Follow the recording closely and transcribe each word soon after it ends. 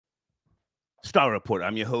Star Report.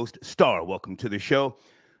 I'm your host, Star. Welcome to the show.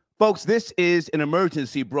 Folks, this is an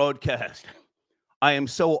emergency broadcast. I am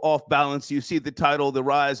so off balance. You see the title, The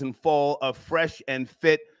Rise and Fall of Fresh and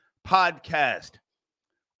Fit Podcast.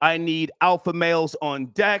 I need alpha males on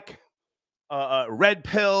deck, red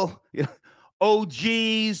pill,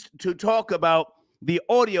 OGs to talk about the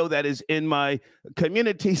audio that is in my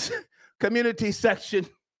community section.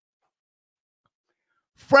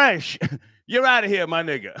 Fresh, you're out of here, my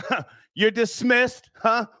nigga. You're dismissed,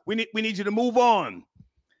 huh? We need you to move on.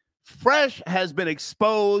 Fresh has been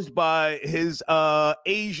exposed by his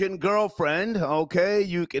Asian girlfriend, okay?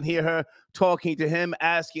 You can hear her talking to him,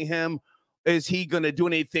 asking him, is he going to do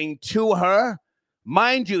anything to her?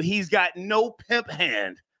 Mind you, he's got no pimp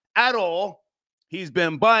hand at all. He's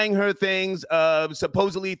been buying her things,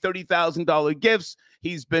 supposedly $30,000 gifts.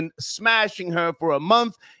 He's been smashing her for a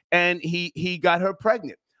month, and he got her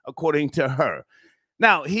pregnant, according to her.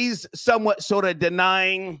 Now, he's somewhat sort of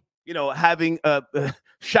denying, having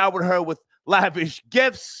showered her with lavish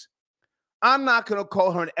gifts. I'm not going to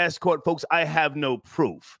call her an escort, folks. I have no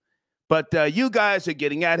proof. But you guys are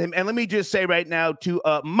getting at him. And let me just say right now to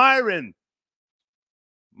Myron.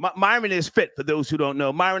 Myron is fit, for those who don't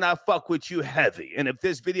know. Myron, I fuck with you heavy. And if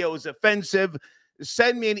this video is offensive,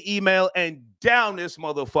 send me an email and down this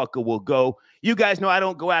motherfucker will go. You guys know I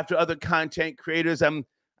don't go after other content creators. I'm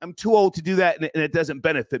too old to do that, and it doesn't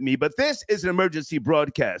benefit me. But this is an emergency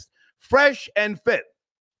broadcast. Fresh and Fit.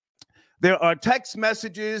 There are text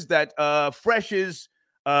messages that Fresh's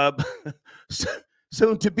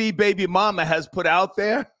soon-to-be baby mama has put out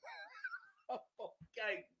there. Oh,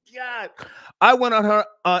 my God. I went on her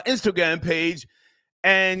Instagram page,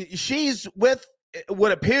 and she's with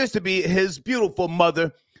what appears to be his beautiful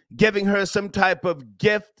mother, giving her some type of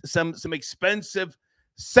gift, some expensive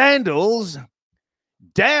sandals.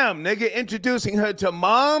 Damn, nigga, introducing her to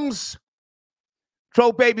moms.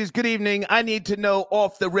 Troll babies, good evening. I need to know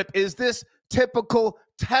off the rip, is this typical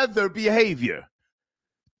tether behavior?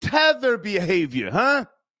 Tether behavior, huh?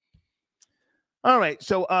 All right,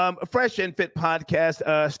 so Fresh and Fit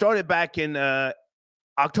podcast started back in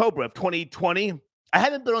October of 2020. I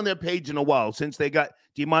haven't been on their page in a while since they got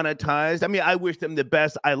demonetized. I mean, I wish them the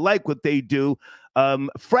best. I like what they do.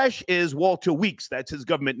 Fresh is Walter Weeks. That's his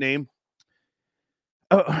government name.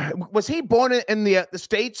 Was he born in the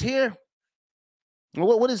States here?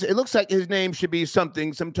 What is it? It looks like his name should be some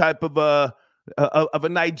type of a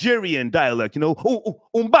Nigerian dialect,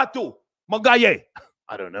 Umbatu, Magaye.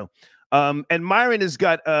 I don't know. And Myron has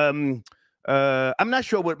got, I'm not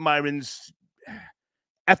sure what Myron's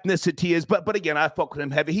ethnicity is, but again, I fuck with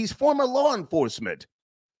him heavy. He's former law enforcement,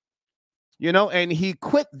 and he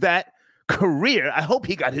quit that career. I hope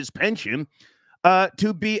he got his pension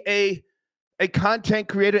to be a content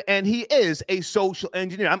creator, and he is a social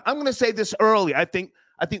engineer. I'm going to say this early. I think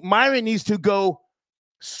Myron needs to go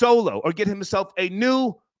solo or get himself a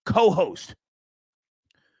new co-host.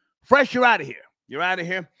 Fresh, you're out of here. You're out of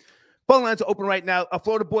here. Phone lines are open right now.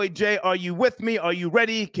 Florida Boy Jay, are you with me? Are you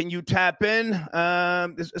ready? Can you tap in?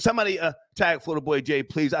 Somebody tag Florida Boy Jay,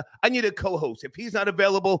 please. I need a co-host. If he's not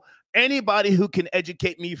available, anybody who can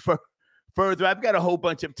educate me further. I've got a whole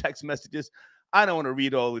bunch of text messages. I don't want to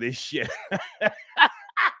read all of this shit.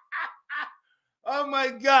 Oh, my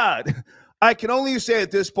God. I can only say at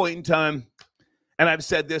this point in time, and I've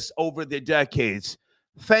said this over the decades,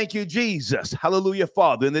 thank you, Jesus. Hallelujah,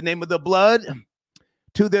 Father, in the name of the blood,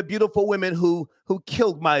 to the beautiful women who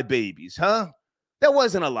killed my babies, huh? There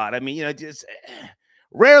wasn't a lot. I mean, just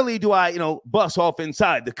rarely do I, bust off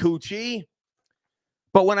inside the coochie.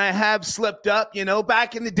 But when I have slipped up,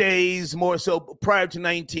 back in the days, more so prior to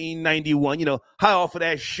 1991, high off of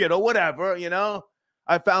that shit or whatever,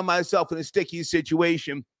 I found myself in a sticky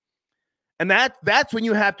situation. And that's when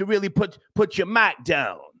you have to really put your Mac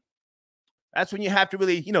down. That's when you have to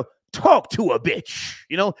really, talk to a bitch,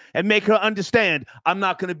 and make her understand I'm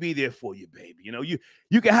not going to be there for you, baby.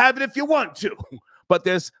 You can have it if you want to, but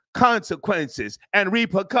there's consequences and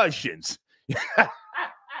repercussions.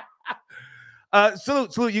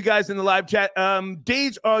 Salute you guys in the live chat.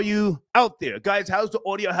 Deej, are you out there? Guys, how's the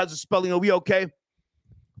audio? How's the spelling? Are we okay?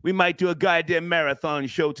 We might do a goddamn marathon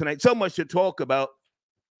show tonight. So much to talk about.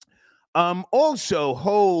 Also,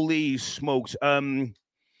 holy smokes.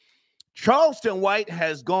 Charleston White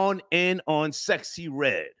has gone in on Sexy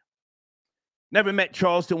Red. Never met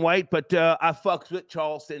Charleston White, but I fucks with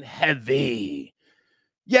Charleston heavy.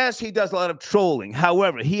 Yes, he does a lot of trolling.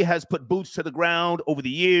 However, he has put boots to the ground over the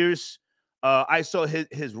years. I saw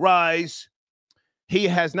his rise. He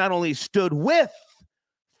has not only stood with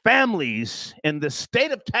families in the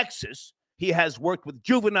state of Texas, he has worked with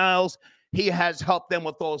juveniles. He has helped them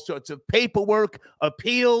with all sorts of paperwork,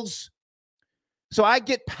 appeals. So I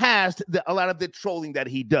get past a lot of the trolling that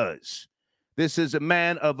he does. This is a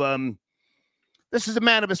man of a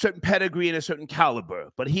certain pedigree and a certain caliber,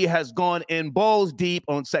 but he has gone in balls deep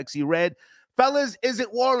on Sexy Red. Fellas, is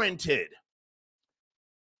it warranted?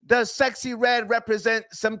 Does Sexy Red represent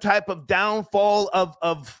some type of downfall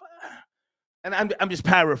of and I'm just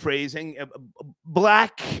paraphrasing,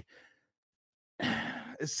 black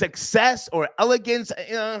success or elegance?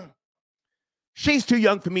 She's too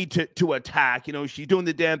young for me to attack. She's doing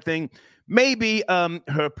the damn thing. Maybe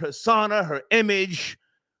her persona, her image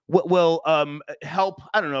will help.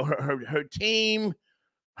 I don't know, her team,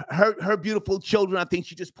 her beautiful children. I think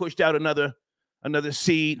she just pushed out another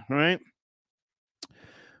seed, right?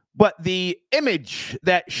 But the image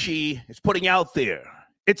that she is putting out there,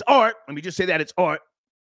 it's art. Let me just say that it's art.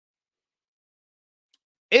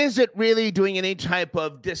 Is it really doing any type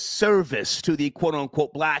of disservice to the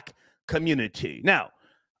quote-unquote black community? Now,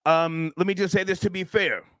 let me just say this to be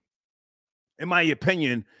fair. In my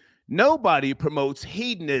opinion, nobody promotes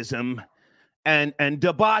hedonism and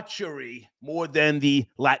debauchery more than the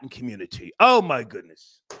Latin community. Oh, my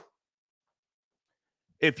goodness.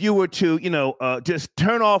 If you were to, just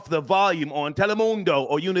turn off the volume on Telemundo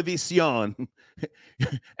or Univision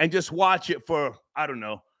and just watch it for, I don't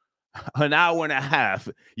know, an hour and a half,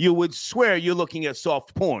 you would swear you're looking at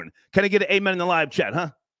soft porn. Can I get an amen in the live chat,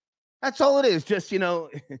 huh? That's all it is. Just,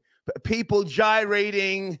 people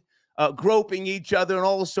gyrating, groping each other, and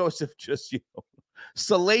all sorts of just,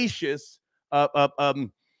 salacious,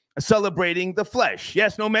 celebrating the flesh.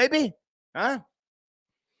 Yes, no, maybe? Huh?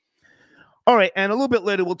 All right, and a little bit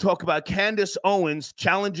later, we'll talk about Candace Owens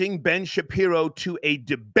challenging Ben Shapiro to a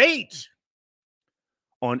debate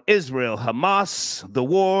on Israel, Hamas, the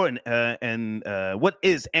war, and what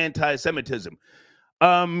is anti-Semitism.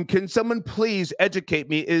 Can someone please educate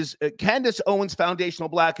me? Is Candace Owens foundational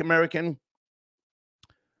Black American?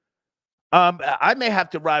 I may have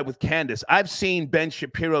to ride with Candace. I've seen Ben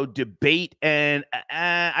Shapiro debate, and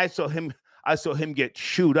I saw him get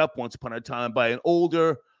chewed up once upon a time by an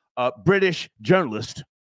older British journalist.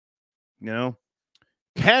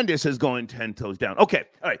 Candace is going 10 toes down. Okay,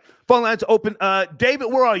 all right. Phone lines open. David,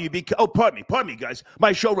 where are you? Pardon me, guys.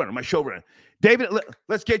 My showrunner. David,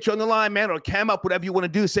 let's get you on the line, man, or cam up, whatever you want to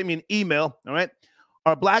do. Send me an email, all right?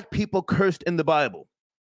 Are black people cursed in the Bible?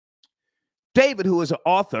 David, who is an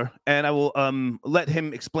author, and I will let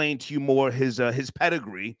him explain to you more his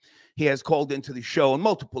pedigree. He has called into the show on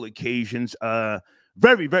multiple occasions.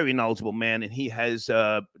 Very, very knowledgeable man, and he has,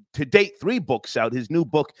 to date, 3 books out. His new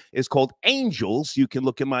book is called Angels. You can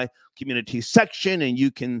look in my community section, and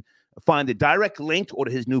you can find a direct link to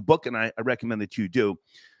order his new book, and I recommend that you do.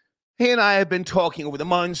 He and I have been talking over the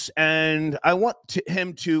months, and I want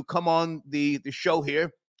him to come on the show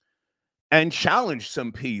here and challenge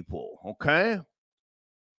some people, okay?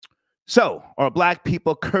 So, are black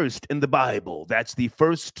people cursed in the Bible? That's the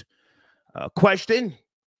first question.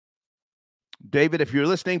 David, if you're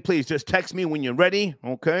listening, please just text me when you're ready,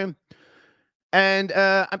 okay? And,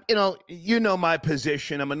 you know my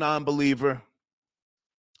position. I'm a non-believer.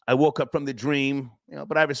 I woke up from the dream,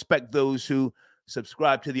 but I respect those who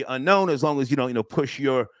subscribe to the unknown as long as you don't, push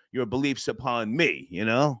your beliefs upon me,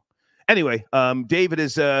 Anyway, David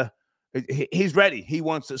is, he's ready. He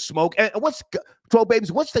wants to smoke. And what's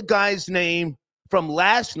the guy's name from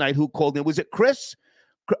last night who called in? Was it Chris?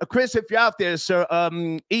 Chris, if you're out there, sir,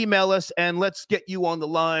 email us and let's get you on the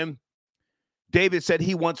line. David said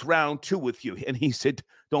he wants round 2 with you. And he said,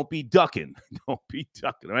 don't be ducking. Don't be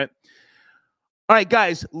ducking, all right? All right,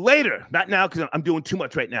 guys, later, not now because I'm doing too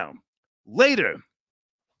much right now. Later,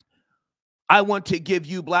 I want to give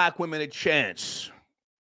you black women a chance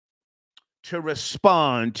to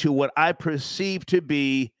respond to what I perceive to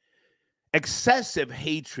be excessive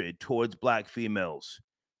hatred towards black females.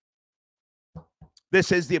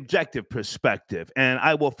 This is the objective perspective, and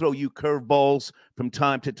I will throw you curveballs from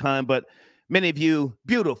time to time, but many of you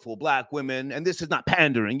beautiful black women, and this is not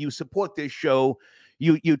pandering, you support this show,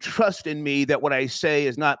 you trust in me that what I say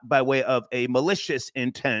is not by way of a malicious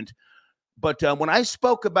intent, but when I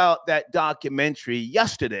spoke about that documentary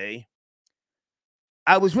yesterday,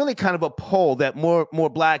 I was really kind of appalled that more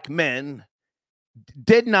black men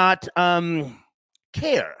did not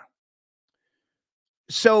care.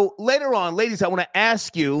 So later on, ladies, I want to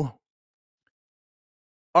ask you,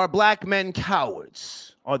 are black men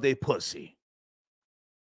cowards? Are they pussy?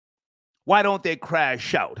 Why don't they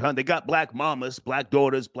crash out? Huh? They got black mamas, black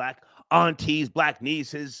daughters, black aunties, black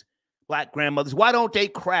nieces, black grandmothers. Why don't they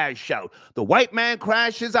crash out? The white man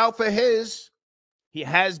crashes out for his. He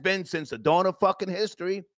has been since the dawn of fucking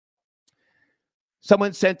history.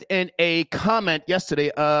 Someone sent in a comment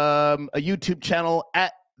yesterday, a YouTube channel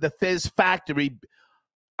at the Fizz Factory.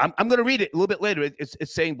 I'm going to read it a little bit later.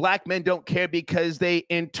 It's saying black men don't care because they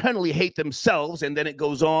internally hate themselves, and then it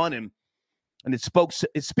goes on and it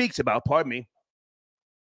speaks about, pardon me,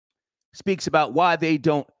 speaks about why they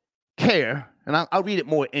don't care. And I'll read it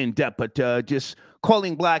more in depth, but just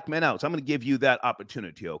calling black men out. So I'm going to give you that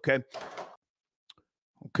opportunity, okay?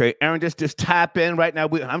 Okay, Aaron, just tap in right now.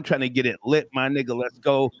 I'm trying to get it lit, my nigga. Let's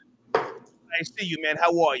go. I see you, man. How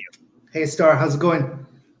are you? Hey, Star. How's it going?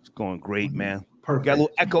 It's going great, man. Perfect. Got a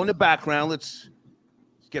little echo in the background. Let's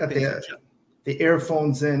get the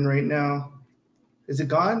earphones in right now. Is it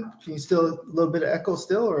gone? Can you still a little bit of echo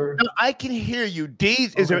still, or? No, I can hear you.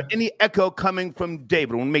 Deez, is there any echo coming from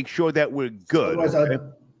David? I want to make sure that we're good. Otherwise,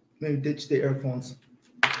 I'll maybe ditch the earphones.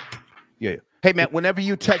 Yeah. Hey, man, whenever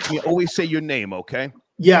you text me, always say your name, okay?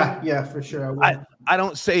 Yeah, for sure. I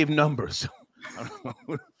don't save numbers. I don't know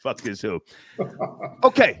who the fuck is who.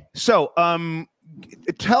 Okay, so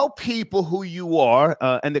tell people who you are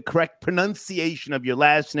and the correct pronunciation of your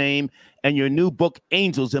last name and your new book,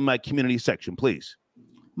 Angels in My Community section, please.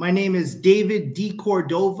 My name is David De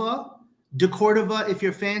Cordova if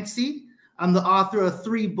you're fancy. I'm the author of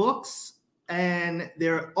 3 books, and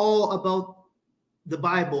they're all about the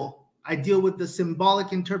Bible. I deal with the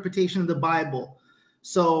symbolic interpretation of the Bible.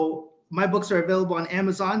 So my books are available on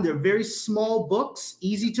Amazon. They're very small books,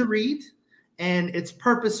 easy to read, and it's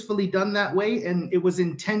purposefully done that way. And it was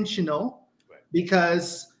intentional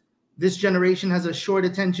because this generation has a short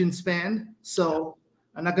attention span. So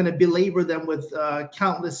I'm not going to belabor them with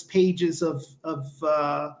countless pages of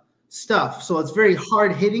stuff. So it's very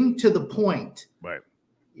hard hitting to the point. Right.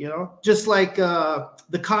 You know, just like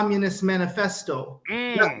the Communist Manifesto.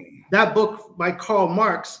 That book by Karl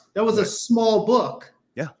Marx, that was a small book.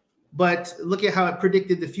 Yeah. But look at how it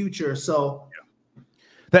predicted the future. So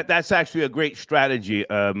that's actually a great strategy.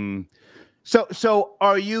 So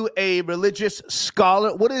are you a religious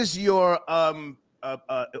scholar? What is your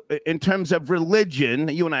in terms of religion?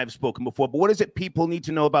 You and I have spoken before, but what is it people need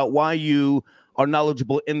to know about why you are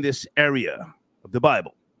knowledgeable in this area of the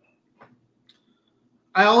Bible?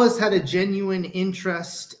 I always had a genuine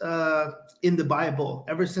interest in the Bible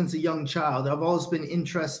ever since a young child. I've always been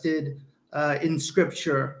interested in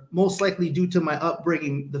scripture, most likely due to my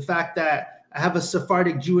upbringing, the fact that I have a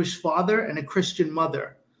Sephardic Jewish father and a Christian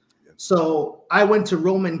mother. So I went to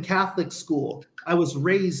Roman Catholic school. I was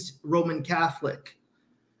raised Roman Catholic.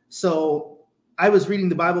 So I was reading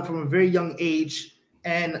the Bible from a very young age,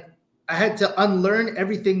 and I had to unlearn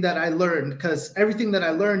everything that I learned, because everything that I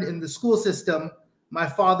learned in the school system, my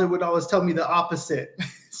father would always tell me the opposite.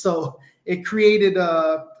 So it created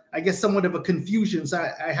I guess somewhat of a confusion. So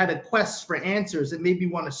I had a quest for answers. It made me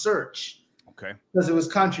want to search. Okay. Because it was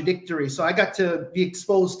contradictory. So I got to be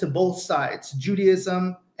exposed to both sides,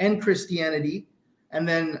 Judaism and Christianity. And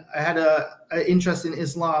then I had an interest in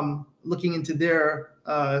Islam, looking into their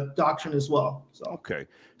doctrine as well. So okay.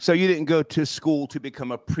 So you didn't go to school to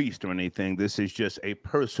become a priest or anything. This is just a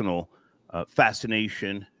personal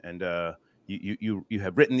fascination, and you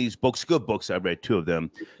have written these books, good books. I've read 2 of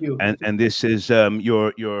them, and this is your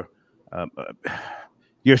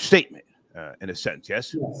statement in a sense.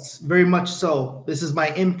 Yes. Yes, very much so. This is my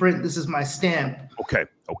imprint. This is my stamp. Okay.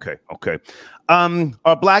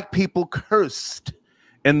 Are black people cursed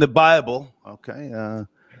in the Bible? Okay.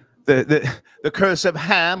 The curse of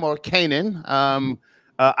Ham or Canaan.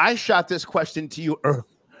 I shot this question to you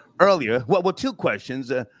earlier. Well, 2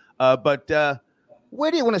 questions, but. Where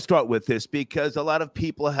do you want to start with this? Because a lot of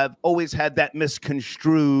people have always had that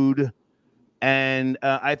misconstrued, and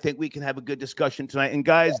I think we can have a good discussion tonight. And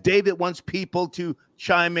guys, David wants people to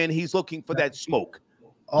chime in. He's looking for that smoke.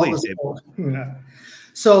 Please, David. Yeah.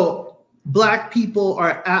 So black people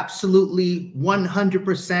are absolutely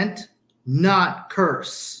 100% not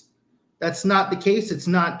cursed. That's not the case. It's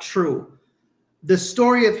not true. The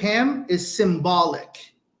story of Ham is symbolic.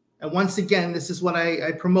 And once again, this is what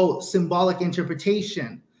I promote, symbolic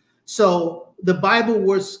interpretation. So the Bible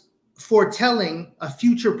was foretelling a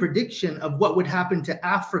future prediction of what would happen to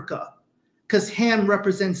Africa, because Ham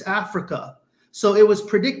represents Africa. So it was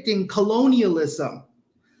predicting colonialism,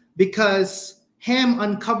 because Ham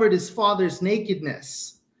uncovered his father's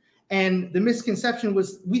nakedness. And the misconception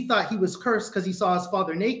was, we thought he was cursed because he saw his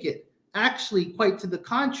father naked. Actually, quite to the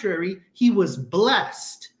contrary, he was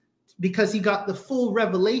blessed, because he got the full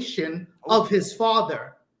revelation of his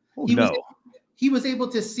father. He was able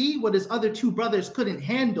to see what his other 2 brothers couldn't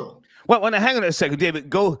handle. Well, hang on a second, David.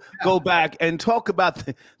 Go back and talk about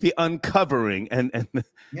the uncovering and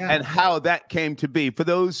how that came to be for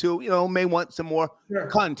those who may want some more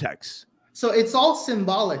context. So it's all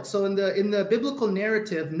symbolic. So in the biblical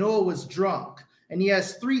narrative, Noah was drunk, and he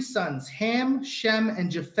has three sons, Ham, Shem,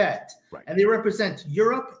 and Japheth. Right. And they represent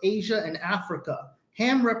Europe, Asia, and Africa.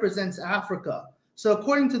 Ham represents Africa. So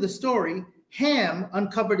according to the story, Ham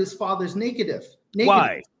uncovered his father's nakedness.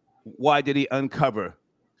 Why? Why did he uncover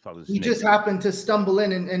his father's nakedness? He just happened to stumble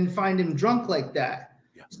in and find him drunk like that.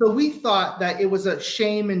 Yeah. So we thought that it was a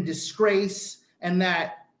shame and disgrace, and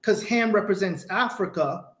that because Ham represents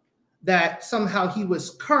Africa, that somehow he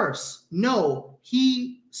was cursed. No,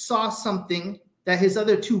 he saw something that his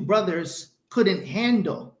other two brothers couldn't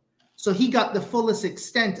handle. So he got the fullest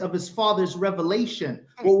extent of his father's revelation,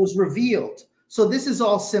 what was revealed. So this is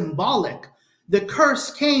all symbolic. The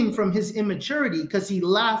curse came from his immaturity because he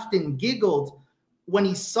laughed and giggled when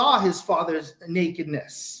he saw his father's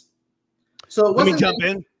nakedness. So it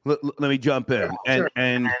wasn't. Let me jump in.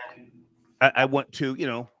 And I want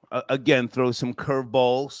to, again, throw some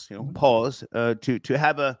curveballs, pause to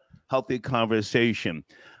have a healthy conversation.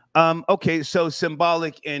 Okay, so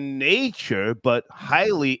symbolic in nature, but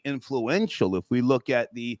highly influential. If we look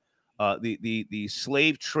at the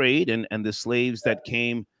slave trade and the slaves that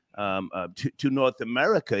came to North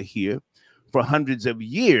America here for hundreds of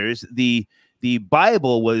years, the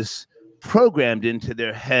Bible was programmed into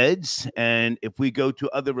their heads. And if we go to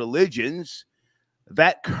other religions,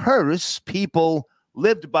 that curse, people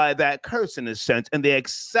lived by that curse in a sense, and they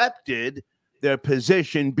accepted their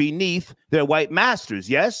position beneath their white masters.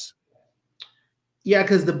 Yes? Yeah,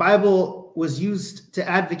 because the Bible was used to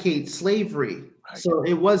advocate slavery. Right. So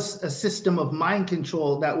it was a system of mind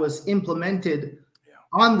control that was implemented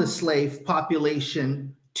on the slave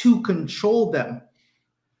population to control them.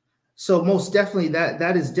 So most definitely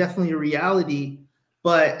that is definitely a reality.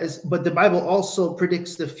 But the Bible also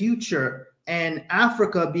predicts the future, and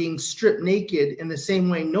Africa being stripped naked in the same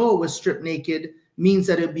way Noah was stripped naked means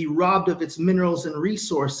that it'd be robbed of its minerals and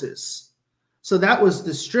resources. So that was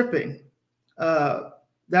the stripping.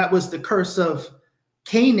 That was the curse of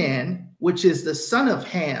Canaan, which is the son of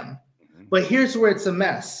Ham. But here's where it's a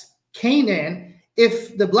mess. Canaan,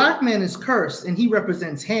 if the black man is cursed and he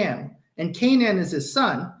represents Ham, and Canaan is his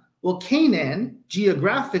son, well, Canaan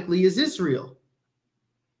geographically is Israel.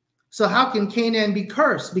 So how can Canaan be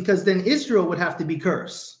cursed? Because then Israel would have to be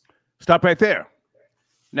cursed. Stop right there.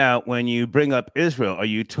 Now, when you bring up Israel, are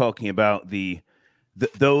you talking about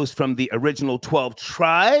those from the original 12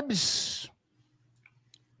 tribes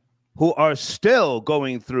who are still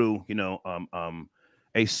going through,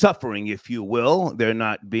 a suffering, if you will? They're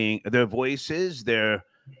not being, their voices, their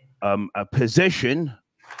position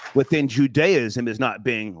within Judaism is not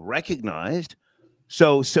being recognized.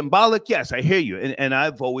 So symbolic, yes, I hear you. And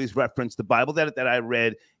I've always referenced the Bible that I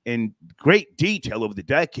read in great detail over the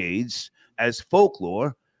decades as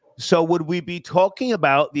folklore. So would we be talking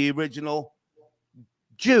about the original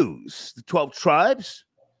Jews, the 12 tribes?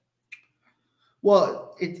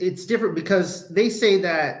 Well, it's different because they say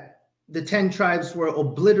that the 10 tribes were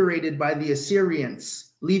obliterated by the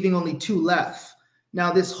Assyrians, leaving only 2 left.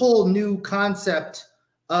 Now, this whole new concept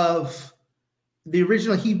of the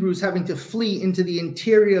original Hebrews having to flee into the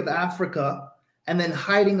interior of Africa and then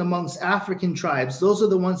hiding amongst African tribes, those are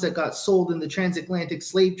the ones that got sold in the transatlantic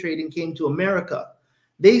slave trade and came to America.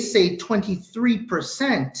 They say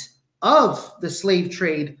 23% of the slave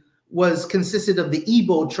trade consisted of the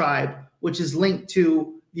Igbo tribe, which is linked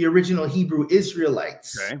to the original Hebrew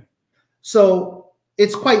Israelites. Okay. So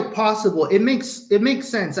it's quite possible. It makes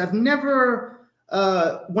sense. I've never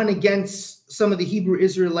went against some of the Hebrew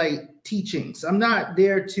Israelite teachings. I'm not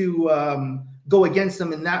there to go against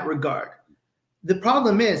them in that regard. The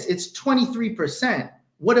problem is it's 23%.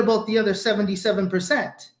 What about the other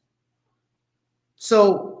 77%?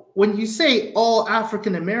 So when you say all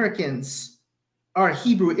African Americans are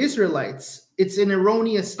Hebrew Israelites, it's an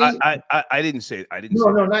erroneous statement. I didn't say it.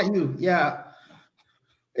 No, not you. Yeah.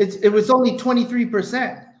 It was only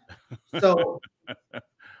 23%. So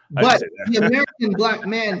but the American black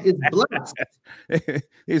man is blessed.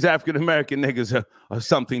 These African American niggas are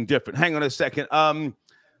something different. Hang on a second.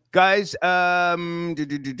 Guys,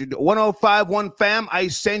 1051 fam, I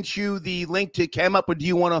sent you the link to Cam Up, or do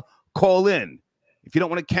you want to call in? If you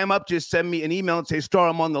don't want to cam up, just send me an email and say, Star,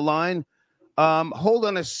 I'm on the line. Hold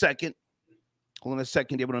on a second. Hold on a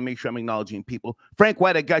second. I want to make sure I'm acknowledging people. Frank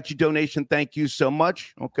White, I got your donation. Thank you so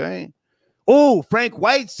much. Okay. Oh, Frank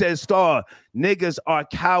White says, Star, niggas are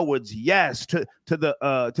cowards. Yes, to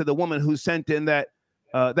the woman who sent in that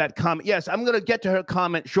comment. Yes, I'm gonna get to her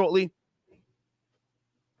comment shortly.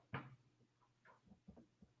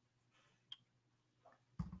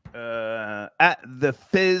 At the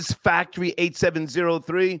Fizz Factory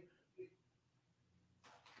 8703.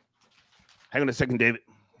 Hang on a second, David.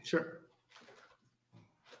 Sure.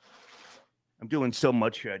 I'm doing so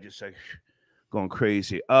much here. I just like going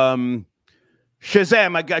crazy.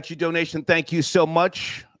 Shazam, I got your donation. Thank you so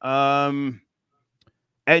much. And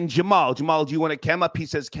Jamal, do you want to come up? He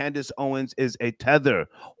says Candace Owens is a tether.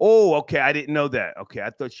 Oh, okay. I didn't know that. Okay, I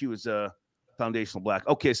thought she was a foundational black.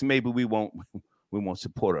 Okay, so maybe we won't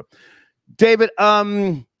support her. David,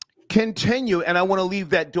 continue, and I want to leave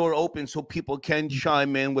that door open so people can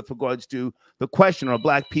chime in with regards to the question: are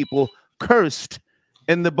black people cursed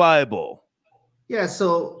in the Bible? Yeah,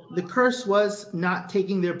 so the curse was not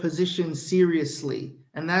taking their position seriously,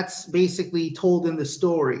 and that's basically told in the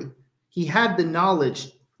story. He had the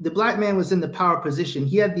knowledge. The black man was in the power position.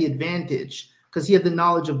 He had the advantage because he had the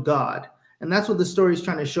knowledge of God, and that's what the story is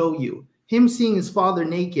trying to show you. Him seeing his father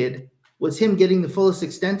naked was him getting the fullest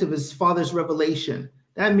extent of his father's revelation.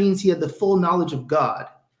 That means he had the full knowledge of God.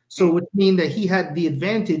 So it would mean that he had the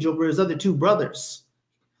advantage over his other two brothers.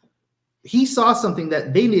 He saw something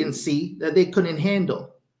that they didn't see, that they couldn't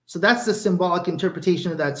handle. So that's the symbolic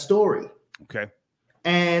interpretation of that story. Okay.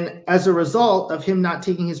 And as a result of him not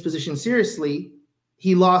taking his position seriously,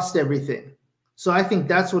 he lost everything. So I think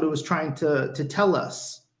that's what it was trying to tell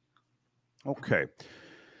us. Okay.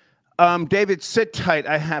 David, sit tight.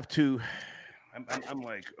 I have to. I'm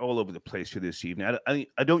like all over the place for this evening.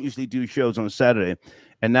 I don't usually do shows on Saturday,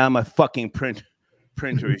 and now my fucking printer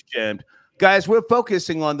is jammed. Guys, we're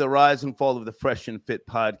focusing on the rise and fall of the Fresh and Fit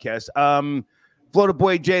podcast. Florida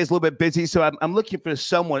Boy Jay is a little bit busy, so I'm looking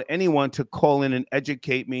for anyone to call in and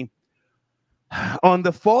educate me on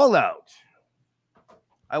the fallout.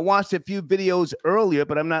 I watched a few videos earlier,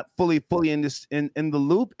 but I'm not fully in the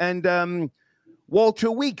loop. And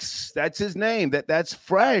Walter Weeks, that's his name. That's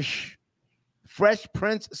Fresh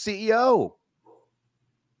Prince CEO.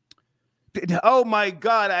 Oh my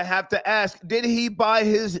God, I have to ask, did he buy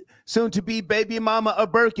his soon-to-be baby mama a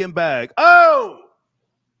Birkin bag? Oh!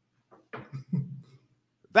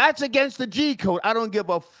 That's against the G code. I don't give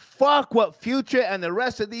a fuck what Future and the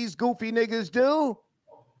rest of these goofy niggas do.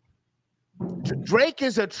 Drake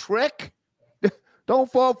is a trick. Don't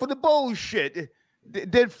fall for the bullshit.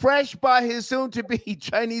 Did Fresh buy his soon-to-be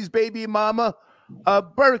Chinese baby mama a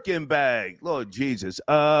Birkin bag? Lord Jesus.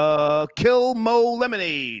 Kill Mo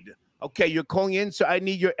Lemonade. Okay, you're calling in, so I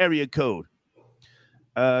need your area code.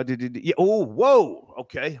 Yeah, oh, whoa.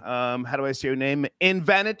 Okay. How do I say your name? In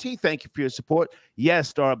Vanity, thank you for your support.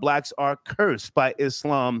 Yes, our blacks are cursed by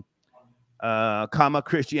Islam,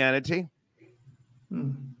 Christianity.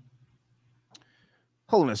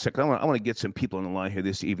 Hold on a second. I want to get some people on the line here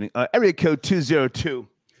this evening. Area code 202.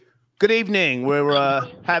 Good evening. We're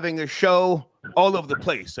having a show all over the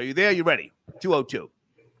place. Are you there? You ready? 202.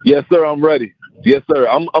 Yes, sir. I'm ready. Yes, sir.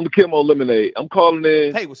 I'm Kimmo Lemonade. I'm calling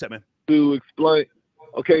in. Hey, what's up, man? To explain.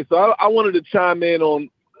 Okay, so I wanted to chime in on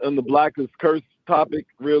the Black is Cursed topic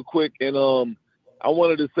real quick, and I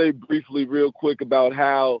wanted to say briefly, real quick, about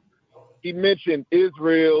how he mentioned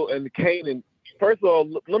Israel and Canaan. First of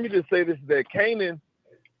all, let me just say this: that Canaan,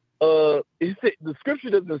 the scripture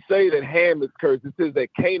doesn't say that Ham is cursed. It says that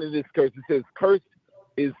Canaan is cursed. It says cursed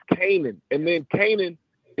is Canaan, and then Canaan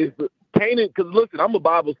is Canaan. Because listen, I'm a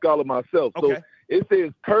Bible scholar myself, so it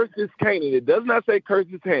says cursed is Canaan. It does not say cursed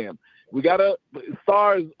is Ham.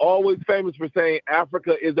 Star is always famous for saying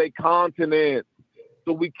Africa is a continent.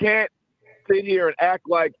 So we can't sit here and act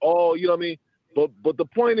like, oh, you know what I mean? But the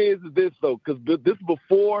point is this, though, because this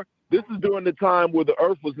is during the time where the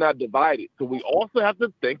earth was not divided. So we also have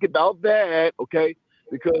to think about that, okay?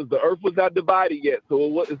 Because the earth was not divided yet.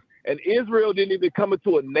 And Israel didn't even come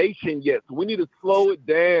into a nation yet. So we need to slow it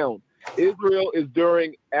down. Israel is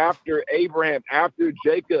after Abraham, after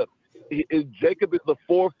Jacob. Jacob is the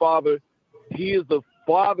forefather. He is the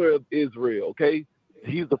father of Israel, okay?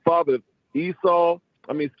 He's the father of Esau.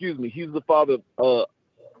 He's the father of,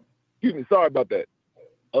 sorry about that.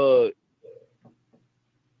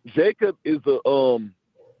 Jacob is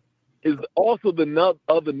also the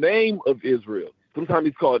other name of Israel. Sometimes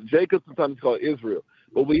he's called Jacob, sometimes he's called Israel.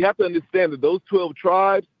 But we have to understand that those 12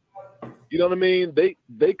 tribes, you know what I mean?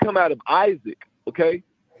 They come out of Isaac, okay?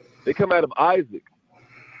 They come out of Isaac.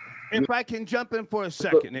 If I can jump in for a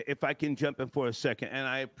second, and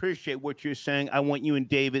I appreciate what you're saying. I want you and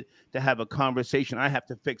David to have a conversation. I have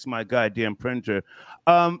to fix my goddamn printer.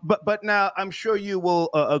 But now I'm sure you will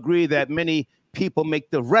agree that many people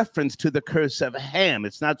make the reference to the curse of Ham.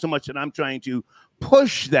 It's not so much that I'm trying to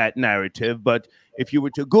push that narrative, but if you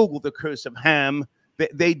were to Google the curse of Ham,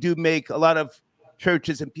 they do make a lot of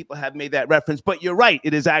churches and people have made that reference. But you're right,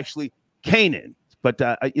 it is actually Canaan. But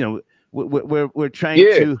we're trying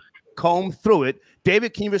to comb through it.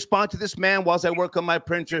 David, can you respond to this man whilst I work on my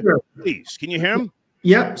printer? Sure. Please, can you hear him?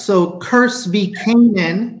 Yep. So cursed be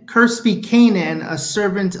Canaan, a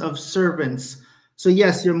servant of servants. So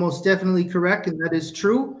yes, you're most definitely correct, and that is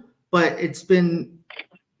true. But it's been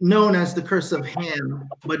known as the curse of Ham,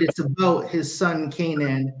 but it's about his son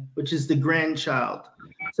Canaan, which is the grandchild.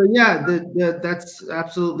 So yeah, that's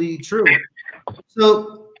absolutely true.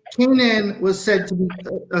 So Canaan was said to be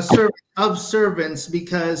a servant of servants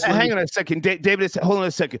because... Hang on a second, David, hold on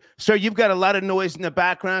a second. Sir, you've got a lot of noise in the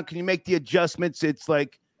background. Can you make the adjustments? It's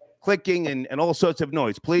like clicking and all sorts of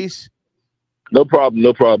noise, please. No problem,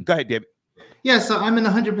 no problem. Go ahead, David. Yeah, so I'm in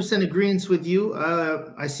 100% agreement with you.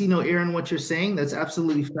 I see no error in what you're saying. That's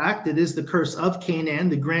absolutely fact. It is the curse of Canaan,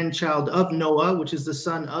 the grandchild of Noah, which is the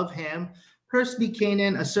son of Ham. Cursed be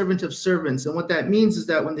Canaan, a servant of servants. And what that means is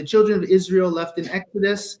that when the children of Israel left in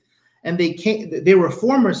Exodus, and they were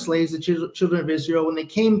former slaves, the children of Israel, when they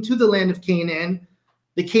came to the land of Canaan,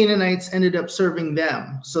 the Canaanites ended up serving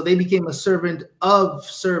them. So they became a servant of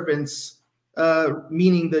servants,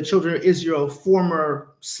 meaning the children of Israel, former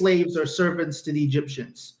slaves or servants to the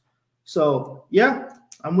Egyptians. So yeah,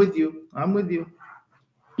 I'm with you. I'm with you.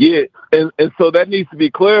 Yeah, and so that needs to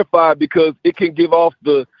be clarified because it can give off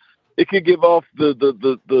the you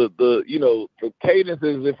know, the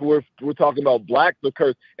cadences if we're talking about black the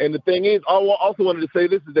curse. And the thing is, I also wanted to say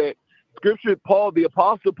this is that Scripture, the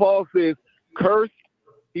Apostle Paul says, cursed,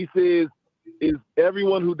 he says, is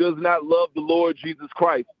everyone who does not love the Lord Jesus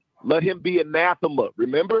Christ. Let him be anathema.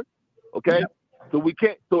 Remember? Okay. Yep. So we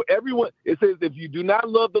can't. So everyone. It says, if you do not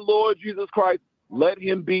love the Lord Jesus Christ, let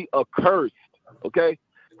him be accursed. Okay.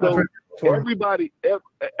 So everybody,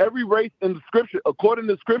 every race in the Scripture, according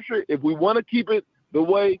to Scripture, if we want to keep it the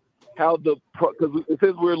way how because it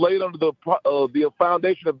says we're laid under the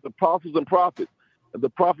foundation of the apostles and prophets, the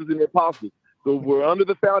prophets and the apostles. So we're under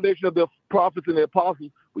the foundation of the prophets and the apostles.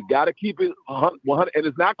 We got to keep it 100. And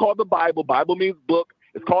it's not called the Bible. Bible means book.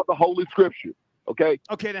 It's called the Holy Scripture. Okay.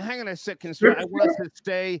 Okay. Now hang on a second, sir. I want us to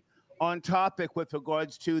stay on topic with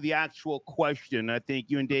regards to the actual question. I think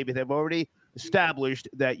you and David have already established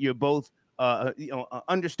that you're both,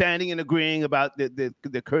 understanding and agreeing about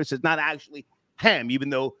the curse is not actually Ham, even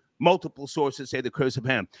though multiple sources say the curse of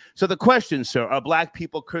Ham. So the question, sir, are black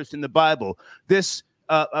people cursed in the Bible? This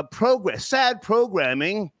sad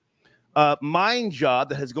programming, mind job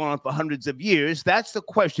that has gone on for hundreds of years. That's the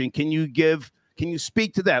question. Can you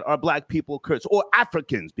speak to that? Are black people cursed, or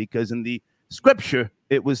Africans? Because in the Scripture,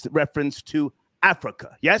 it was reference to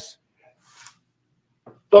Africa. Yes.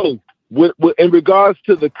 So, in regards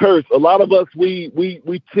to the curse, a lot of us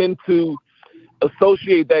we tend to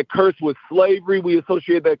associate that curse with slavery. We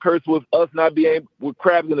associate that curse with us not being with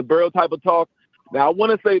crabs in the barrel type of talk. Now, I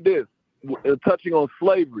want to say this, touching on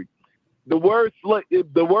slavery. The word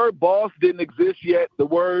boss didn't exist yet. The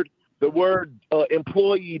word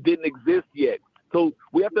employee didn't exist yet. So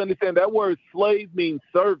we have to understand that word slave means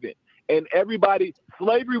servant. And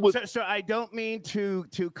slavery was... So I don't mean to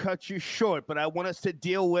cut you short, but I want us to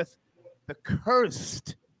deal with the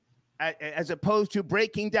cursed as opposed to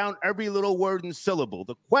breaking down every little word and syllable.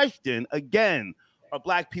 The question, again, are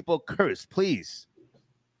black people cursed? Please.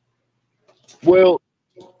 Well,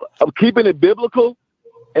 I'm keeping it biblical.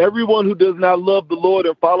 Everyone who does not love the Lord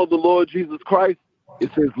and follow the Lord Jesus Christ,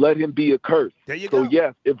 it says, let him be accursed. There you go. So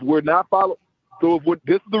yes, if we're not following,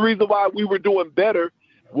 this is the reason why we were doing better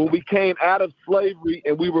when we came out of slavery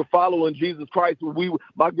and we were following Jesus Christ.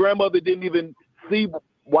 My grandmother didn't even see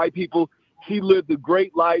white people. She lived a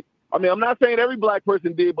great life. I mean, I'm not saying every black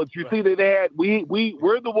person did, but you see that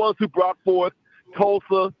we're the ones who brought forth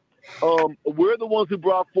Tulsa. We're the ones who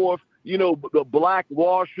brought forth, the Black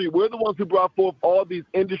Wall Street. We're the ones who brought forth all these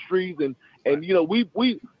industries, and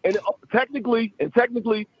technically,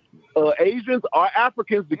 Asians are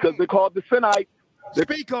Africans because they're called the Sinites.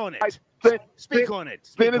 Speak on it.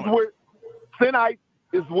 Sinite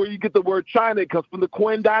is where you get the word China. It comes from the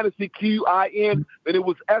Qin dynasty, Q-I-N, then it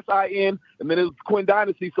was S-I-N, and then it was Qin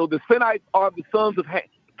dynasty. So the Sinites are the sons of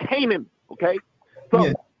Canaan, okay? So,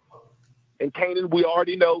 yeah. And Canaan, we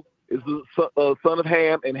already know, is the son of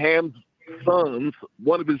Ham, and Ham's sons,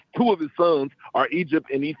 two of his sons are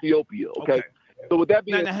Egypt and Ethiopia, okay? So with that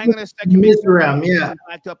being... Now hang on a second. Mizraim, yeah.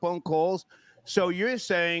 Backed up on calls. So you're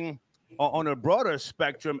saying on a broader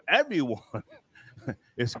spectrum, everyone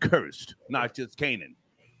is cursed, not just Canaan.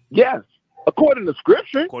 Yes, according to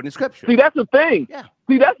Scripture. According to Scripture. See, that's the thing. Yeah.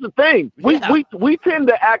 See, that's the thing. We tend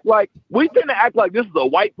to act like this is a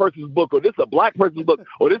white person's book, or this is a black person's book,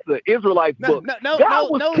 or this is an Israelite's book. No,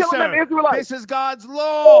 them Israelites. This is God's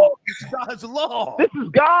law. It's God's law. This is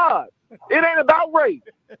God. It ain't about race.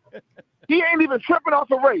 He ain't even tripping off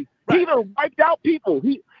a race. Right. He done wiped out people.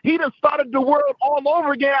 He done started the world all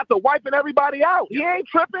over again after wiping everybody out. Yeah. He ain't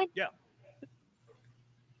tripping. Yeah.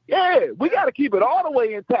 Yeah, we got to keep it all the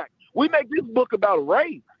way intact. We make this book about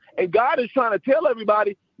race, and God is trying to tell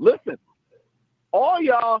everybody, listen, all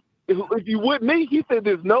y'all, if you with me, he said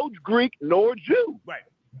there's no Greek nor Jew. Right.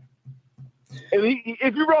 And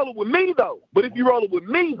if you roll it with me,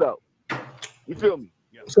 though, you feel me?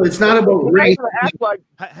 So it's not about race. Like,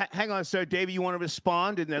 hang on, sir. David, you want to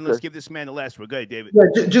respond? And then let's give this man the last word. Go ahead, David.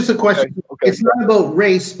 Yeah, just a question. Okay. It's not about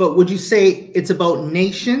race, but would you say it's about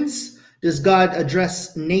nations? Does God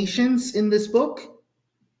address nations in this book?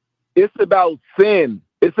 It's about sin.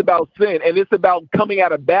 It's about sin. And it's about coming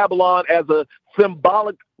out of Babylon as a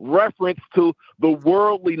symbolic reference to the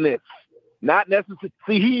worldliness. Not necessarily.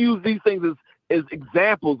 See, he used these things as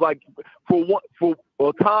examples. Like for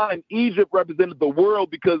a time, Egypt represented the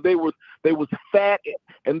world because they was fat,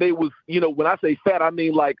 and they was, when I say fat, I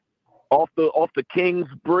mean like off the king's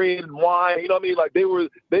bread and wine. You know what I mean? Like they were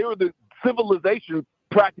the civilization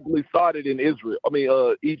practically started in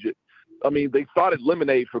Egypt. I mean, they started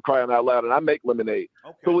lemonade, for crying out loud, and I make lemonade.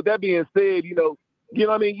 Okay. So with that being said, you know what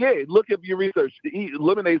I mean? Yeah, look at your research.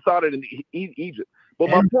 Lemonade started in Egypt. But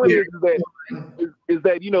my point is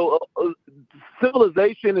that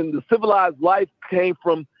civilization and the civilized life came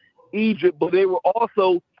from Egypt, but they were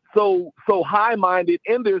also so high-minded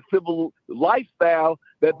in their civil lifestyle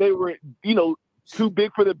that they were, too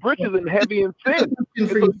big for their britches and heavy in sin. And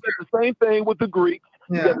so you got the same thing with the Greeks.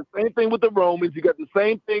 Yeah. You got the same thing with the Romans. You got the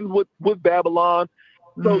same thing with Babylon.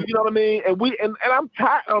 So you know what I mean? And I'm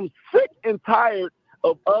sick and tired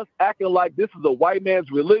of us acting like this is a white man's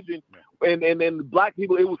religion. And black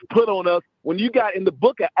people, it was put on us when you got in the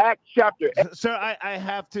book of Acts chapter. Sir, I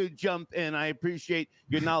have to jump in. I appreciate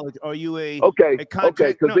your knowledge. Are you a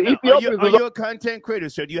content? Okay, are you a content creator,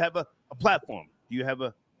 sir? Do you have a platform? Do you have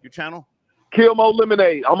your channel? Kilmo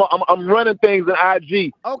Lemonade. I'm running things in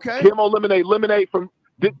IG. Okay. Kilmo Lemonade. Lemonade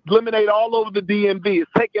all over the DMV.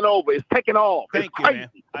 It's taking over. It's taking off. Thank you, man.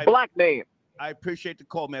 Black name. I appreciate the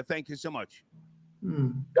call, man. Thank you so much.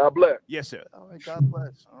 God bless. Yes, sir. All right. God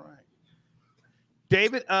bless. All right.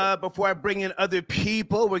 David, before I bring in other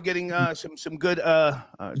people, we're getting some good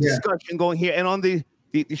discussion going here. And on the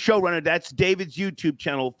showrunner, that's David's YouTube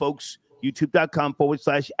channel, folks.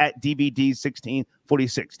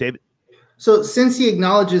 YouTube.com/@DVD1646. David. So since he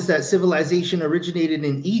acknowledges that civilization originated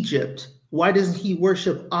in Egypt, why doesn't he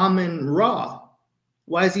worship Amun-Ra?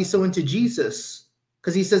 Why is he so into Jesus?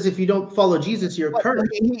 Because he says if you don't follow Jesus, you're cursed.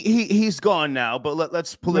 He's gone now, but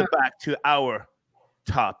let's pull it back to our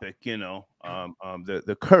topic,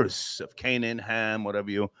 the curse of Canaan, Ham, whatever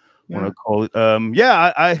you want to call it.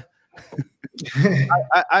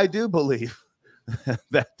 I do believe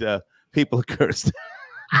that people are cursed.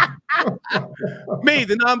 Me,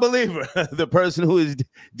 the non-believer, the person who is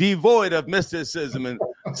devoid of mysticism, and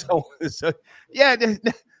so yeah,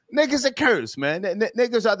 niggas are cursed, man.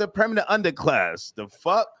 Niggas are the permanent underclass. The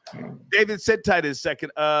fuck? David, sit tight a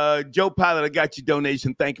second. Joe Pilot, I got your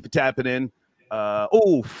donation. Thank you for tapping in.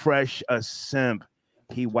 Fresh a simp.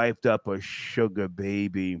 He wiped up a sugar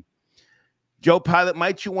baby. Joe Pilot,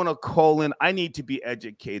 might you want to call in? I need to be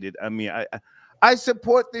educated. I mean, I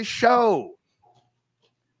support this show.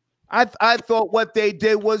 I thought what they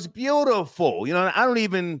did was beautiful. I don't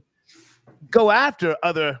even go after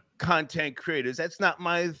other content creators. That's not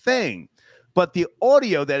my thing. But the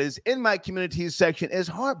audio that is in my community section is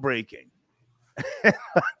heartbreaking.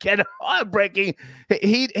 Get heartbreaking.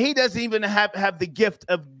 He doesn't even have the gift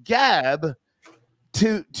of gab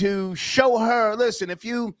to show her, listen, if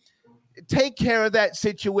you take care of that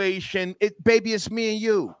situation, baby, it's me and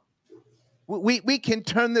you. We can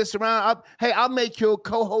turn this around. I'll make you a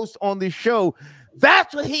co-host on the show.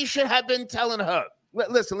 That's what he should have been telling her.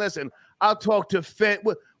 Listen. I'll talk to Finn.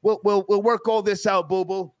 We'll work all this out,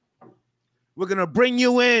 boo-boo. We're gonna bring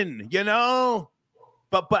you in,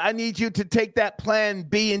 But I need you to take that plan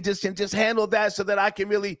B and just handle that so that I can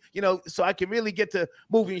really, so I can really get to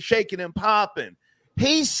moving, shaking, and popping.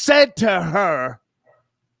 He said to her,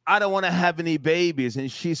 I don't want to have any babies.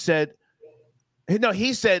 And she said, no,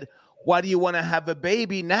 he said, why do you want to have a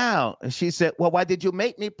baby now? And she said, well, why did you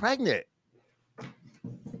make me pregnant?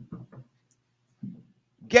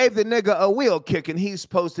 Gave the nigga a wheel kick, and he's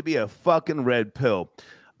supposed to be a fucking red pill.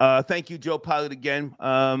 Thank you, Joe Pilot, again.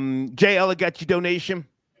 JL, I got your donation.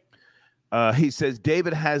 He says,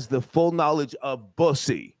 David has the full knowledge of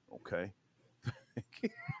bussy. Okay.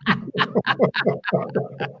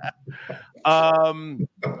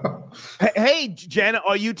 Hey, Janet,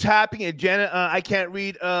 are you tapping? And Janet, I can't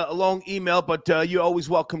read a long email, but you're always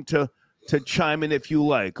welcome to chime in if you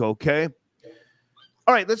like, okay?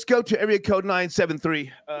 All right, let's go to area code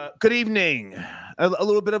 973. Good evening. A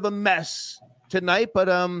little bit of a mess tonight, but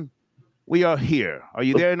we are here. Are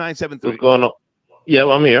you there, 973? What's going on? Yeah,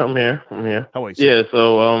 well, I'm here. How are you? Yeah,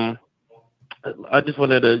 so I just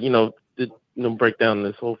wanted to break down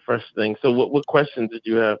this whole fresh thing. So what questions did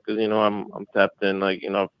you have? Because I'm tapped in. Like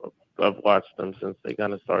I've watched them since they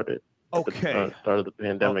kind of started. Okay. At the start of the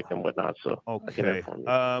pandemic and whatnot. So okay.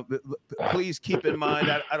 Please keep in mind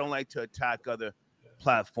that I don't like to attack other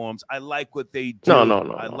platforms. I like what they do.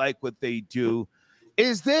 No. I like what they do.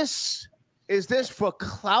 Is this for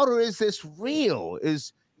clout or is this real?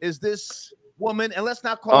 Is this woman? And let's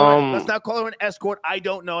not call her an escort. I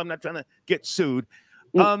don't know. I'm not trying to get sued.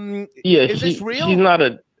 Is this real? She's not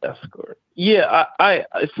an escort. Yeah, I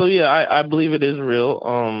believe it is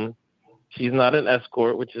real. She's not an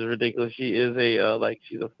escort, which is ridiculous. She is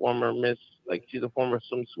she's a former she's a former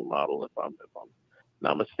swimsuit model, if I'm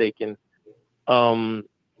not mistaken.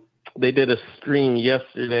 They did a stream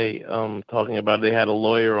yesterday, talking about they had a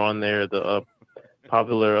lawyer on there, the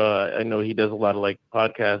popular I know he does a lot of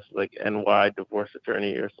podcasts like NY divorce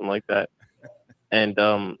attorney or something like that. And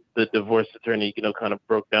the divorce attorney, kind of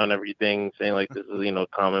broke down everything, saying this is,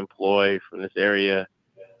 common ploy from this area,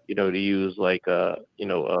 to use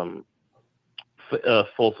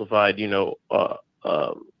falsified,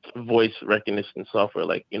 voice recognition software,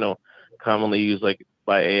 commonly used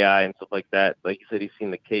by AI and stuff like that. Like he said, he's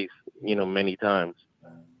seen the case, many times.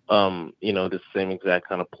 This same exact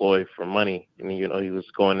kind of ploy for money. I mean, he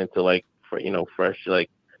was going into fresh,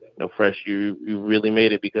 fresh. You really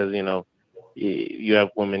made it because you have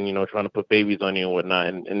women, trying to put babies on you and whatnot.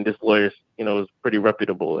 And this lawyer, is pretty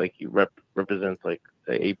reputable. He represents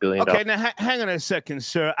 $8 billion. Okay, now hang on a second,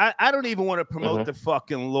 sir. I don't even want to promote the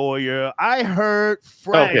fucking lawyer. I heard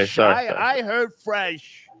Fresh. Okay, sorry. I heard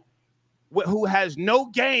Fresh, who has no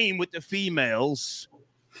game with the females,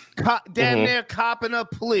 damn near copping a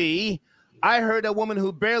plea. I heard a woman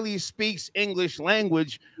who barely speaks English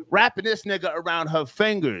language wrapping this nigga around her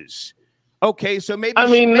fingers. Okay, so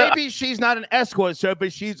maybe she's not an escort, sir,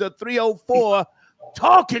 but she's a 304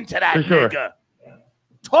 talking to that nigga.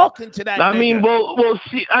 Talking to that nigga.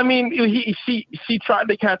 She tried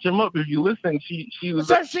to catch him up. If you listen, she was.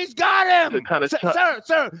 Sir, she's got him.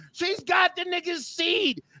 Sir, she's got the nigga's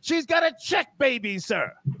seed. She's got a check baby,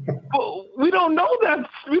 sir. Well, we don't know that.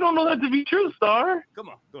 We don't know that to be true, Star. Come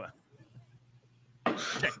on.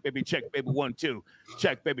 Check, baby, 1, 2.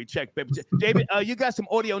 Check, baby, check. David, you got some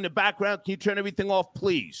audio in the background. Can you turn everything off,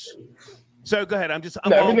 please? Sir, go ahead.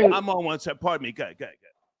 I'm on one, sir. Pardon me. Go ahead.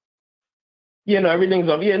 Yeah, no, everything's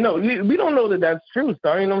off. Yeah, no, we don't know that that's true,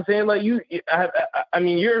 Star. You know what I'm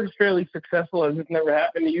saying? You're fairly successful as this never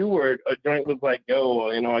happened to you, where a joint was like,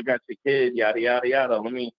 yo, I got your kid, yada, yada, yada.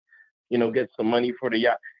 Let me, get some money for the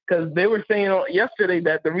yacht. Because they were saying yesterday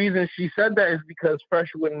that the reason she said that is because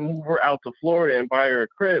Fresh wouldn't move her out to Florida and buy her a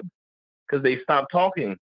crib because they stopped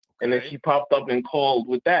talking. And then she popped up and called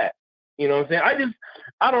with that. You know what I'm saying?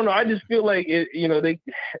 I don't know. I just feel like,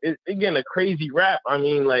 again, a crazy rap. I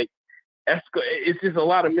mean, it's just a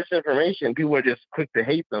lot of misinformation. People are just quick to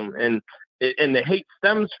hate them. And the hate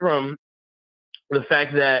stems from the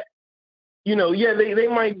fact that, they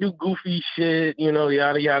might do goofy shit,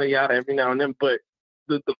 yada, yada, yada every now and then. But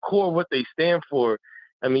the core, what they stand for,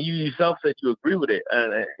 I mean, you yourself said you agree with it.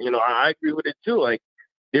 And, I agree with it too.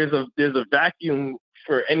 There's a vacuum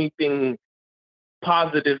for anything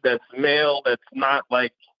positive that's male, that's not on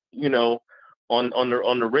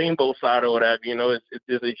the rainbow side or whatever,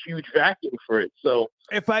 there's a huge vacuum for it. So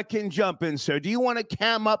if I can jump in, sir, do you want to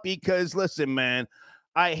cam up? Because listen, man,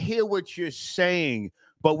 I hear what you're saying,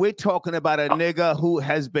 but we're talking about a nigga who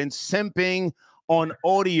has been simping on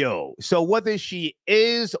audio. So whether she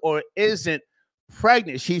is or isn't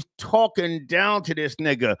pregnant, she's talking down to this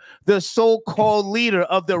nigga, the so-called leader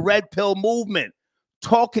of the red pill movement,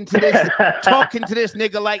 talking to this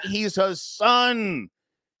nigga like he's her son.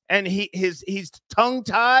 And he's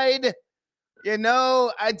tongue-tied,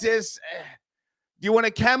 I just, do you want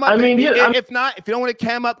to cam up? If not, if you don't want to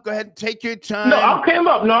cam up, go ahead and take your time. No, I'll cam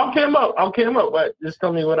up. But just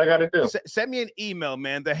tell me what I got to do. Send me an email,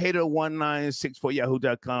 man,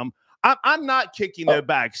 thehater1964yahoo.com. I'm not kicking their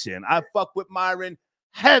backs in. I fuck with Myron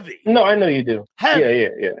heavy. No, I know you do. Heavy.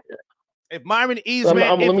 Yeah. If Myron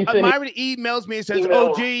emails me and says,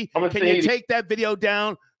 OG, can you take that video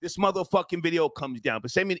down? This motherfucking video comes down.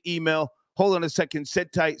 But send me an email. Hold on a second.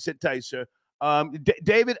 Sit tight, sir.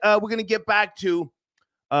 David, we're going to get back to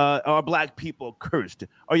our black people cursed.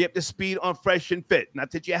 Are you up to speed on Fresh and Fit? Not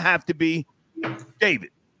that you have to be. David.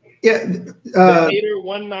 Yeah.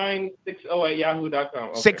 Hater1960 at yahoo.com.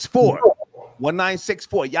 Okay.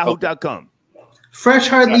 1964 yahoo.com. Fresh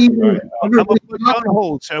hardly even. I'm gonna put you on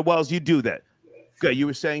hold, sir. While you do that. Good. You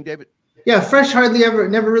were saying, David? Yeah, Fresh hardly ever,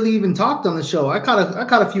 never really even talked on the show. I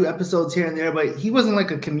caught a few episodes here and there, but he wasn't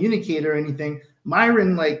like a communicator or anything.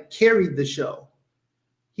 Myron like carried the show.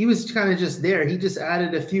 He was kind of just there. He just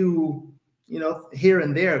added a few, here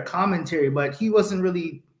and there commentary, but he wasn't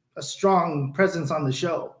really a strong presence on the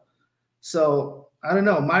show. So I don't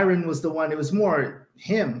know. Myron was the one. It was more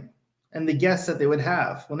him and the guests that they would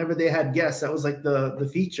have. Whenever they had guests, that was like the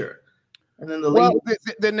feature. And then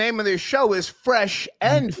the name of the show is Fresh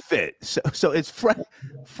and Fit. So it's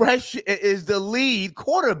Fresh is the lead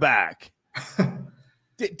quarterback.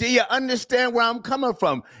 Do you understand where I'm coming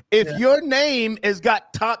from? If your name has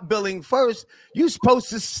got top billing first, you're supposed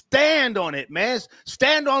to stand on it, man.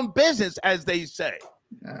 Stand on business, as they say.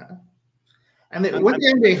 And what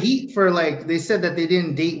they're in the heat for, like, they said that they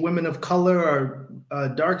didn't date women of color or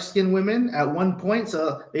dark-skinned women at one point.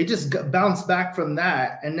 So they just bounced back from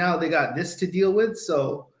that. And now they got this to deal with.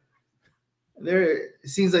 So it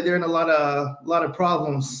seems like they're in a lot of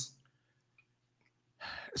problems.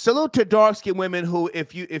 Salute to dark-skinned women who,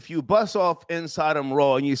 if you bust off inside them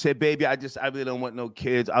raw and you say, baby, I really don't want no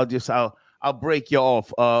kids. I'll break you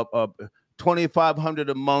off $2,500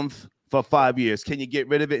 a month for 5 years. Can you get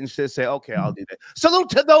rid of it? And just say, okay, I'll do that. Salute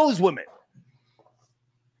to those women.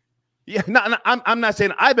 Yeah, I'm not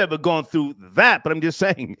saying I've ever gone through that, but I'm just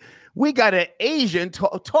saying we got an Asian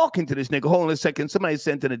talking to this nigga. Hold on a second. Somebody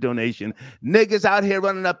sent in a donation. Niggas out here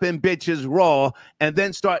running up in bitches raw and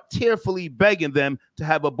then start tearfully begging them to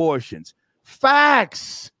have abortions.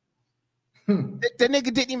 Facts. The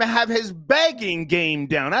nigga didn't even have his begging game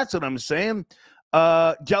down. That's what I'm saying.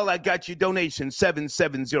 Jell, I got your donation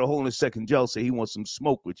 770. Hold on a second. Jell say he wants some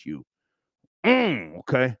smoke with you.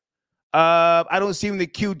 Okay. I don't see him in the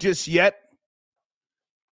queue just yet.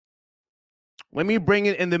 Let me bring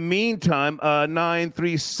it in the meantime.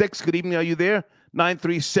 936. Good evening. Are you there?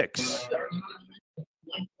 936.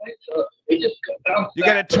 You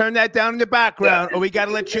got to turn that down in the background, or we got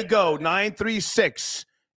to let you go. 936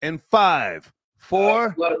 and 5,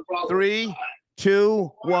 4, 3,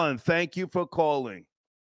 2, 1. Thank you for calling.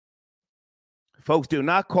 Folks, do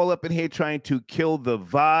not call up in here trying to kill the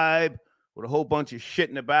vibe with a whole bunch of shit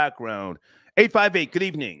in the background. 858, good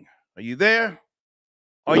evening. Are you there?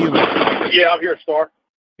 Are you ready? Yeah, I'm here, Star.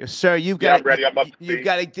 Yes, sir. You've got I'm ready. I'm up to you've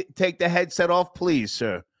got to take the headset off, please,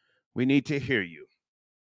 sir. We need to hear you.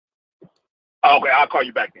 Okay, I'll call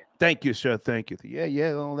you back then. Thank you, sir. Thank you.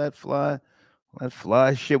 Yeah, all that fly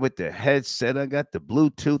shit with the headset. I got the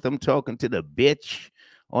Bluetooth. I'm talking to the bitch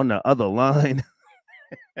on the other line.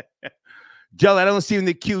 Joe, I don't see you in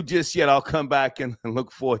the queue just yet. I'll come back and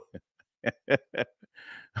look for you.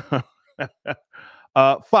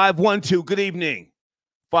 512, good evening.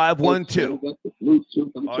 512.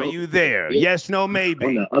 Are you there? Yes, no, maybe.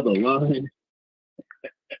 On the other line.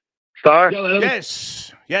 Star?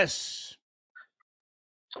 Yes.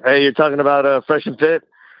 Hey, you're talking about Fresh and Fit?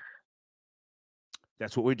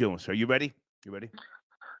 That's what we're doing, sir. You ready?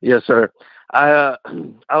 Yes, sir. I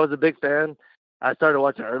was a big fan. I started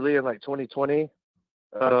watching early in like 2020.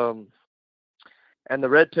 And the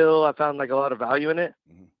red pill, I found like a lot of value in it.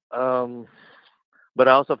 But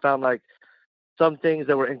I also found like some things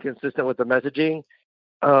that were inconsistent with the messaging.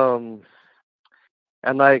 And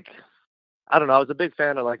like, I don't know, I was a big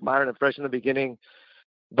fan of like Myron and Fresh in the beginning,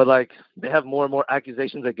 but like they have more and more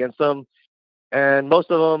accusations against them. And most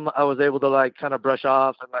of them I was able to like kind of brush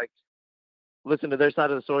off and like listen to their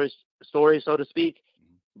side of the story, so to speak.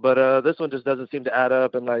 But this one just doesn't seem to add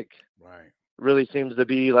up and like really seems to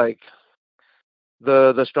be like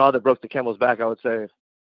the straw that broke the camel's back, I would say.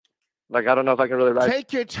 Like, I don't know if I can really write.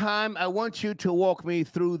 Take your time. I want you to walk me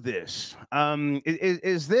through this.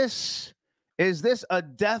 Is this a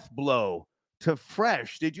death blow to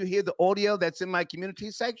Fresh? Did you hear the audio that's in my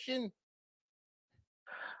community section?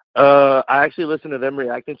 I actually listened to them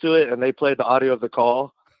reacting to it, and they played the audio of the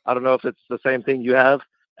call. I don't know if it's the same thing you have.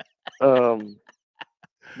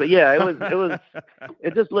 But yeah,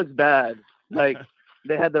 it just looks bad. Like,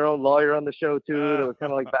 they had their own lawyer on the show too. That was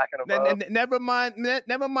kind of like backing them up. Never mind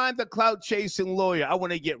the clout chasing lawyer. I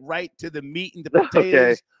want to get right to the meat and the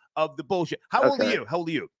potatoes of the bullshit. How old are you?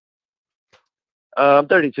 I'm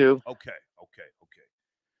 32.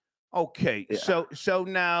 Okay. Yeah. So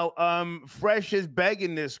now Fresh is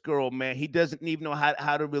begging this girl, man. He doesn't even know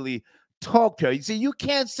how to really talk to her. You see, you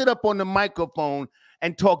can't sit up on the microphone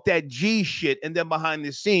and talk that G shit, and then behind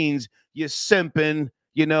the scenes you're simping,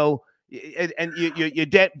 and you're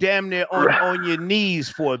damn near on your knees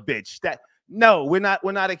for a bitch. No, we're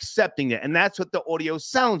not accepting it. And that's what the audio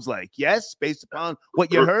sounds like. Yes, based upon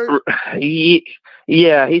what you heard.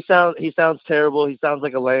 Yeah, he sounds terrible. He sounds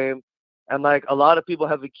like a lame. And like a lot of people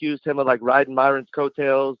have accused him of like riding Myron's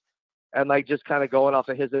coattails and like just kind of going off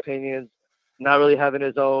of his opinions, not really having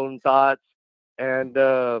his own thoughts.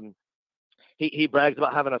 And he brags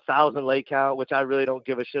about having 1,000 leg count, which I really don't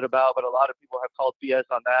give a shit about. But a lot of people have called BS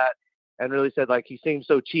on that and really said like he seems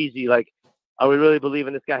so cheesy. Like, are we really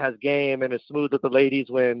believing this guy has game and is smooth with the ladies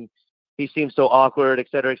when he seems so awkward, et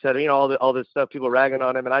cetera, et cetera? You know, all this stuff, people ragging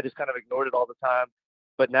on him, and I just kind of ignored it all the time.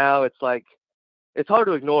 But now it's like, it's hard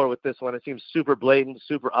to ignore with this one. It seems super blatant,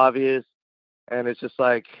 super obvious, and it's just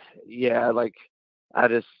like, yeah, like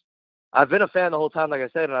I've been a fan the whole time, like I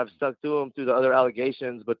said, and I've stuck to him through the other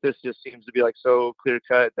allegations, but this just seems to be like so clear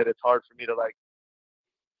cut that it's hard for me to like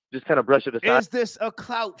just kind of brush it aside. Is this a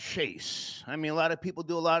clout chase? I mean, a lot of people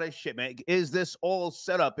do a lot of shit, man. Is this all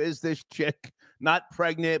set up? Is this chick not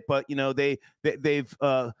pregnant, but you know they've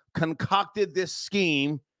concocted this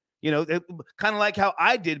scheme? You know, kind of like how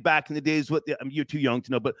I did back in the days with you're too young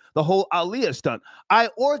to know, but the whole Aaliyah stunt. I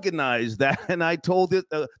organized that, and I told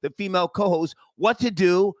the female co-host what to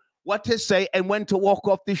do, what to say, and when to walk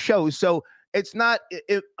off the show. So it's not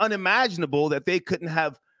unimaginable that they couldn't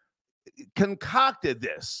have concocted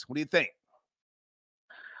this. What do you think?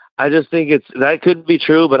 I just think that could be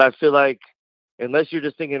true, but I feel like unless you're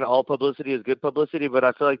just thinking all publicity is good publicity, but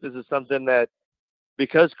I feel like this is something that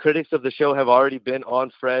because critics of the show have already been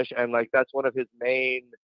on Fresh, and like that's one of his main,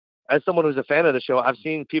 as someone who's a fan of the show, I've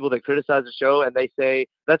seen people that criticize the show and they say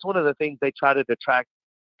that's one of the things they try to detract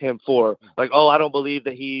him for. Like, oh, I don't believe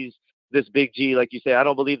that he's this big G, like you say. I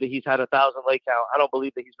don't believe that he's had 1,000 leg count. I don't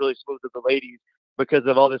believe that he's really smooth with the ladies because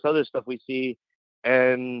of all this other stuff we see.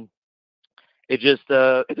 And it just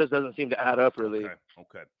doesn't seem to add up really.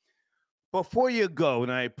 Okay. Before you go,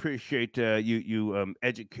 and I appreciate you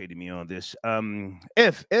educating me on this.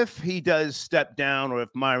 If he does step down, or if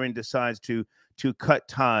Myron decides to cut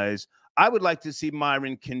ties, I would like to see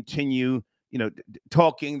Myron continue, you know,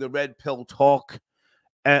 talking the red pill talk.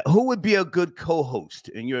 Who would be a good co-host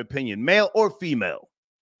in your opinion, male or female?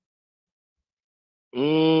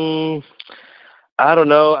 I don't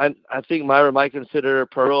know. I think Myron might consider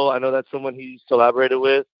Pearl. I know that's someone he's collaborated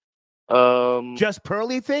with. Just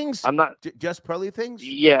pearly things? I'm not just pearly things.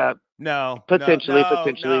 Yeah. No. Potentially.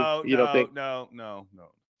 No, you don't think? No.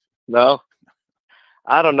 No.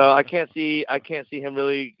 I don't know. I can't see him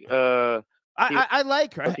really. I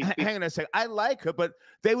like her. Hang on a second. I like her, but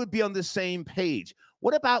they would be on the same page.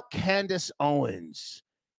 What about Candace Owens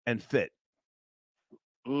and Fit?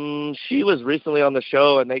 She was recently on the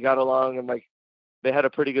show, and they got along, and like they had a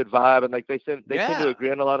pretty good vibe, and like they tend to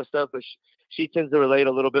agree on a lot of stuff, but she tends to relate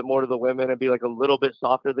a little bit more to the women and be like a little bit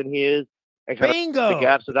softer than he is. And Bingo. The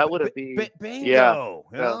gap, so that wouldn't be. Bingo.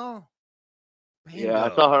 Yeah. Bingo. Yeah,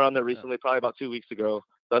 I saw her on there recently, probably about 2 weeks ago.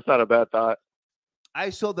 That's not a bad thought. I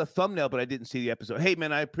saw the thumbnail, but I didn't see the episode. Hey,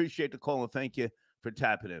 man, I appreciate the call, and thank you for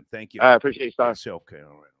tapping in. Thank you. I appreciate you, Star. Okay,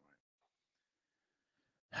 all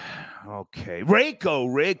right. Okay.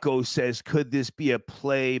 Reiko says, could this be a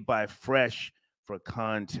play by Fresh for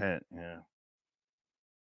content? Yeah.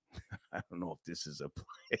 I don't know if this is a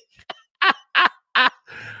play.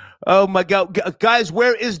 Oh, my God. Guys,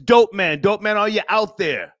 where is Dope Man? Dope Man, are you out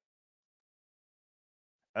there?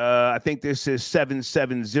 I think this is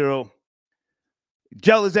 770.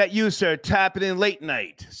 Joe, is that you, sir? Tapping in late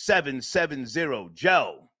night. 770.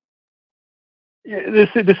 Joe. Yeah,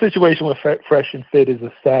 the situation with Fresh and Fit is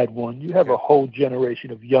a sad one. You have a whole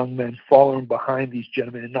generation of young men following behind these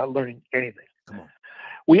gentlemen and not learning anything. Come on.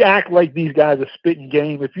 We act like these guys are spitting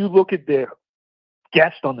game. If you look at their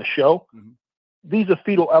guests on the show, these are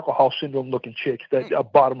fetal alcohol syndrome looking chicks that are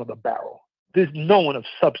bottom of the barrel. There's no one of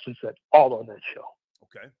substance at all on that show.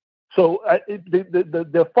 Okay. So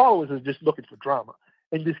their followers are just looking for drama.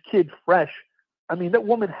 And this kid, Fresh, I mean, that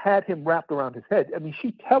woman had him wrapped around his head. I mean,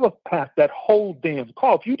 she telepathed that whole damn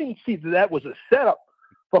call. If you didn't see that was a setup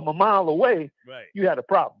from a mile away, you had a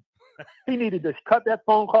problem. He needed to cut that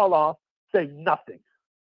phone call off, say nothing.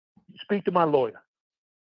 Speak to my lawyer.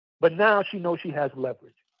 But now she knows she has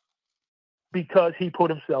leverage because he put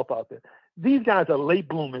himself out there. These guys are late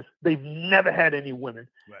bloomers. They've never had any women.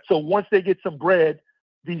 So once they get some bread,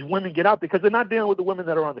 these women get out because they're not dealing with the women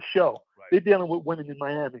that are on the show. They're dealing with women in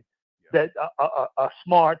Miami that are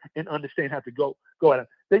smart and understand how to go at them.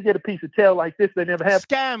 They get a piece of tail like this, they never have.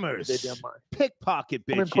 Scammers, pickpocket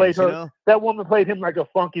bitches. That woman played him like a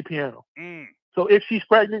funky piano. So if she's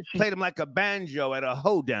pregnant, she played him like a banjo at a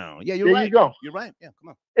hoedown. Yeah, you're there right. You go. You're right. Yeah, come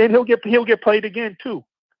on. And he'll get played again too.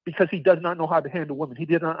 because he does not know how to handle women. He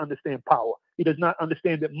did not understand power. He does not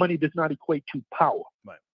understand that money does not equate to power.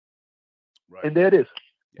 Right. And there it is.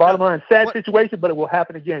 Bottom line, sad situation, but it will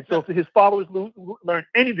happen again. So if his followers learn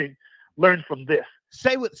anything, learn from this.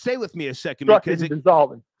 Stay with me a second, because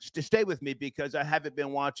dissolving. Stay with me because I haven't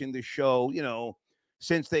been watching the show, you know,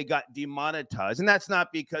 since they got demonetized, and that's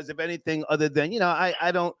not because of anything other than, you know,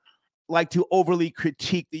 I don't like to overly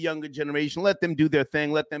critique the younger generation. Let them do their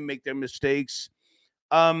thing. Let them make their mistakes.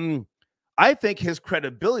 I think his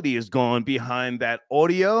credibility is gone behind that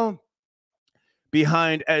audio,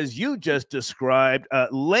 behind, as you just described,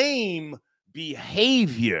 lame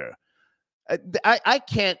behavior. I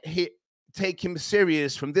can't take him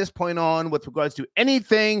serious from this point on with regards to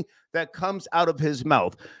anything that comes out of his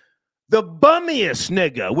mouth. The bummiest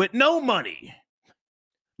nigga with no money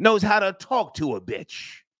knows how to talk to a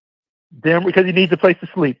bitch. Damn, because he needs a place to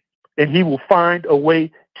sleep, and he will find a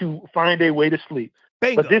way to sleep.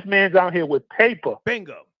 Bingo. But this man's out here with paper.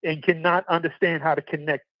 Bingo. And cannot understand how to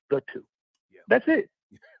connect the two. Yeah. That's it.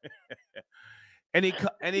 Any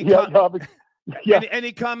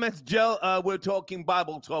comments, Joe? We're talking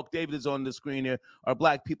Bible talk. David is on the screen here. Are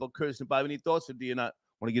black people cursed in the Bible? Any thoughts, or do you not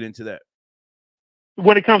want to get into that?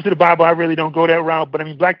 When it comes to the Bible, I really don't go that route. But I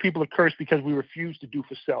mean, black people are cursed because we refuse to do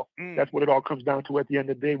for self. That's what it all comes down to at the end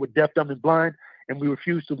of the day. We're deaf, dumb, and blind, and we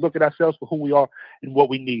refuse to look at ourselves for who we are and what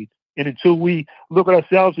we need. And until we look at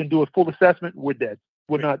ourselves and do a full assessment, we're dead.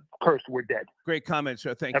 We're not cursed. We're dead. Great comment,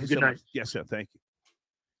 sir. Thank you so much. Yes, sir. Thank you.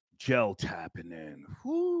 Gel tapping in.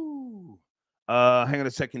 Whoo. Hang on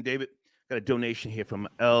a second, David. Got a donation here from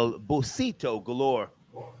El Bocito Galore.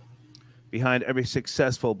 Behind every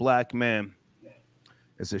successful black man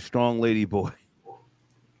is a strong lady boy.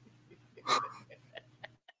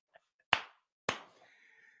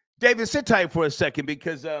 David, sit tight for a second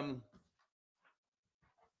because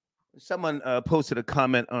someone posted a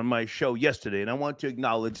comment on my show yesterday, and I want to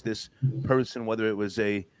acknowledge this person, whether it was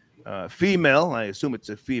a female, I assume it's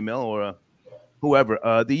a female, or whoever.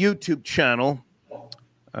 The YouTube channel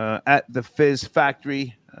at the Fizz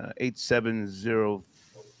Factory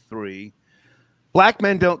 8703. Black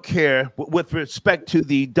men don't care with respect to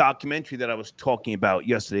the documentary that I was talking about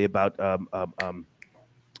yesterday about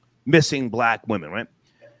missing black women, right?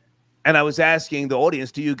 And I was asking the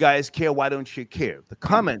audience, do you guys care? Why don't you care? The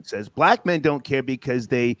comment says black men don't care because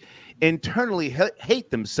they internally hate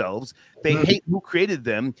themselves. They hate who created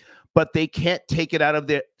them, but they can't take it out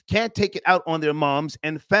on their moms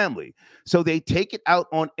and family. So they take it out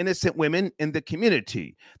on innocent women in the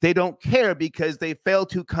community. They don't care because they fail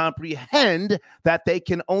to comprehend that they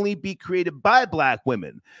can only be created by black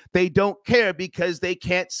women. They don't care because they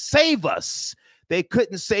can't save us. They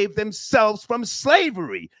couldn't save themselves from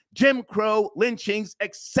slavery, Jim Crow, lynchings,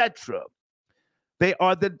 etc. They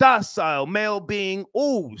are the docile male being,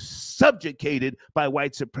 subjugated by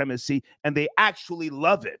white supremacy, and they actually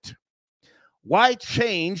love it. Why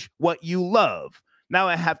change what you love? Now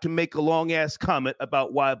I have to make a long-ass comment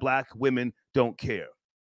about why black women don't care.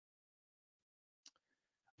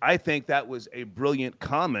 I think that was a brilliant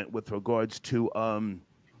comment with regards to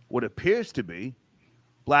what appears to be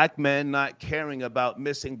black men not caring about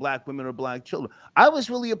missing black women or black children. I was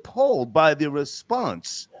really appalled by the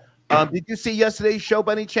response. Did you see yesterday's show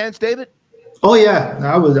by any chance, David? Oh yeah,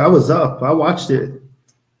 I was up. I watched it.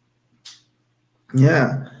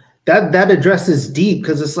 Yeah, that addresses deep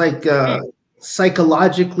because it's like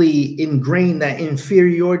psychologically ingrained, that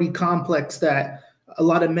inferiority complex that a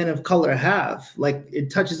lot of men of color have. Like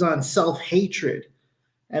it touches on self-hatred.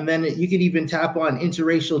 And then you could even tap on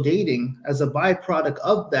interracial dating as a byproduct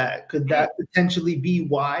of that. Could that potentially be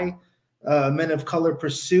why men of color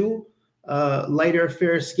pursue lighter,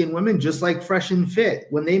 fair-skinned women, just like Fresh and Fit,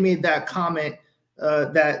 when they made that comment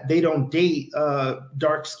that they don't date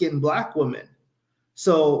dark-skinned black women?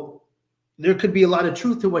 So there could be a lot of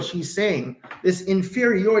truth to what she's saying. This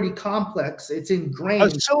inferiority complex, it's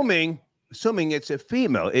ingrained. Assuming it's a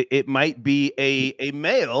female, it might be a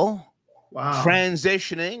male. Wow.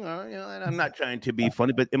 Transitioning, or and I'm not trying to be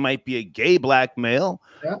funny, but it might be a gay black male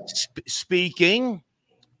speaking.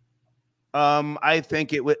 I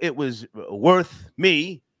think it was worth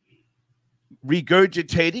me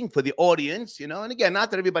regurgitating for the audience, and again,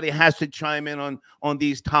 not that everybody has to chime in on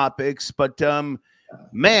these topics, but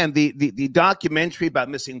man, the documentary about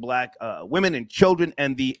missing black women and children,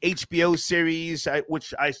 and the HBO series,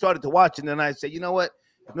 which I started to watch, and then I said, you know what?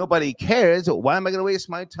 If nobody cares, why am I going to waste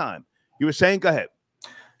my time? You were saying, go ahead.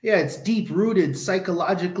 Yeah, it's deep-rooted,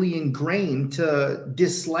 psychologically ingrained to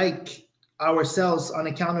dislike ourselves on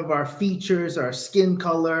account of our features, our skin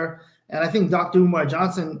color, And I think Dr. Umar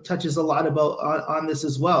Johnson touches a lot about on this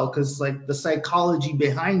as well, because like the psychology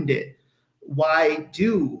behind it. Why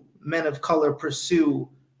do men of color pursue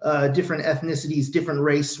different ethnicities, different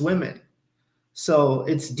race women? So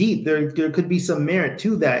it's deep. There could be some merit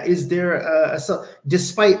to that. Is there,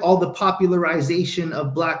 despite all the popularization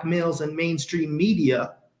of Black males in mainstream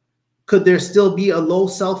media, could there still be a low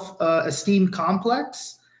self-esteem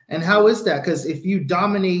complex? And how is that? Because if you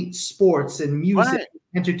dominate sports and music,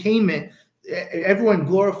 entertainment, everyone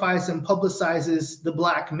glorifies and publicizes the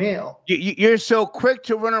Black male. You're so quick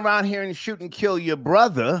to run around here and shoot and kill your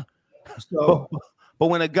brother. So, but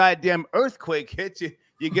when a goddamn earthquake hits you,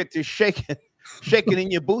 you get to shaking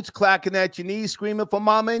in your boots, clacking at your knees, screaming for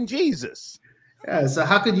mama and Jesus. yeah, so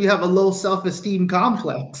how could you have a low self-esteem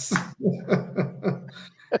complex?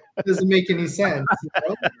 Doesn't make any sense.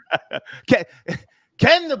 You know?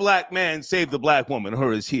 Can the Black man save the Black woman,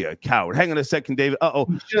 or is he a coward? Hang on a second, David.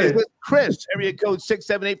 Chris, area code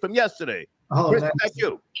 678 from yesterday. Chris, thank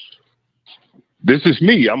you. This is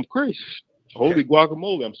me. I'm Chris. Holy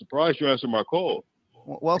guacamole. I'm surprised you answered my call.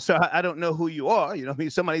 Well, sir, I don't know who you are. You know, I mean,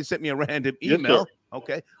 somebody sent me a random email. Yes,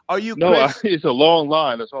 okay. Are you No, Chris? it's a long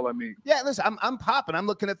line. That's all I mean. Yeah, listen, I'm popping. I'm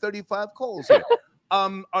looking at 35 calls here.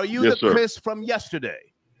 Are you Yes, the sir. Chris from yesterday?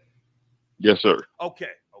 Yes, sir. Okay.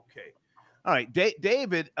 All right,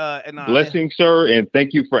 David and I. Blessings, sir, and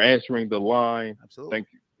thank you for answering the line. Absolutely. Thank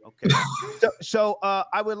you. Okay. So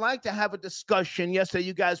I would like to have a discussion. Yesterday,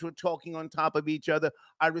 you guys were talking on top of each other.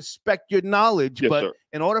 I respect your knowledge, Yes, but sir.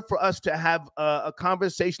 in order for us to have a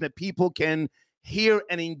conversation that people can hear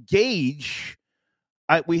and engage,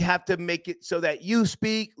 we have to make it so that you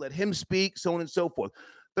speak, let him speak, so on and so forth.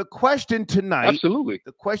 The question tonight, Absolutely.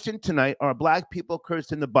 the question tonight, are Black people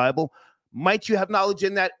cursed in the Bible? Might you have knowledge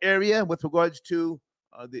in that area with regards to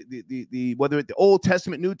the whether it's the Old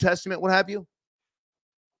Testament, New Testament, what have you?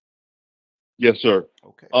 Yes, sir.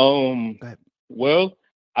 Okay. Go ahead. Well,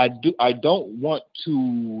 I don't want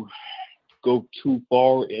to go too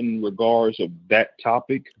far in regards of that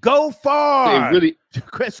topic. Go far. It really,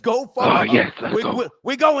 Chris, go far. yes, let's go.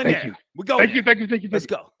 We're going Thank there. you. We're going. Thank you. Let's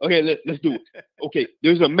go. Okay, let's do it. Okay,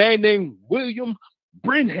 there's a man named William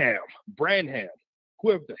Branham,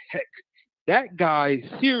 whoever the heck. That guy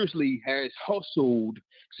seriously has hustled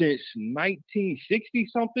since 1960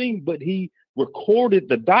 something, but he recorded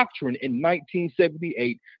the doctrine in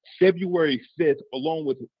 1978, February 5th, along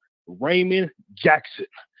with Raymond Jackson.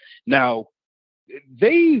 Now,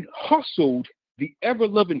 they hustled the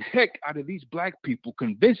ever-loving heck out of these Black people,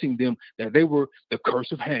 convincing them that they were the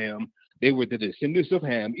curse of Ham, they were the descendants of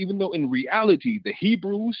Ham, even though in reality, the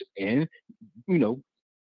Hebrews and,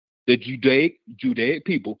 the Judaic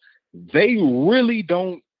people, they really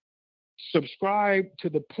don't subscribe to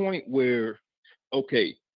the point where,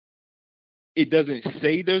 okay, it doesn't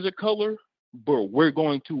say there's a color, but we're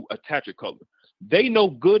going to attach a color. They know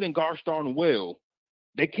good and gosh darn well.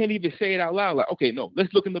 They can't even say it out loud. Like, okay, no,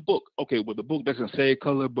 let's look in the book. Okay, well, the book doesn't say a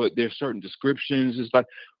color, but there's certain descriptions. It's like,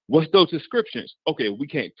 what's those descriptions? Okay, we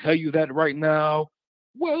can't tell you that right now.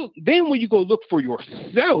 Well, then when you go look for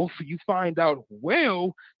yourself, you find out,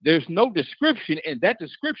 well, there's no description, and that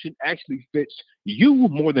description actually fits you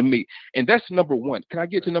more than me. And that's number one. Can I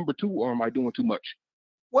get to number two, or am I doing too much?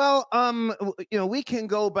 Well, we can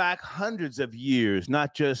go back hundreds of years,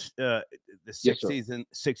 not just the 60s and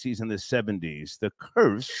the 70s. The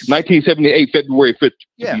curse. 1978, February 5th,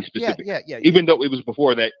 to be specific. Yeah. Even though it was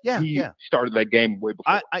before that, he Yeah. started that game way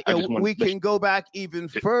before. We can go back even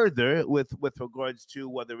further with regards to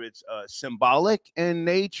whether it's symbolic in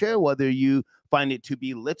nature, whether you find it to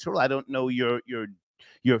be literal. I don't know your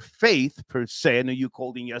faith per se. I know you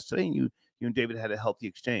called in yesterday, and you and David had a healthy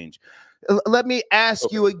exchange. Let me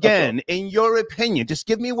ask you again, in your opinion, just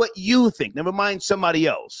give me what you think. Never mind somebody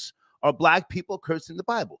else. Are Black people cursed in the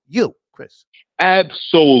Bible? You, Chris.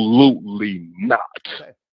 Absolutely not.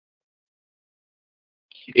 Okay.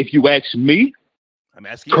 If you ask me, I'm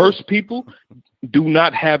asking cursed people do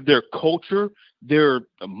not have their culture, their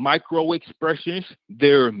micro expressions,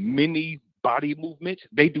 their mini body movements.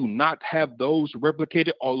 They do not have those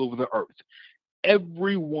replicated all over the earth.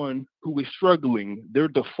 Everyone who is struggling, their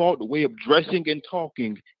default way of dressing and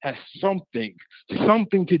talking has something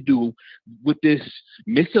to do with this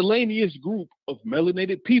miscellaneous group of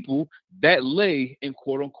melanated people that lay in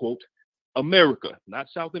quote unquote America, not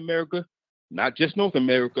South America, not just North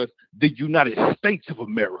America, the United States of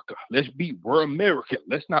America. We're American.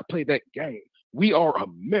 Let's not play that game. We are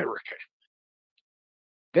American.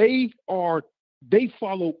 They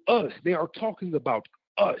follow us. They are talking about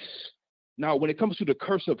us. Now, when it comes to the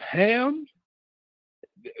curse of Ham,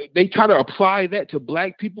 they try to apply that to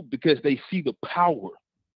Black people because they see the power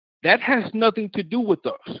That has nothing to do with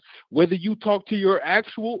us. Whether you talk to your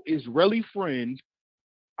actual Israeli friend,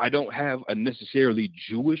 I don't have a necessarily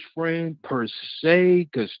Jewish friend per se,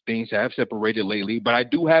 because things have separated lately, but I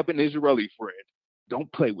do have an Israeli friend.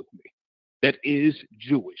 Don't play with me. That is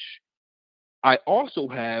Jewish. I also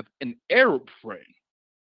have an Arab friend.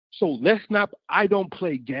 So I don't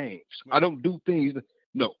play games. I don't do things.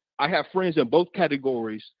 No, I have friends in both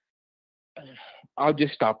categories. I'll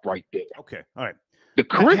just stop right there. Okay. All right. The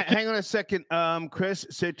Christian. Hang on a second. Chris,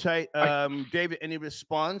 sit tight. David, any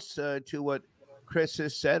response to what Chris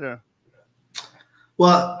has said? Or?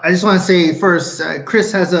 Well, I just want to say first,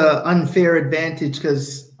 Chris has an unfair advantage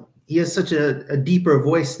because he has such a deeper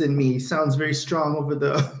voice than me. He sounds very strong over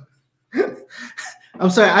the. I'm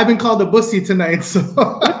sorry, I've been called a bussy tonight, so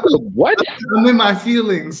what? I'm in my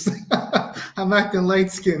feelings. I'm acting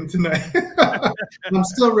light-skinned tonight. I'm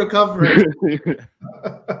still recovering.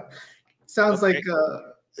 Sounds okay. like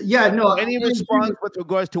yeah, no. Any response with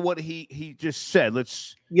regards to what he just said?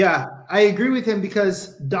 Yeah, I agree with him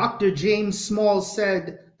because Dr. James Small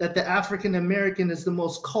said that the African American is the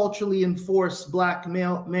most culturally enforced black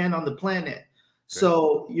man on the planet. Okay.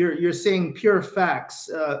 So you're saying pure facts,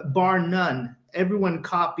 bar none. Everyone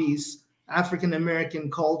copies African American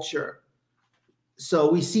culture. So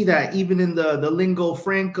we see that even in the lingo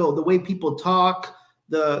franco, the way people talk,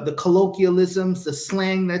 the colloquialisms, the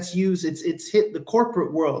slang that's used, it's hit the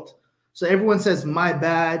corporate world. So everyone says my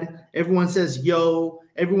bad, everyone says yo,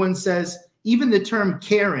 everyone says even the term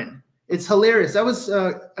Karen. It's hilarious. That was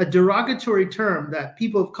a derogatory term that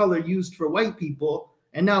people of color used for white people,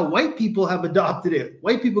 and now white people have adopted it.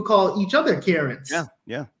 White people call each other Karens. Yeah,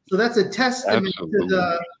 yeah. So that's a testament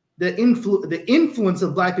to the influence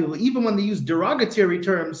of black people. Even when they use derogatory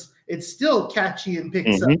terms, it's still catchy and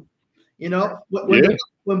picks up. You know,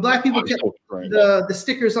 when black people get the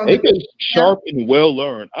stickers on the sharp and well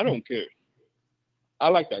learned. I don't care. I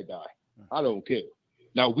like that guy. I don't care.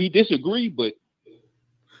 Now we disagree, but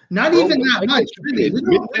not even that much, really. We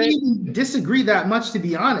don't even disagree that much, to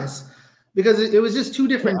be honest. Because it was just two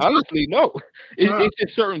different. Honestly, no. It's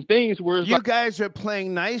just certain things where you guys are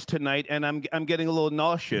playing nice tonight, and I'm getting a little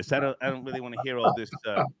nauseous. I don't really want to hear all this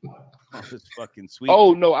fucking sweet.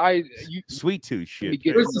 Oh no, sweet tooth shit.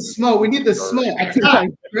 Where's the smoke? We need the smoke.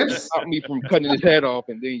 Chris, stop me from cutting his head off,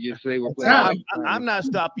 and then you say we're playing. I'm not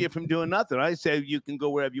stopping you from doing nothing. I say you can go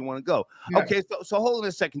wherever you want to go. Yeah. Okay, so hold on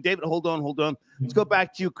a second, David. Hold on. Let's go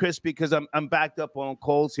back to you, Chris, because I'm backed up on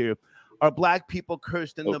calls here. Are black people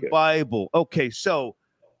cursed in the Bible? Okay, so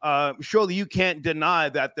surely you can't deny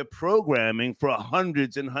that the programming for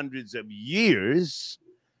hundreds and hundreds of years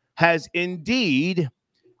has indeed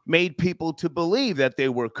made people to believe that they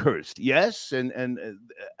were cursed. Yes, and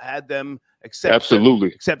had them accept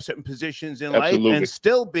certain positions in life and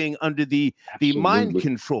still being under the mind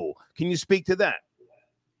control. Can you speak to that?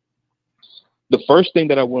 The first thing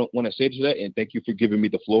that I want to say to that, and thank you for giving me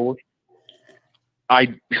the floor.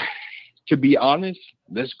 To be honest,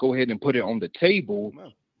 let's go ahead and put it on the table.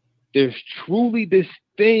 There's truly this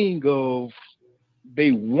thing of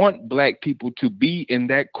they want black people to be in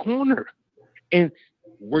that corner. And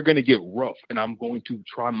we're going to get rough. And I'm going to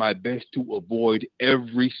try my best to avoid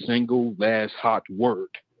every single last hot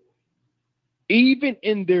word. Even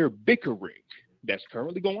in their bickering that's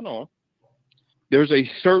currently going on, there's a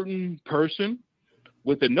certain person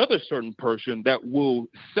with another certain person that will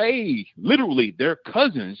say literally their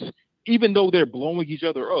cousins. Even though they're blowing each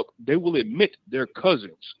other up, they will admit they're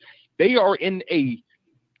cousins. They are in a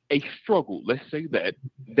struggle, let's say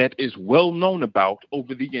that is well known about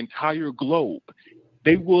over the entire globe.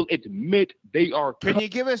 They will admit they are. Can you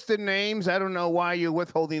give us the names? I don't know why you're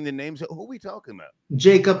withholding the names. Who are we talking about?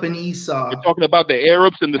 Jacob and Esau. We're talking about the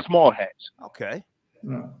Arabs and the small hats. Okay.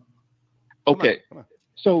 Okay. Come on.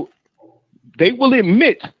 So they will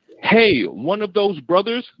admit, hey, one of those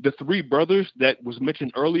brothers, the three brothers that was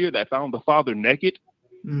mentioned earlier that found the father naked.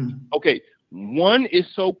 Okay, one is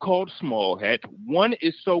so-called small hat, one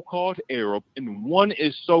is so-called Arab, and one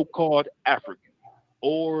is so-called African,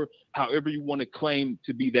 or however you want to claim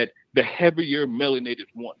to be that the heavier melanated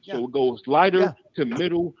one. Yeah. So it goes lighter to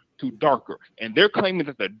middle to darker. And they're claiming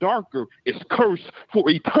that the darker is cursed for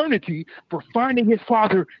eternity for finding his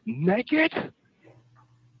father naked.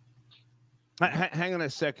 Hang on a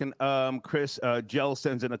second, Chris. Gel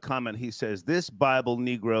sends in a comment. He says, this Bible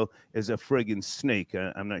Negro is a friggin' snake.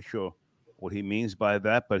 I'm not sure what he means by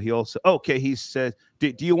that, but he also, okay, he says,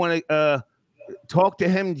 do you want to talk to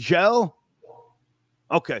him, Gel?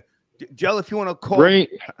 Okay. Gel, if you want to call,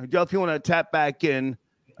 Gel, if you want to tap back in,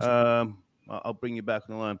 I'll bring you back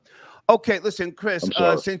on the line. Okay, listen, Chris, I'm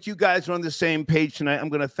sorry. since you guys are on the same page tonight, I'm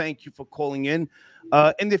going to thank you for calling in.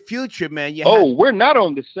 In the future, man, We're not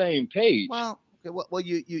on the same page. Well, okay, well,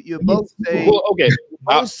 you both say okay.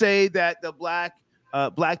 both say that the black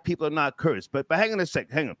people are not cursed, but hang on a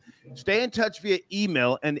second, hang on. Stay in touch via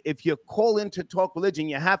email, and if you call in to talk religion,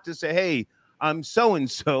 you have to say, "Hey, I'm so and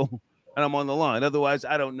so, and I'm on the line." Otherwise,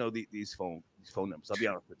 I don't know these phone numbers. I'll be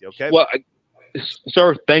honest with you. Okay. Well,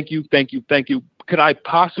 sir, thank you. Could I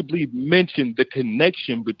possibly mention the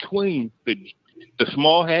connection between the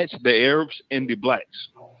small hats, the Arabs, and the blacks?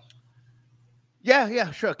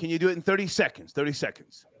 Yeah, sure. Can you do it in 30 seconds? 30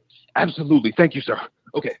 seconds. Absolutely. Thank you, sir.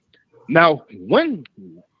 Okay. Now, one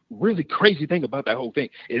really crazy thing about that whole thing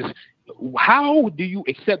is, how do you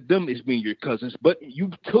accept them as being your cousins, but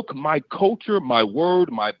you took my culture, my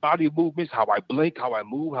word, my body movements, how I blink, how I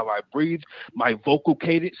move, how I breathe, my vocal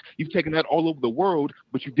cadence? You've taken that all over the world,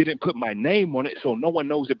 but you didn't put my name on it, so no one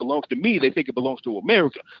knows it belongs to me. They think it belongs to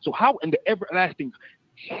America. So how in the everlasting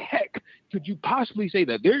heck could you possibly say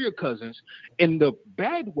that they're your cousins? In the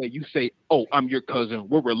bad way, you say, "Oh, I'm your cousin,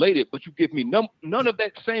 we're related," but you give me none of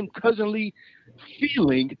that same cousinly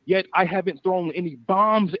feeling, yet I haven't thrown any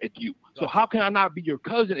bombs at you. So how can I not be your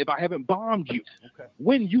cousin if I haven't bombed you? Okay.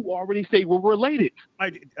 When you already say we're related?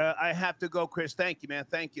 I have to go, Chris. Thank you, man.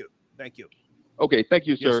 Thank you. Okay, thank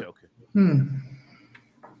you, sir. Yes, okay.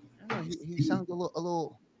 I don't know, he sounds a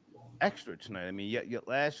little extra tonight. I mean, yeah,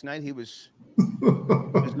 last night he was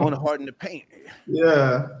going hard in the paint.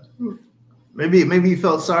 Yeah. Maybe he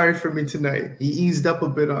felt sorry for me tonight. He eased up a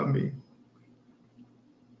bit on me.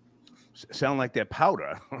 Sound like that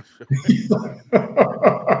powder.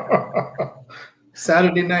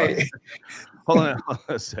 Saturday night. Hold on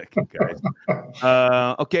a second, guys.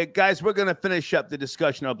 Okay, guys, we're going to finish up the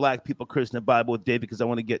discussion of black people cursing the Bible with David, because I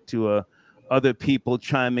want to get to other people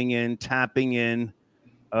chiming in, tapping in.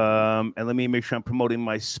 And let me make sure I'm promoting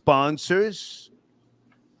my sponsors.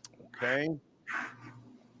 Okay.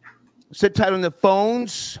 Sit tight on the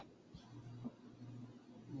phones.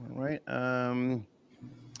 All right.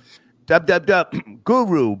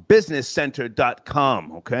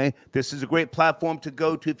 www.gurubusinesscenter.com. Okay. This is a great platform to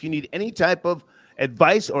go to if you need any type of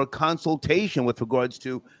advice or consultation with regards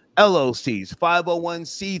to LLCs,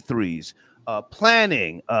 501c3s,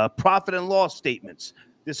 planning, profit and loss statements.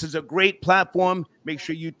 This is a great platform. Make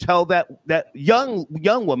sure you tell that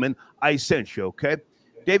young woman I sent you, okay?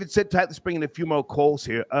 David, sit tight. Let's bring in a few more calls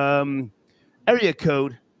here. Area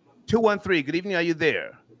code 213. Good evening. Are you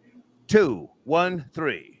there?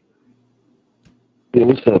 213. Yeah,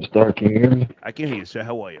 what's up, Star? Can you hear me? I can hear you, sir.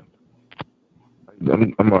 How are you?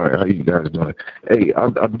 I'm all right. How you guys doing? Hey,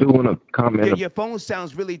 I do want to comment. Your phone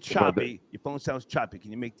sounds really choppy. Your phone sounds choppy.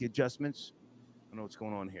 Can you make the adjustments? I don't know what's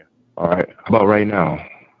going on here. All right. How about right now? A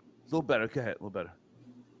little better. Go ahead. A little better.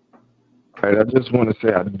 All right. I just want to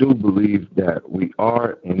say I do believe that we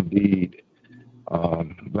are indeed,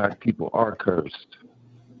 black people are cursed.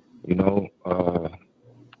 You know,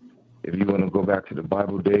 if you want to go back to the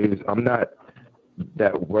Bible days, I'm not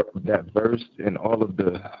that versed in all of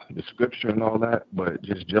the scripture and all that, but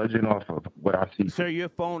just judging off of what I see. Sir, your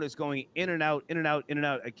phone is going in and out, in and out, in and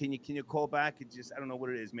out. Can you call back? It just, I don't know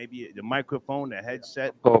what it is. Maybe the microphone, the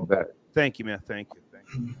headset. Call back. Thank you, man. Thank you.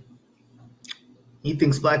 He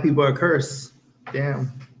thinks black people are cursed.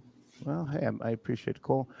 Damn. Well, hey, I appreciate the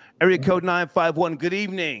call. Area code 951. Good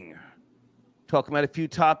evening. Talking about a few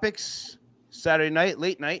topics. Saturday night,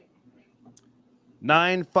 late night.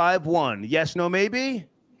 951. Yes, no, maybe?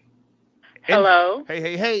 Hello.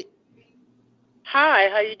 Hey. Hi,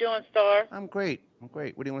 how you doing, Star? I'm great.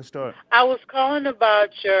 Where do you want to start? I was calling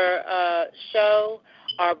about your show,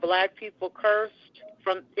 Are Black People Cursed,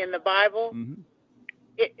 in the Bible? Mm-hmm.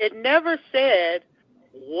 It never said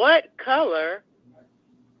what color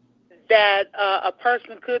that a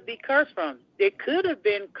person could be cursed from. It could have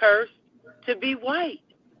been cursed to be white.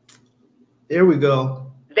 There we go.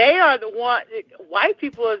 They are the one. White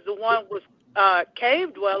people is the one with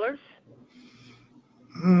cave dwellers.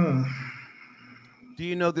 Do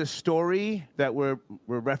you know the story that we're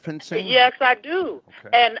referencing? Yes, I do. Okay.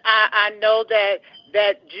 And I know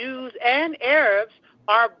that Jews and Arabs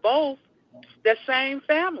are both the same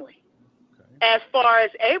family. Okay. As far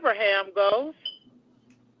as Abraham goes.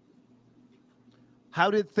 How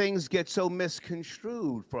did things get so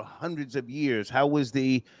misconstrued for hundreds of years? How was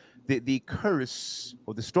the curse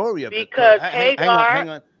or the story of because the Hagar, hang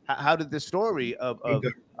on. How did the story of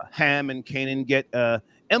Ham and Canaan get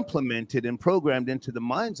implemented and programmed into the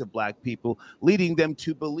minds of black people, leading them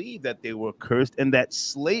to believe that they were cursed and that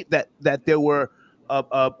that there were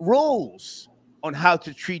rules on how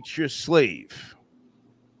to treat your slave?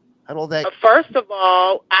 How all that? First of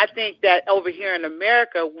all, I think that over here in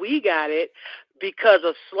America, we got it because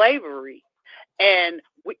of slavery. And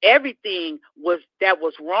everything that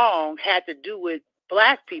was wrong had to do with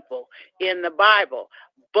black people in the Bible.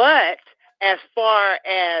 But as far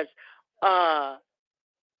as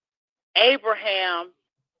Abraham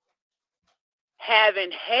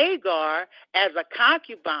having Hagar as a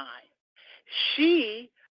concubine, she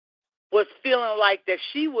was feeling like that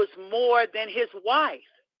she was more than his wife.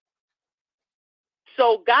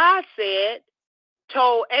 So God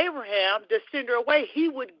told Abraham to send her away. He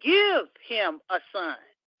would give him a son.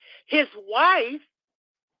 His wife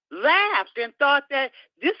laughed and thought that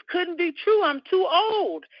this couldn't be true. I'm too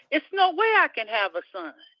old. It's no way I can have a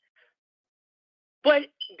son. But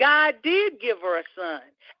God did give her a son,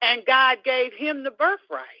 and God gave him the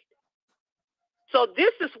birthright. So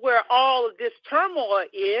this is where all of this turmoil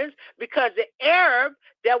is, because the Arab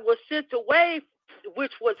that was sent away,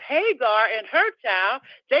 which was Hagar and her child,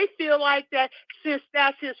 they feel like that since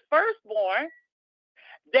that's his firstborn,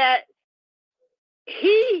 that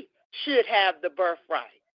he should have the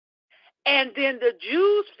birthright. And then the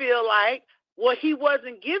Jews feel like, well, he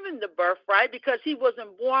wasn't given the birthright because he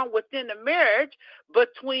wasn't born within the marriage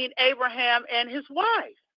between Abraham and his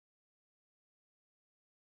wife.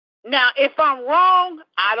 Now, if I'm wrong,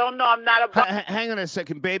 I don't know. I'm not about. Hang on a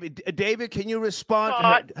second, baby. David, can you respond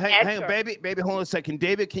to her? Hang on, baby. Baby, hold on a second.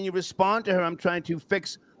 David, can you respond to her? I'm trying to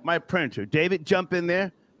fix my printer. David, jump in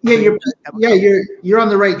there. Yeah, you're on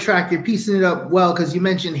the right track. You're piecing it up well, because you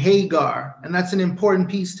mentioned Hagar, and that's an important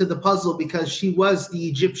piece to the puzzle because she was the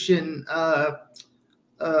Egyptian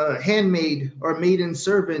handmaid or maiden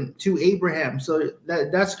servant to Abraham. So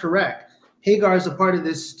that's correct. Hagar is a part of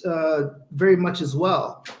this very much as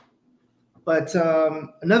well. But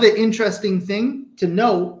another interesting thing to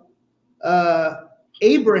note,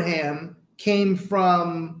 Abraham came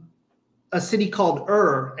from a city called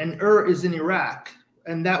Ur, and Ur is in Iraq,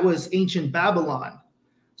 and that was ancient Babylon.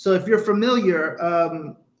 So if you're familiar,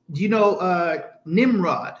 do you know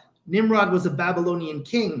Nimrod? Nimrod was a Babylonian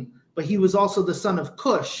king, but he was also the son of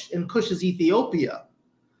Cush, and Cush is Ethiopia.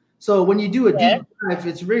 So when you do a deep dive,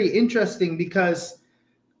 it's very interesting because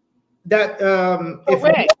that so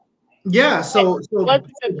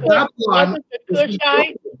wasn't the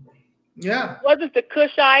Cushites? Yeah. Wasn't the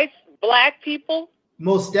Cushites black people?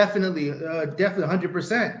 Most definitely, definitely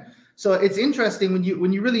 100%. So it's interesting when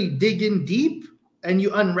you really dig in deep and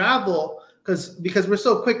you unravel, because we're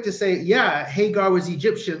so quick to say, yeah, Hagar was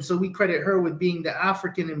Egyptian, so we credit her with being the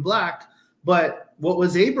African and black. But what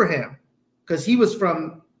was Abraham? Because he was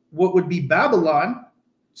from what would be Babylon.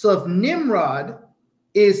 So if Nimrod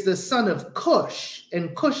is the son of Cush,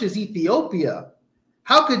 and Cush is Ethiopia,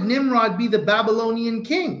 how could Nimrod be the Babylonian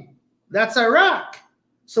king? That's Iraq.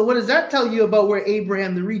 So what does that tell you about where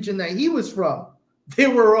Abraham, the region that he was from? They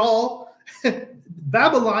were all,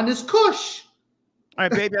 Babylon is Cush. All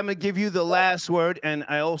right, baby, I'm going to give you the last word, and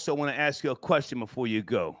I also want to ask you a question before you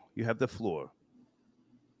go. You have the floor.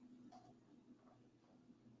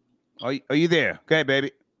 Are you there? Okay,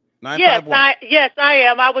 baby. Yes, I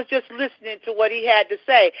am. I was just listening to what he had to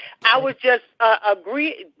say. I was just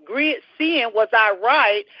seeing, was I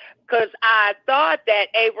right? Because I thought that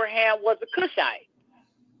Abraham was a Cushite.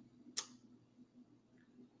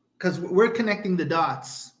 Because we're connecting the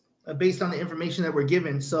dots based on the information that we're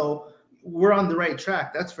given. So we're on the right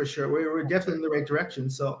track. That's for sure. We're definitely in the right direction.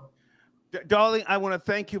 So, darling, I want to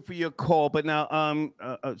thank you for your call. But now,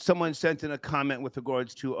 someone sent in a comment with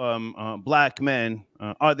regards to black men.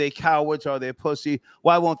 Are they cowards? Are they pussy?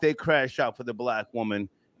 Why won't they crash out for the black woman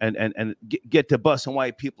and get to busting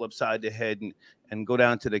white people upside the head and go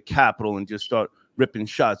down to the Capitol and just start ripping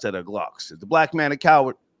shots at her Glocks? Is the black man a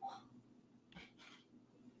coward?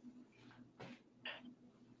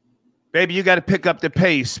 Baby, you got to pick up the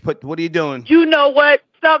pace. But what are you doing? You know what?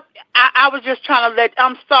 I was just trying to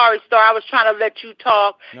I'm sorry, Star. I was trying to let you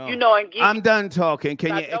talk. No. And give. I'm done talking.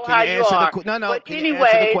 Can you answer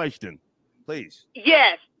the question, please?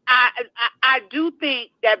 Yes, I do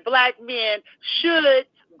think that black men should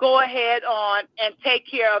go ahead on and take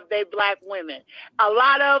care of their black women. A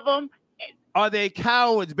lot of them. Are they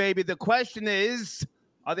cowards, baby? The question is,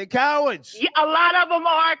 are they cowards? Yeah, a lot of them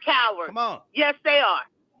are cowards. Come on. Yes, they are.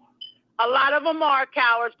 A lot of them are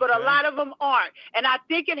cowards, but a lot of them aren't. And I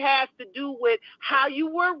think it has to do with how you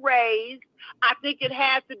were raised. I think it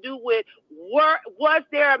has to do with was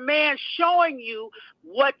there a man showing you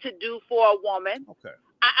what to do for a woman? Okay.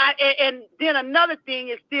 And then another thing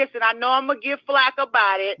is this, and I know I'm going to get flack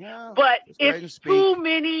about it, but it's too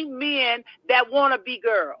many men that want to be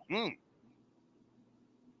girls.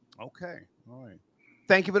 Okay. All right.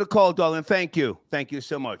 Thank you for the call, darling. Thank you. Thank you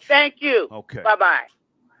so much. Thank you. Okay. Bye-bye.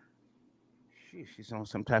 She's on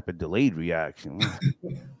some type of delayed reaction.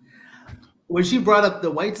 When she brought up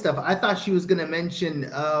the white stuff, I thought she was going to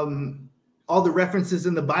mention all the references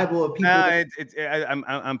in the Bible of people.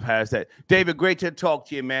 I'm past that. David, great to talk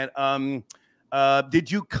to you, man.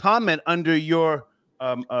 Did you comment under your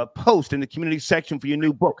post in the community section for your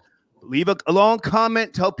new book? Leave a long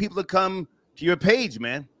comment. Tell people to come to your page,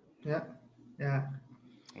 man. Yeah.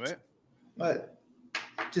 Right. But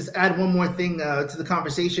just add one more thing to the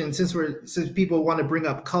conversation, since people want to bring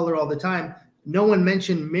up color all the time. No one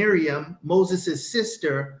mentioned Miriam, Moses'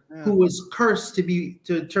 sister, who was cursed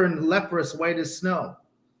to turn leprous white as snow.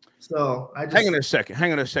 So I just hang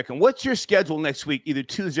on a second. What's your schedule next week, either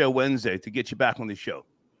Tuesday or Wednesday, to get you back on the show?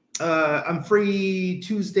 I'm free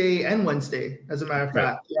Tuesday and Wednesday, as a matter of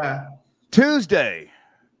fact. Yeah. Tuesday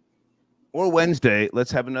or Wednesday,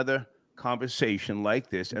 let's have another conversation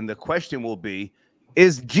like this. And the question will be,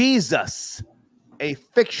 is Jesus a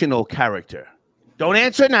fictional character? Don't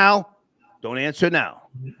answer now. Don't answer now.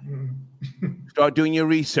 Start doing your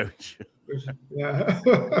research. Yeah.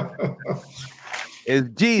 Is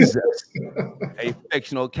Jesus a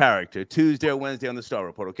fictional character? Tuesday or Wednesday on the Star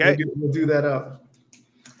Report, okay? We'll do that up.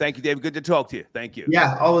 Thank you, David. Good to talk to you. Thank you.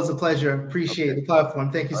 Yeah, always a pleasure. Appreciate the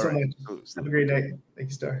platform. Thank you so much. Cool. Have a great night. Thank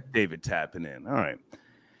you, Star. David tapping in. All right.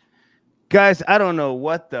 Guys, I don't know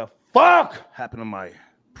what the fuck happened to my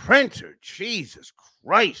printer. Jesus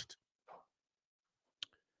Christ.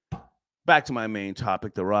 Back to my main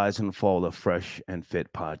topic, the rise and fall of Fresh and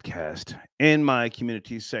Fit podcast. In my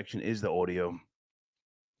community section is the audio.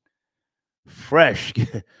 Fresh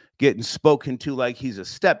getting spoken to like he's a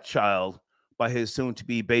stepchild by his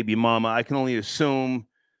soon-to-be baby mama. I can only assume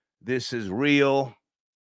this is real.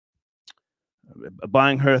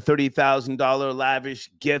 Buying her $30,000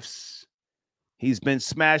 lavish gifts. He's been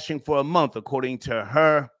smashing for a month, according to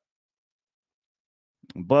her.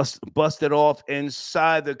 Busted off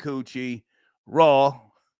inside the coochie raw.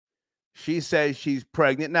 She says she's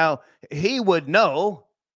pregnant. Now, he would know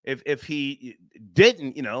if he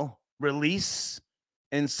didn't, release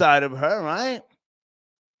inside of her, right?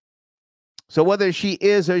 So whether she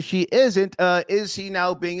is or she isn't, is he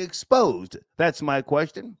now being exposed? That's my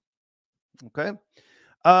question. Okay.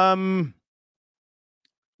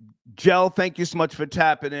 Gel, thank you so much for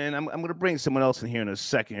tapping in. I'm going to bring someone else in here in a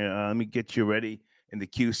second. Let me get you ready in the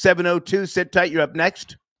queue. 702, sit tight. You're up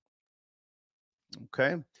next.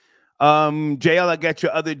 Okay. JL, I got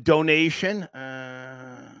your other donation.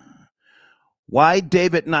 Why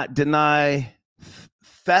David not deny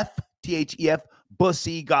theft, THEF,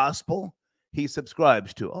 bussy gospel he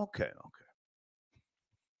subscribes to? Okay.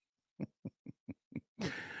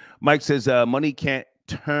 Mike says money can't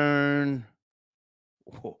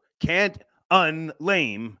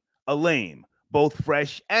unlame a lame, both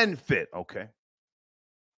fresh and fit. Okay.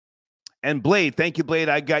 And Blade, thank you, Blade.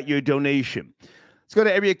 I got your donation. Let's go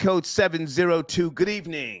to area code 702. Good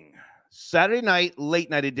evening. Saturday night, late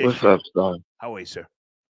night edition. What's up, Star? How are you, sir?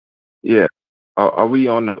 Yeah. Are we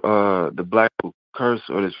on the Black Curse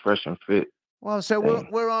or this Fresh and Fit? Well, sir,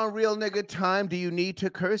 we're on real nigga time. Do you need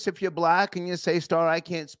to curse if you're black and you say, Star, I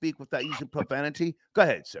can't speak without using profanity? Go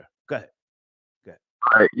ahead, sir. Go ahead.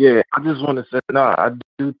 All right, yeah. I just want to say, I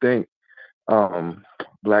do think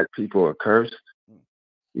black people are cursed.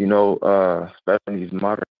 Especially in these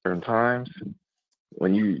modern times.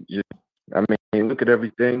 When look at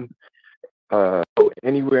everything.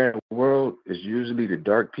 Anywhere in the world is usually the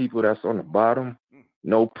dark people that's on the bottom.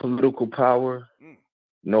 No political power,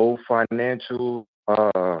 no financial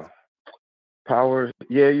power.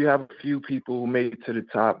 Yeah, you have a few people who made it to the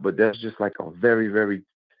top, but that's just like a very, very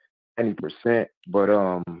 20%. But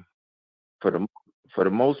for the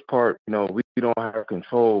most part, we don't have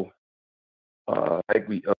control like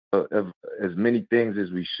we as many things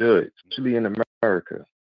as we should, especially in America.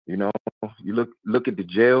 You look at the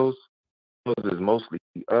jails. Is mostly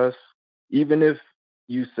us. Even if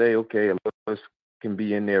you say, okay, a lot of us can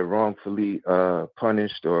be in there wrongfully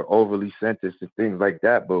punished or overly sentenced and things like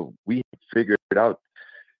that, but we figured out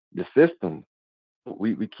the system.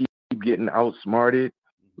 We keep getting outsmarted.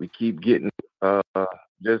 We keep getting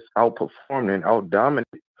just outperformed and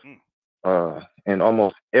outdominated in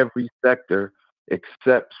almost every sector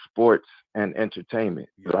except sports and entertainment.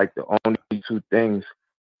 Like the only two things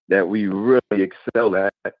that we really excel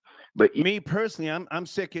at. But me personally, I'm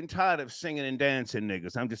sick and tired of singing and dancing,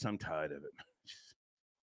 niggas. I'm tired of it.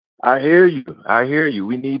 I hear you.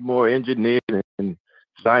 We need more engineers and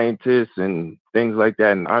scientists and things like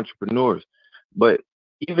that and entrepreneurs. But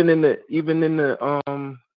even in the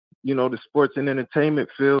the sports and entertainment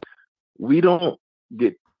field, we don't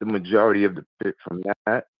get the majority of the bit from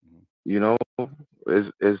that. You know,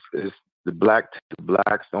 is the blacks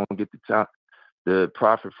don't get the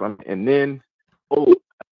profit from it. And then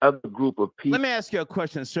other group of people. Let me ask you a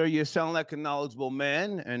question, sir. You sound like a knowledgeable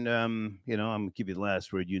man, and you know, I'm gonna give you the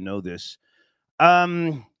last word. You know this.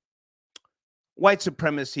 White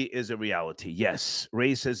supremacy is a reality. Yes,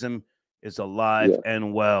 racism is alive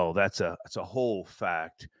and well. That's a whole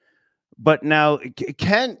fact. But now,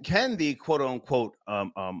 can the quote unquote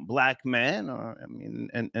black man, or I mean,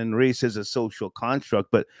 and race is a social construct,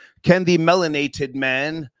 but can the melanated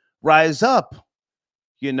man rise up,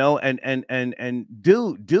 you know, and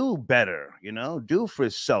do better, you know, do for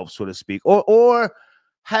itself, so to speak, or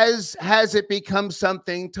has it become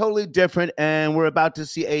something totally different, and we're about to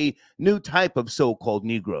see a new type of so-called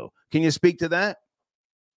Negro? Can you speak to that?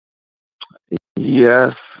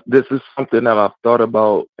 Yes, this is something that I've thought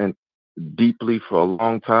about and deeply for a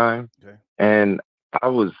long time. Okay. And I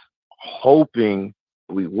was hoping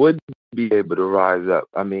we would be able to rise up.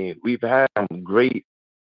 I mean, we've had some great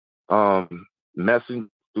messengers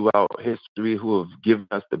throughout history who have given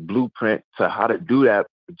us the blueprint to how to do that,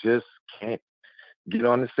 but just can't get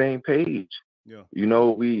on the same page. Yeah. You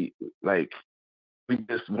know, we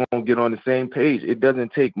just won't get on the same page. It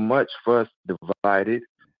doesn't take much for us divided.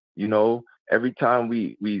 You know, every time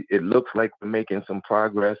we it looks like we're making some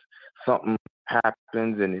progress, something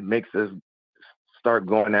happens and it makes us start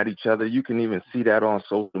going at each other. You can even see that on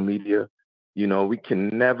social media. You know, we can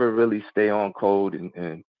never really stay on code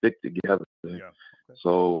and stick together. Yeah. Okay.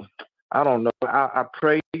 So I don't know. I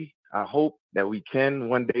pray, I hope that we can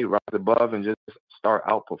one day rise above and just start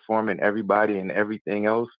outperforming everybody and everything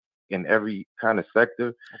else in every kind of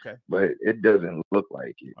sector. Okay. But it doesn't look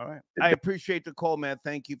like it. All right. I appreciate the call, man.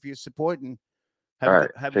 Thank you for your support, and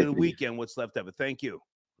have a good weekend. What's left of it. Thank you.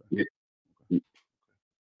 Yeah.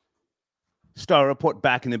 Star Report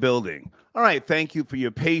back in the building. All right. Thank you for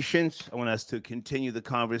your patience. I want us to continue the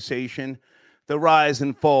conversation. The rise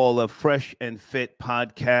and fall of Fresh and Fit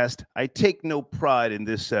podcast. I take no pride in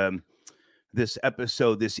this this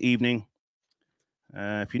episode this evening.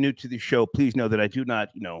 If you're new to the show, please know that I do not,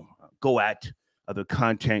 you know, go at other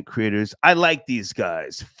content creators. I like these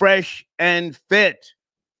guys, Fresh and Fit.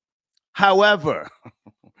 However,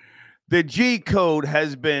 the G code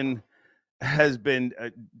has been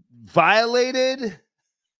violated.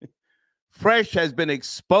 Fresh has been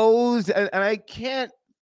exposed, and I can't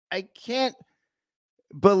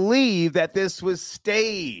believe that this was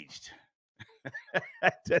staged.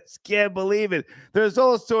 I just can't believe it. There's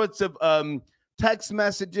all sorts of text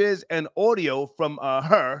messages and audio from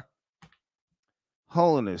her.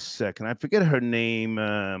 Hold on a second. I forget her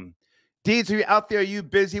name. Deeds, are you out there? Are you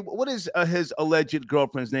busy? What is his alleged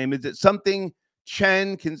girlfriend's name? Is it something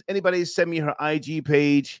Chen? Can anybody send me her IG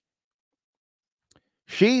page?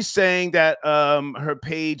 She's saying that her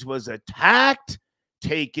page was attacked,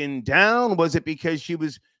 taken down. Was it because she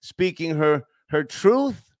was speaking her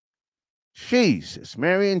truth? Jesus,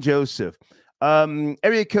 Mary and Joseph.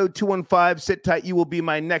 Area code 215, sit tight. You will be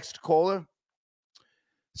my next caller.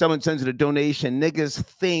 Someone sends it a donation. Niggas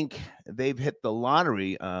think they've hit the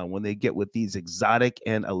lottery when they get with these exotic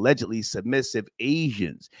and allegedly submissive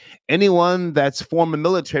Asians. Anyone that's former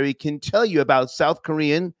military can tell you about South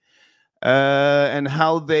Korean and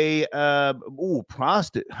how they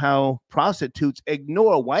how prostitutes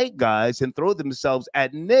ignore white guys and throw themselves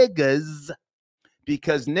at niggas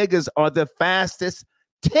because niggas are the fastest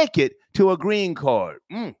ticket to a green card.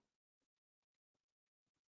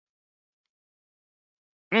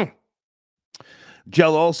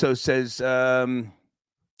 Jell also says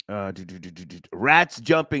rats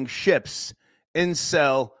jumping ships,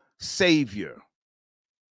 incel savior.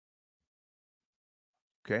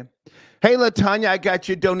 Okay. Hey, LaTanya, I got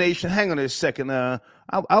your donation. Hang on a second. I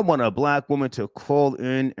want a black woman to call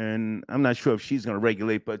in, and I'm not sure if she's going to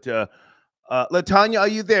regulate, but LaTanya, are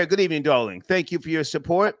you there? Good evening, darling. Thank you for your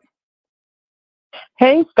support.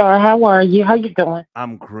 Hey, Star, how are you? How you doing?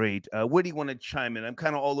 I'm great. Where do you want to chime in? I'm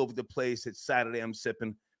kind of all over the place. It's Saturday. I'm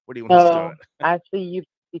sipping. Where do you want to start? I see you.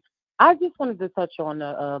 I just wanted to touch on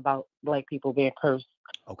about black people being cursed.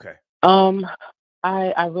 Okay.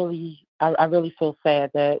 I really feel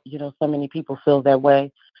sad that, you know, so many people feel that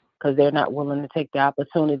way because they're not willing to take the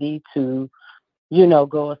opportunity to, you know,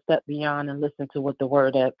 go a step beyond and listen to what the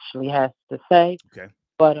word actually has to say. Okay.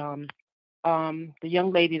 But the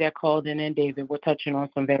young lady that called in and David, we're touching on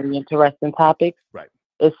some very interesting topics. Right.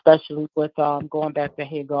 Especially with going back to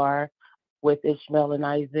Hagar with Ishmael and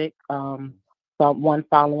Isaac, one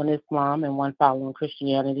following Islam and one following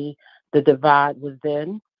Christianity. The divide was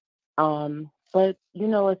then. But, you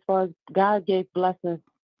know, as far as God gave blessings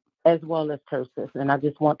as well as curses. And I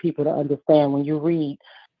just want people to understand when you read,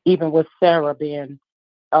 even with Sarah being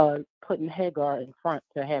putting Hagar in front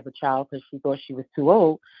to have a child because she thought she was too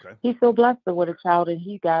old, he still blessed her with a child, and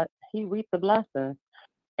he reaped the blessings.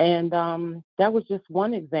 And that was just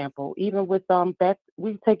one example. Even with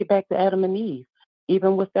we take it back to Adam and Eve.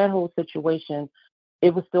 Even with that whole situation,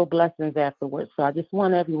 it was still blessings afterwards. So I just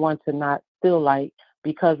want everyone to not feel like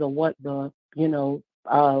because of what the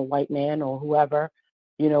white man or whoever,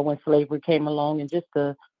 when slavery came along, and just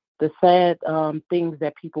the sad things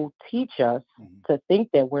that people teach us to think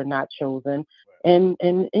that we're not chosen, and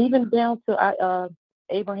even down to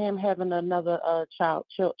Abraham having another child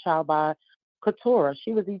by Keturah.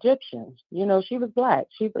 She was Egyptian, she was black.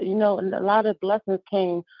 And a lot of blessings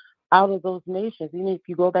came out of those nations. Even if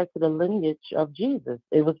you go back to the lineage of Jesus,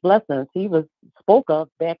 it was blessings. He was spoke of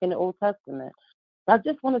back in the Old Testament. I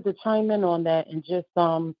just wanted to chime in on that and just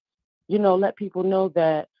let people know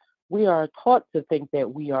that we are taught to think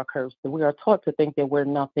that we are cursed, and we are taught to think that we're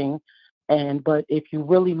nothing. But if you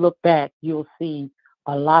really look back, you'll see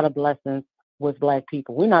a lot of blessings with black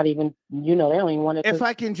people. We're not even, they don't even want to. If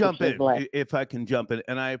I can jump in,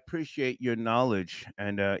 and I appreciate your knowledge,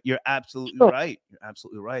 and you're absolutely right. You're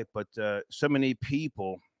absolutely right. But so many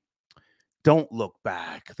people don't look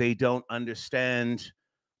back. They don't understand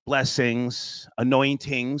blessings,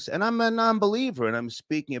 anointings, and I'm a non-believer, and I'm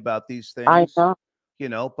speaking about these things. I know.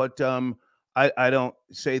 But I don't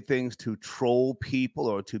say things to troll people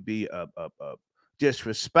or to be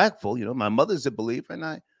disrespectful. My mother's a believer, and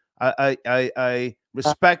I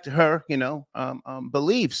respect her,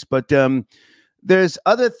 beliefs, but there's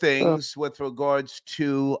other things with regards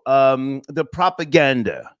to the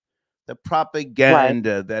propaganda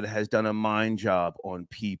that has done a mind job on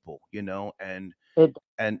people, and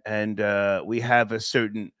we have a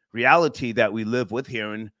certain reality that we live with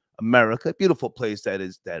here in America. Beautiful place that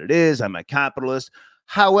it is. I'm a capitalist.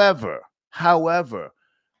 However,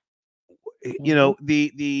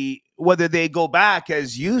 the whether they go back,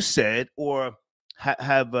 as you said, or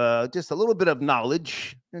have just a little bit of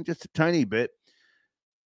knowledge, and just a tiny bit,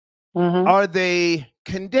 are they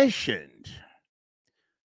conditioned?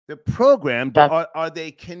 The program, are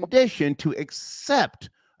they conditioned to accept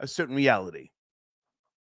a certain reality?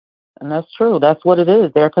 And that's true. That's what it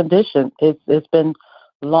is. They're conditioned. It's been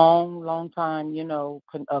long time,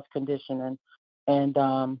 of conditioning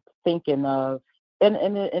and thinking of, and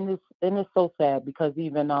it's so sad because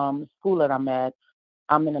even school that I'm at,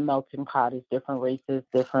 I'm in a melting pot. It's different races,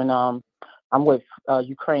 different. I'm with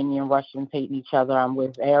Ukrainian, Russians hating each other. I'm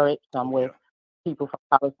with Arabs. I'm with people from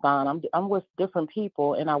Palestine. I'm with different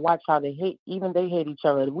people, and I watch how they hate. Even they hate each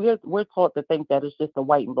other. We're taught to think that it's just a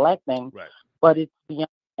white and black thing, but it's beyond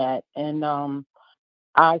that. And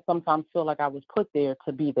I sometimes feel like I was put there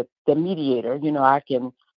to be the mediator.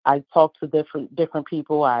 I talk to different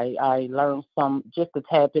people. I learn just a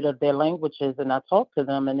tad bit of their languages, and I talk to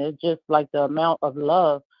them, and it's just like the amount of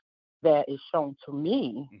love that is shown to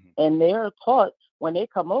me, and they're taught when they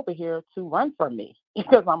come over here to run from me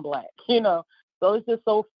because I'm black. So it's just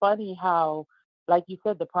so funny how, like you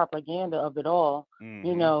said, the propaganda of it all,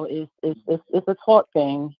 it's a taught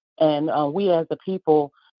thing, and we as a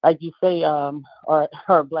people, like you say, are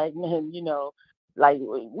black men, like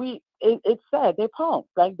it's sad. They're punks.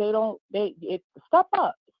 Like step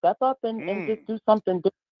up and just do something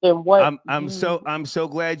different than what. I'm so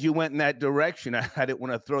glad you went in that direction. I didn't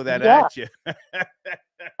want to throw that at you.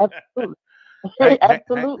 Absolutely.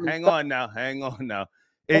 Absolutely. Hang on now.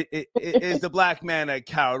 Is the black man a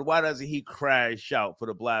coward? Why doesn't he crash out for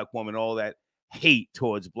the black woman? All that hate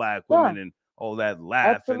towards black women and all that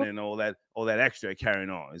laughing and all that extra carrying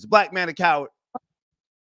on. Is the black man a coward?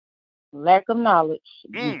 Lack of knowledge,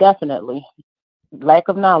 definitely. Lack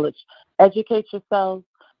of knowledge. Educate yourself,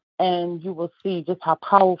 and you will see just how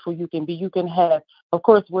powerful you can be. You can have, of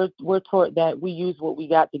course, we're taught that we use what we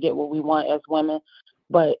got to get what we want as women,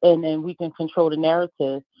 but and then we can control the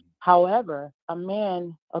narrative. However, a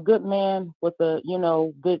good man with a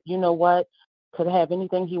good could have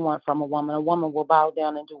anything he wants from a woman. A woman will bow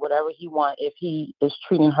down and do whatever he wants if he is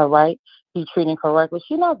treating her right. He's treating correctly.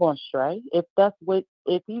 She's not going to stray. If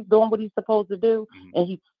he's doing what he's supposed to do and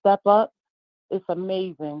he step up, it's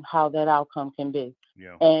amazing how that outcome can be.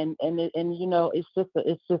 Yeah. And it's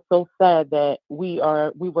just so sad that we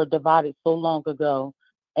were divided so long ago,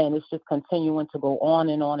 and it's just continuing to go on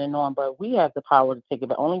and on and on. But we have the power to take it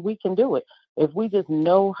back. Only we can do it if we just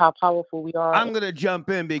know how powerful we are. I'm gonna jump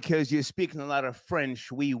in because you're speaking a lot of French,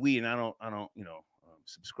 and I don't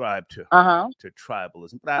subscribe to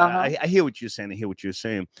tribalism. But I hear what you're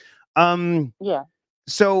saying. Yeah.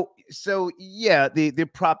 So yeah, the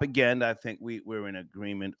propaganda, I think we're in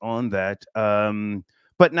agreement on that.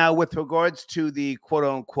 But now with regards to the quote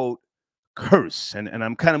unquote curse, and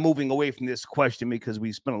I'm kind of moving away from this question because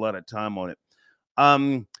we spent a lot of time on it.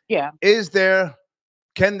 Yeah.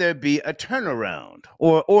 Can there be a turnaround,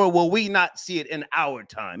 or will we not see it in our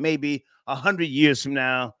time? Maybe 100 years from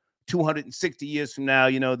now, 260 years from now,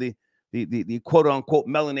 the quote unquote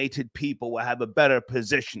melanated people will have a better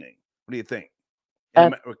positioning. What do you think? In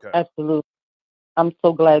America? Absolutely. I'm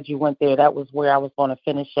so glad you went there. That was where I was going to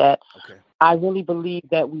finish at. Okay. I really believe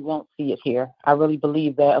that we won't see it here. I really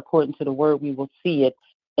believe that according to the word, we will see it.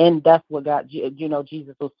 And that's what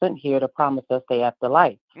Jesus was sent here to promise us the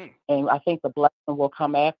afterlife. And I think the blessing will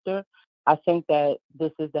come after. I think that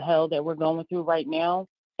this is the hell that we're going through right now.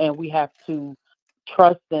 And we have to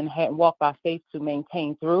trust and walk by faith to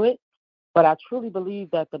maintain through it. But I truly believe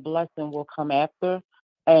that the blessing will come after.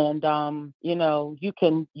 And, you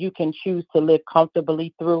can choose to live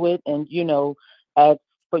comfortably through it and, ask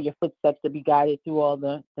for your footsteps to be guided through all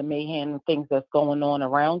the mayhem and things that's going on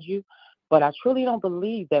around you. But I truly don't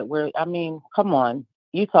believe that come on,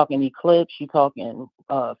 you talking eclipse, you talking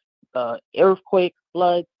earthquake,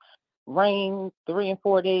 floods, rain, 3 and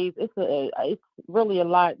 4 days. It's really a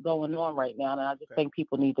lot going on right now. And I just think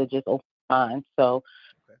people need to just open their minds. So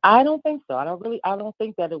I don't think so. I don't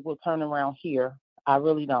think that it will turn around here. I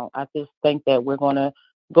really don't. I just think that we're going to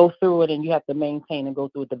go through it and you have to maintain and go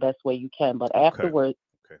through it the best way you can. But afterwards,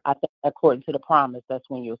 I think according to the promise, that's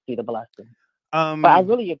when you'll see the blessing. But I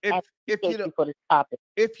really appreciate you for this topic.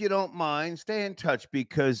 If you don't mind, stay in touch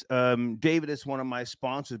because David is one of my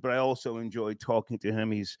sponsors, but I also enjoy talking to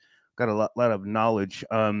him. He's got a lot of knowledge.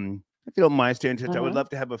 If you don't mind, stay in touch. I would love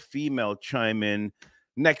to have a female chime in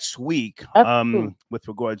next week with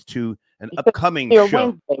regards to an upcoming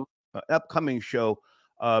show. Upcoming show.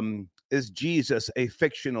 Is Jesus a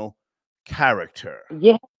fictional character?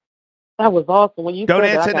 Yeah. That was awesome. When you don't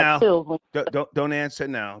said answer that, I now. got chills. Don't answer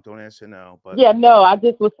now. Don't answer now. But yeah, no, I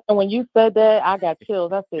just was saying when you said that, I got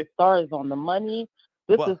chills. I said, "Stars on the money.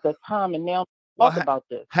 This is the time." And now talk about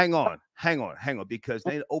this. Hang on, because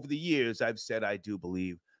over the years I've said I do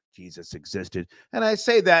believe Jesus existed, and I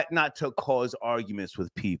say that not to cause arguments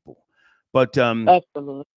with people, but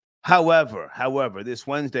absolutely. However, this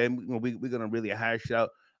Wednesday we're going to really hash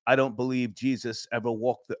out. I don't believe Jesus ever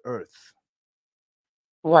walked the earth.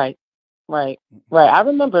 Right. I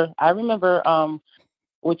remember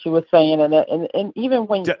what you were saying, and even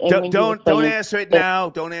when don't answer it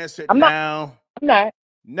now. Don't answer it now. I'm not.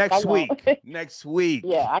 Next week.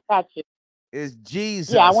 Yeah, I got you. Is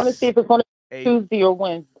Jesus? Yeah, I want to see if it's going to be Tuesday or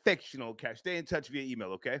Wednesday. Fictional character. Stay in touch via email,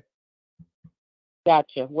 okay?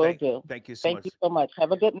 Gotcha. Will do. Thank you so much. Thank you so much.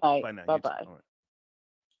 Have a good night. Bye bye.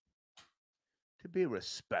 To be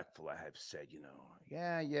respectful, I have said,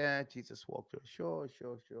 yeah, Jesus walked through. Sure.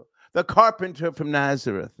 The carpenter from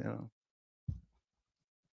Nazareth,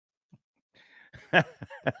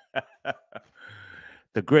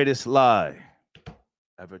 the greatest lie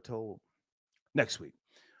ever told. Next week.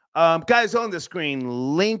 Guys, on the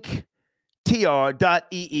screen, link tr.ee/learn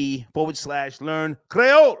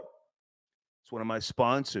Creole. It's one of my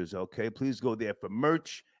sponsors, okay? Please go there for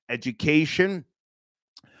merch, education,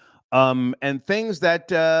 and things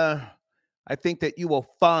that I think that you will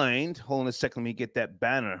find. Hold on a second, let me get that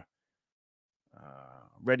banner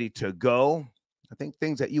ready to go. I think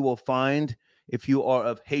things that you will find if you are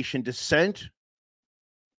of Haitian descent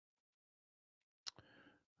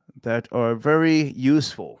that are very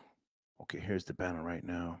useful. Okay, here's the banner right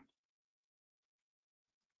now.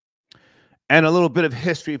 And a little bit of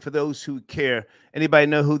history for those who care. Anybody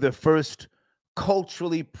know who the first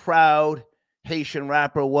culturally proud Haitian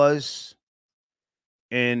rapper was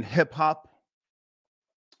in hip hop?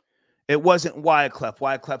 It wasn't Wyclef.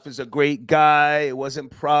 Wyclef is a great guy. It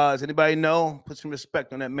wasn't Pras. Anybody know? Put some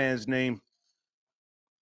respect on that man's name.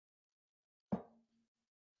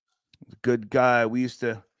 He's a good guy. We used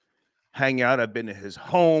to hang out. I've been to his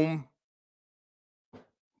home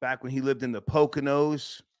back when he lived in the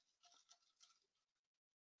Poconos.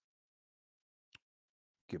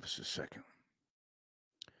 Give us a second.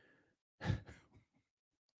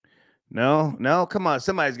 No, come on.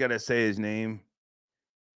 Somebody's got to say his name.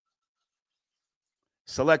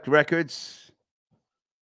 Select Records.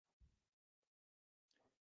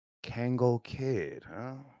 Kango Kid,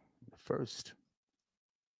 huh? First.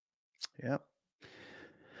 Yep.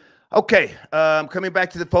 Okay. Coming back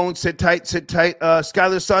to the phone. Sit tight.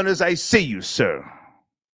 Skylar Saunders, I see you, sir.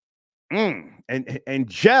 And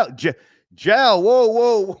Gel.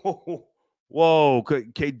 Whoa.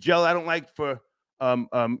 Okay, Gel, I don't like for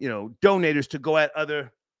donators to go at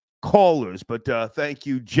other callers, but thank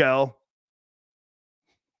you, Gel.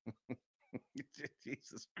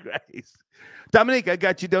 Jesus Christ. Dominique, I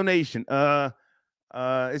got your donation.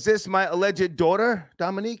 Is this my alleged daughter,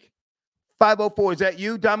 Dominique? 504, is that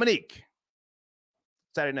you, Dominique?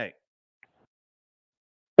 Saturday night.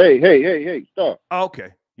 Hey, stop. Okay.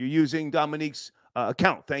 You're using Dominique's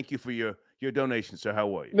account. Thank you for your donation, sir.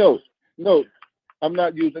 How are you? No, I'm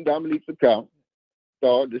not using Dominique's account.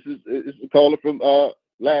 So this is a caller from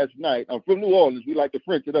last night. I'm from New Orleans. We like to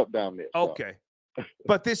French it up down there. So. Okay.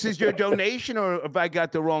 But this is your donation, or if I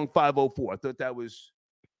got the wrong 504? I thought that was...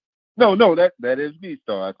 No, that is me,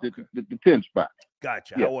 Star. I took the 10 spot.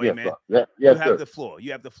 Gotcha. How are you, man? You have the floor.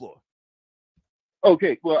 You have the floor.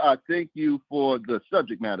 Okay. Well, I thank you for the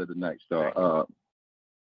subject matter tonight, Star.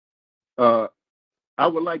 I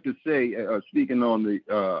would like to say, speaking on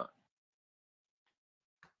the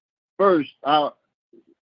first, our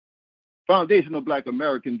foundational Black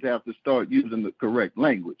Americans have to start using the correct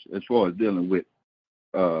language as far as dealing with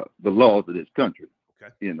the laws of this country.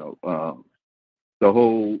 Okay. You know, the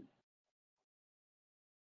whole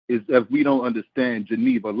is if we don't understand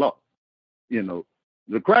Geneva law, you know,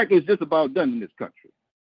 the crack is just about done in this country.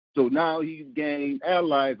 So now he's gained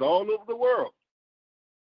allies all over the world.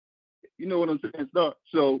 You know what I'm saying, Star?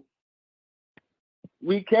 So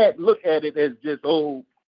we can't look at it as just, oh,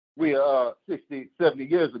 we are 60, 70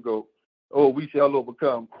 years ago, oh, we shall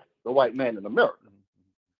overcome the white man in America.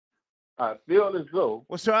 I feel as though...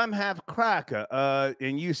 Well, sir, I'm half cracker,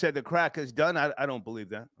 and you said the cracker's done. I don't believe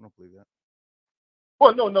that. I don't believe that.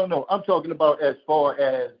 Well, no. I'm talking about as far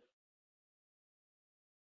as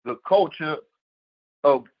the culture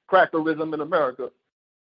of crackerism in America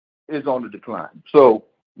is on the decline. So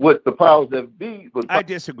what the powers that be... I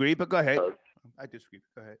disagree, but go ahead. I disagree.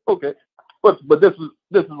 Go ahead. Okay. But this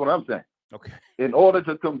is what I'm saying. Okay. In order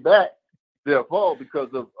to combat their fall because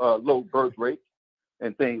of low birth rates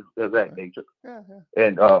and things of that nature. Yeah.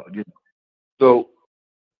 And so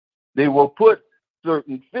they will put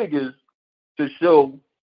certain figures to show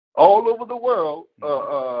all over the world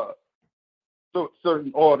so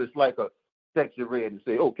certain artists like a Sexy Red and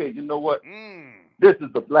say, okay, you know what? This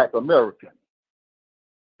is the Black American.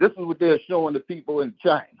 This is what they're showing the people in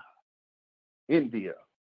China, India,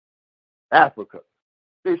 Africa.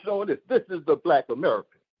 They're showing this. This is the Black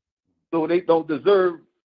American. So they don't deserve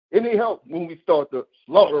any help when we start to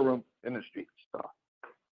slaughter them in the streets.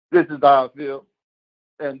 This is how I feel.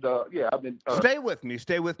 And I've been... Stay with me.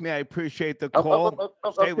 Stay with me. I appreciate the call.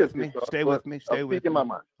 Stay with me. Stay with me. Stay with me. Speaking my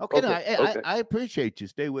mind. Okay, I appreciate you.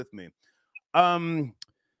 Stay with me.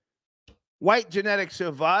 White genetic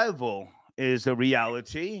survival is a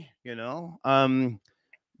reality, you know.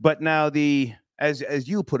 But now as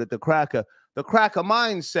you put it, the cracker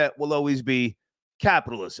mindset will always be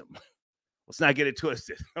capitalism. Let's not get it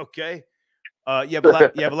twisted, okay? You have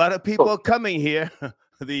a lot of people coming here,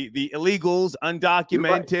 the illegals,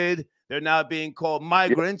 undocumented. Right. They're now being called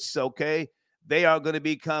migrants, okay? They are going to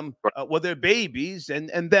become, they're babies,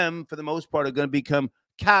 and them, for the most part, are going to become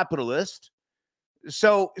capitalist.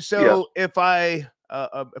 So if I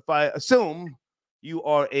assume you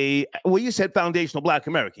are you said foundational Black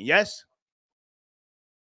American, yes?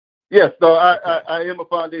 Yes, so I am a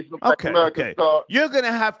foundational Black American. Okay. So you're going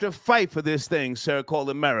to have to fight for this thing, sir, called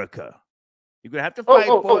America. You're going to have to fight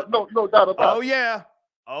for it. No doubt about it.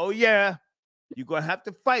 Oh, yeah. You're going to have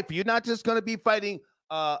to fight for it. You're not just going to be fighting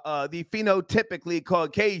the phenotypically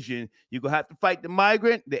Caucasian. You're going to have to fight the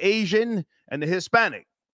migrant, the Asian, and the Hispanic.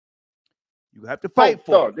 You have to fight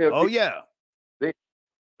for it. Oh, yeah.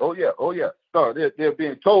 So they're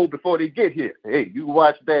being told before they get here, hey, you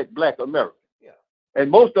watch that Black America. And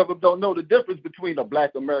most of them don't know the difference between a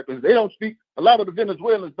Black American. They don't speak, a lot of the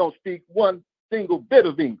Venezuelans don't speak one single bit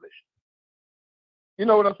of English. You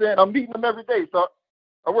know what I'm saying? I'm meeting them every day. So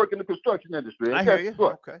I work in the construction industry. I hear you.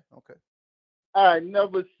 Okay. I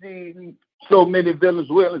never seen so many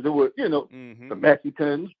Venezuelans that were, the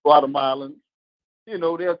Mexicans, Guatemalans,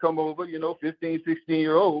 they'll come over, 15,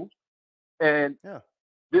 16-year-olds. And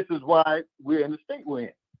this is why we're in the state we're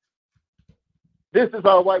in. This is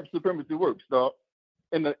how white supremacy works, dog.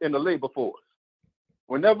 In the labor force.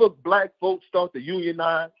 Whenever Black folks start to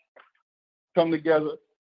unionize, come together,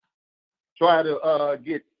 try to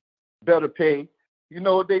get better pay, you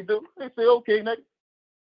know what they do? They say, okay, nigga,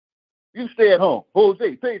 you stay at home.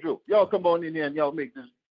 Jose, Pedro, y'all come on in there and y'all make this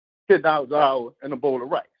 $10 an hour and a bowl of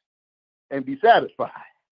rice and be satisfied.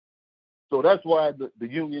 So that's why the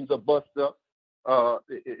unions are bust up.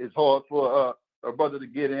 It's hard for a brother to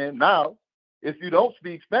get in. Now, if you don't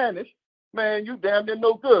speak Spanish, man, you damn near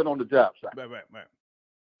no good on the job site. Right.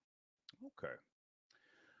 Okay.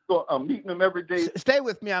 I'm meeting them every day. Stay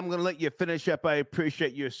with me. I'm going to let you finish up. I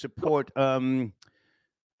appreciate your support. But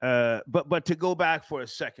to go back for a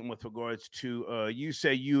second with regards to you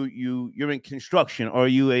say you're in construction. Are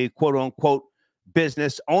you a quote unquote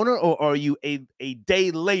business owner, or are you a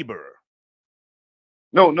day laborer?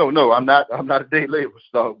 No. I'm not a day labor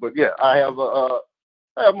star, but yeah, I have my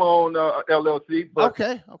own LLC. But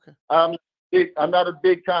okay. I'm not a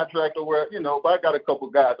big contractor where, but I got a couple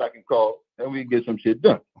guys I can call and we can get some shit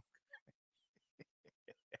done.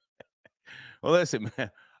 Well, listen,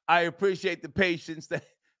 man, I appreciate the patience.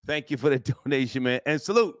 Thank you for the donation, man, and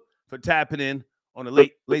salute for tapping in on a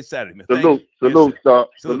late Saturday, man. Salute, star.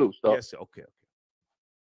 Salute, star. Yes, sir. Okay.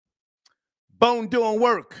 Bone doing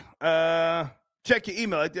work. Check your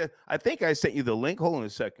email. I think I sent you the link. Hold on a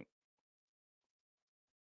second.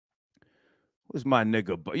 Who's my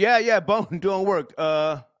nigga? Yeah, Bone doing work.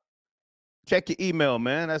 Check your email,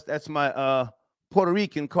 man. That's my Puerto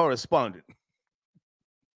Rican correspondent.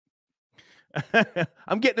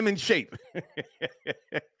 I'm getting them in shape.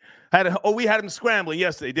 We had them scrambling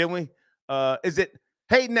yesterday, didn't we? Is it,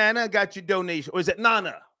 hey, Nana, got your donation? Or is it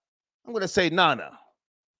Nana? I'm going to say Nana.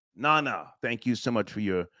 Nana, thank you so much for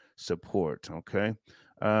your support, okay?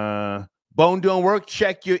 Bone doing work,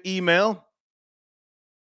 check your email.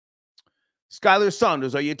 Skylar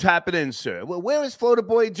Saunders, are you tapping in, sir? Well, where is Florida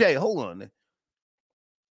Boy Jay? Hold on.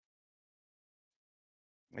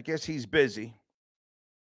 I guess he's busy.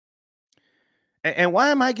 And why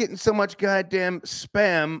am I getting so much goddamn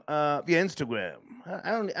spam via Instagram?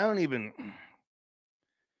 I don't even.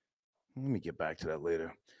 Let me get back to that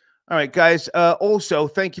later. All right, guys. Also,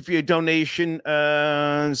 thank you for your donation.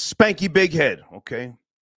 Spanky Big Head. Okay.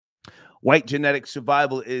 White genetic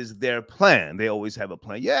survival is their plan. They always have a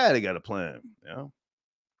plan. Yeah, they got a plan. Yeah.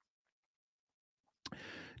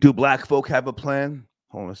 Do black folk have a plan?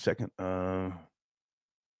 Hold on a second.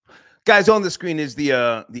 Guys, on the screen is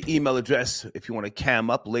the email address if you want to cam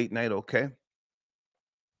up late night, okay?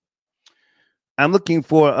 I'm looking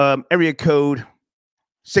for area code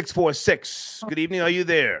 646. Good evening. Are you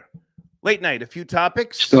there? Late night, a few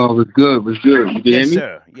topics. Oh, was good. You can hear me?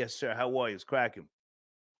 Sir. Yes, sir. How are you? It's cracking.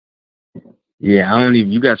 Yeah,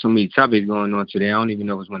 you got so many topics going on today. I don't even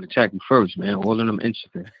know what's going to attack you first, man. All of them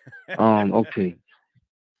interesting. Okay.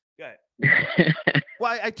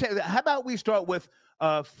 Well, I tell you, how about we start with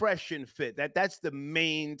fresh and fit? That's the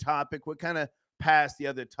main topic. We're kind of past the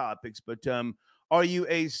other topics, but are you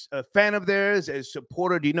a fan of theirs, a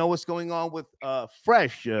supporter? Do you know what's going on with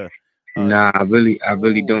fresh? Nah, I really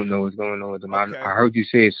don't know what's going on with them. Okay. I heard you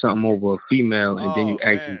say something over a female, and then you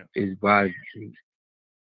asked is why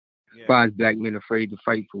is black men afraid to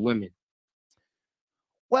fight for women?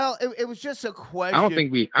 Well, it was just a question. I don't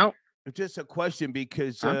think just a question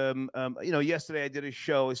because yesterday I did a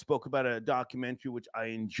show. I spoke about a documentary which I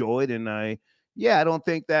enjoyed, and I don't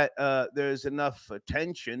think that there's enough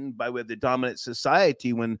attention by way of the dominant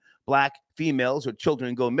society when black females or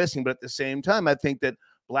children go missing. But at the same time, I think that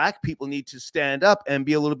black people need to stand up and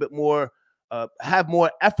be a little bit more, have more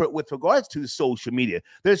effort with regards to social media.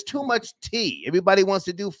 There's too much tea. Everybody wants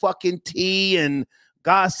to do fucking tea and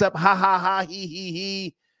gossip, ha ha ha,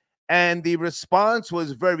 he. And the response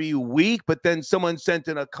was very weak, but then someone sent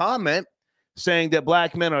in a comment saying that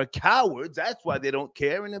black men are cowards. That's why they don't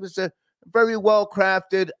care. And it was a very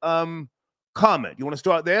well-crafted comment. You want to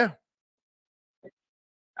start there?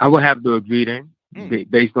 I would have to agree then,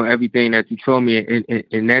 based on everything that you told me,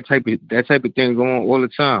 and that type of thing going on all the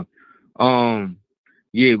time.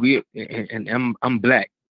 I'm black,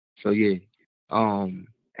 so yeah.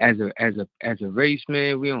 As a race,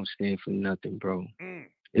 man, we don't stand for nothing, bro.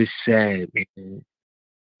 It's sad, man.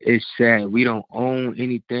 It's sad. We don't own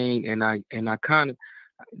anything, and I kind of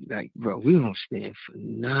like, bro, we don't stand for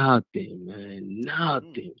nothing, man.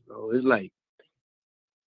 Nothing, bro. It's like,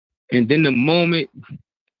 and then the moment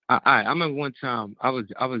I remember one time I was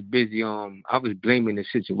busy I was blaming the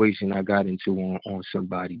situation I got into on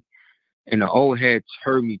somebody, and the old head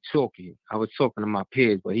heard me talking. I was talking to my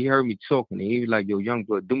peers, but he heard me talking, and he was like, "Yo, young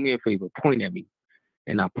blood, do me a favor, point at me."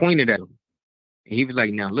 And I pointed at him. And he was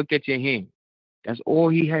like, "Now look at your hand." That's all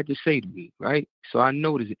he had to say to me, right? So I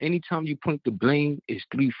noticed anytime you point the blame, it's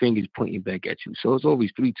 3 fingers pointing back at you. So it's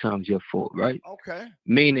always 3 times your fault, right? Okay.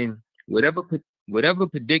 Meaning, whatever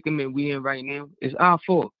predicament we in right now, it's our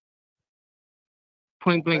fault.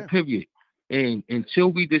 Point blank, period. And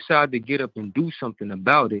until we decide to get up and do something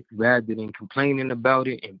about it, rather than complaining about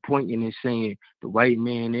it and pointing and saying the white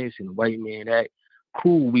man this and the white man that,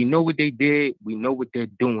 cool, we know what they did. We know what they're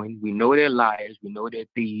doing. We know they're liars. We know they're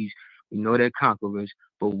thieves. We know they're conquerors.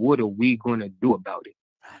 But what are we going to do about it?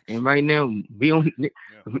 And right now, we don't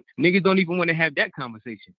niggas don't even want to have that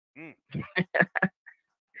conversation.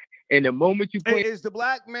 And the moment you Hey, is the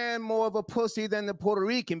black man more of a pussy than the Puerto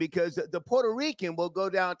Rican? Because the Puerto Rican will go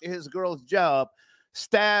down to his girl's job,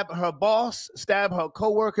 stab her boss, stab her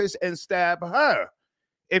coworkers, and stab her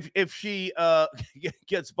if she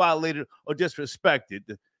gets violated or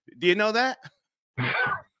disrespected. Do you know that?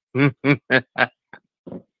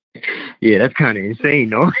 Yeah, that's kind of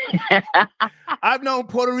insane, though. I've known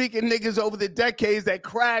Puerto Rican niggas over the decades that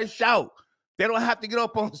crash out. They don't have to get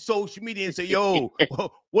up on social media and say, yo,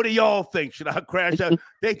 what do y'all think? Should I crash out?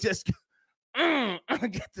 They just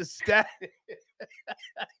get the stat.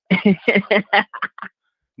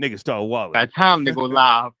 Niggas start walling. Got time to go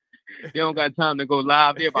live. They don't got time to go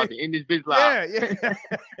live. They're about to end this bitch live. Yeah.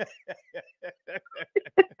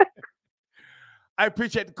 I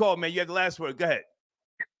appreciate the call, man. You had the last word. Go ahead.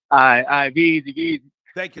 All right, be easy, be easy.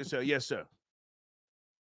 Thank you, sir. Yes, sir.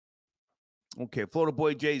 Okay, Florida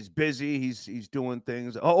Boy Jay's busy. He's doing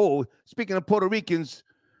things. Oh, speaking of Puerto Ricans,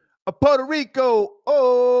 a Puerto Rico.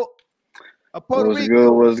 Oh, a Puerto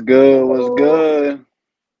Rico. What's good?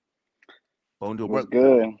 Bone to What's work.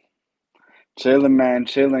 good? Chilling, man.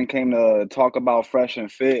 Chilling. Came to talk about Fresh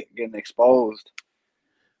and Fit getting exposed.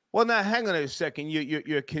 Well, now hang on a second.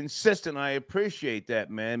 You're consistent. I appreciate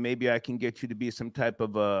that, man. Maybe I can get you to be some type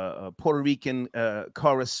of a Puerto Rican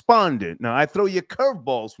correspondent. Now I throw you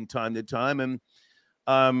curveballs from time to time, and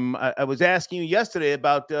I was asking you yesterday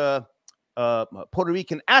about Puerto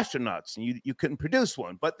Rican astronauts, and you couldn't produce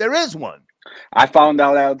one, but there is one. I found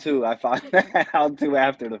out too. I found that out too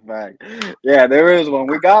after the fact. Yeah, there is one.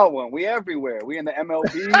 We got one. We everywhere. We in the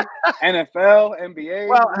MLB, NFL, NBA.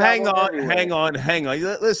 Well, hang on.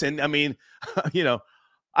 Listen, I mean,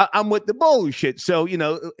 I'm with the bullshit. So,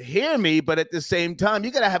 hear me, but at the same time, you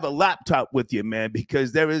got to have a laptop with you, man,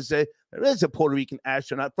 because there is a Puerto Rican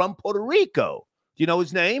astronaut from Puerto Rico. Do you know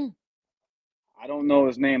his name? I don't know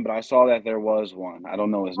his name, but I saw that there was one. I don't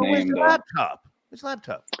know his name, though. Laptop? His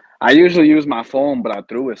laptop. I usually use my phone, but I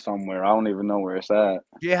threw it somewhere. I don't even know where it's at.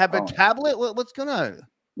 Do you have a tablet? What's going on?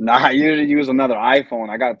 Nah, I usually use another iPhone.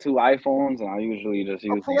 I got 2 iPhones, and I usually just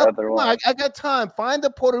use the other one. I got time. Find the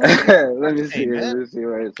Puerto Rican. Let me see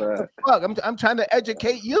where it's at. Fuck, I'm trying to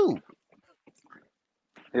educate you.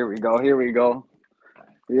 Here we go.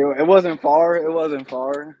 It wasn't far.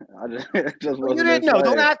 I just wasn't. You didn't know.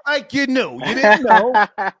 Don't act like you knew. You didn't know.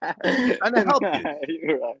 I'm trying to help you.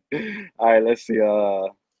 You're right. All right, let's see.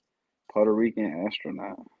 Puerto Rican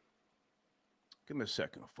astronaut. Give me a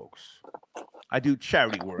second, folks. I do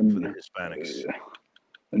charity work for the Hispanics.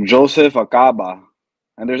 Joseph Acaba.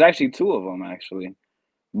 And there's actually 2 of them, actually.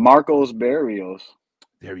 Marcos Barrios.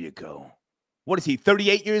 There you go. What is he,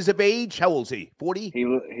 38 years of age? How old is he, 40?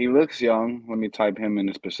 He looks young. Let me type him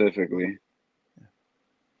in specifically.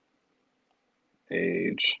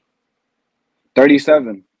 Age.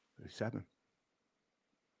 37. 37.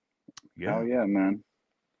 Yeah. Oh, yeah, man.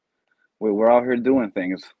 We're out here doing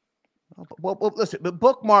things. Well, listen, but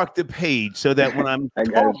bookmark the page so that when I'm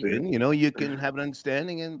talking, you can have an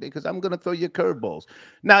understanding, and because I'm going to throw you curveballs.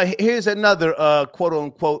 Now, here's another quote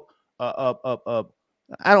unquote,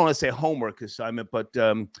 I don't want to say homework assignment, but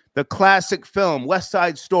the classic film West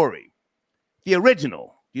Side Story, the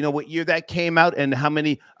original. You know what year that came out and how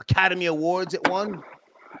many Academy Awards it won?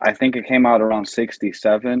 I think it came out around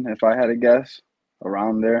 67, if I had to guess,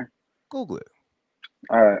 around there. Google it.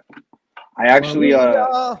 All right. I actually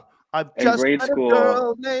I've in just grade met a school,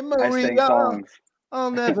 girl named Maria. I sang songs. I'll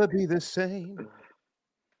never be the same.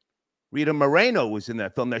 Rita Moreno was in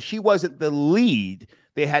that film. Now, she wasn't the lead.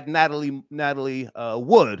 They had Natalie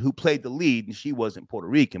Wood, who played the lead, and she wasn't Puerto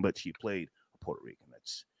Rican, but she played a Puerto Rican.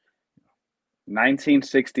 That's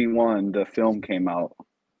 1961. The film came out.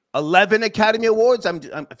 11 Academy Awards. I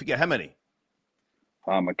forget how many.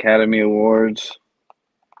 Academy Awards.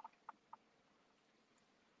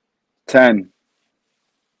 10.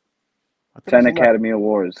 10 Academy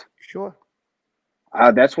Awards. Sure.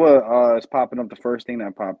 That's what is popping up. The first thing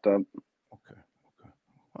that popped up.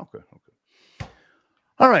 Okay.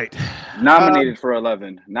 All right. Nominated for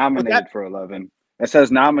 11. Nominated for 11. It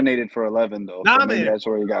says nominated for 11 though. So maybe that's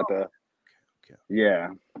where you got the. Okay. Yeah.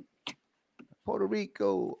 Puerto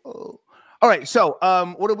Rico. Oh. All right. So,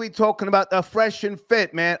 what are we talking about? Fresh and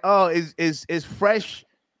Fit, man. Oh, is Fresh?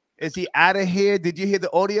 Is he out of here? Did you hear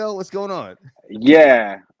the audio? What's going on?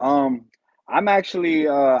 Yeah. I'm actually.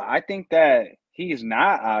 I think that he's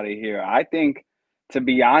not out of here. I think, to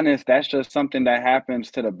be honest, that's just something that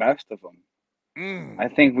happens to the best of them. I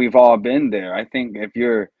think we've all been there. I think if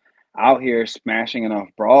you're out here smashing enough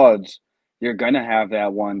broads, you're gonna have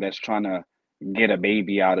that one that's trying to get a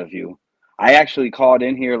baby out of you. I actually called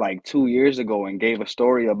in here like 2 years ago and gave a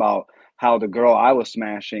story about how the girl I was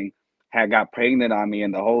smashing had got pregnant on me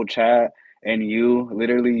in the whole chat, and you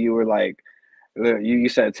literally you were like, you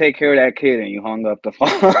said take care of that kid, and you hung up the phone.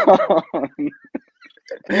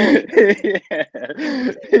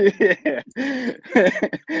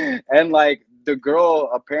 Yeah. And like the girl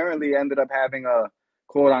apparently ended up having a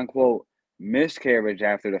quote unquote miscarriage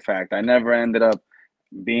after the fact. I never ended up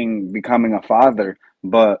becoming a father,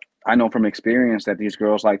 but I know from experience that these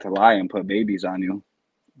girls like to lie and put babies on you.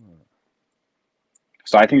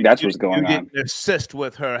 So I think that's what's going on. You didn't assist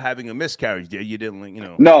with her having a miscarriage, did you? Didn't, you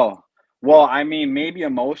know? No. Well, I mean, maybe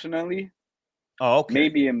emotionally. Oh, okay.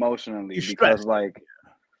 Maybe emotionally because like,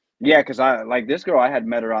 yeah, because I like this girl. I had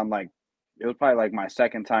met her on like, it was probably like my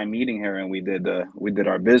second time meeting her, and we did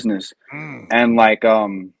our business, and like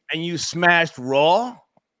And you smashed raw.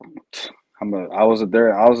 I was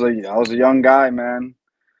a young guy, man.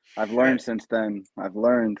 I've learned since then. I've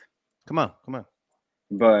learned. Come on.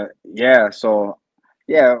 But yeah, so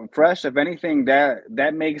yeah, Fresh. If anything,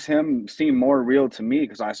 that makes him seem more real to me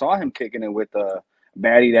because I saw him kicking it with the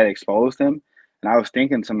baddie that exposed him, and I was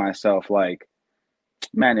thinking to myself like,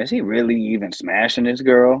 man, is he really even smashing this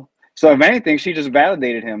girl? So if anything, she just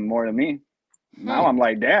validated him more than me. Now I'm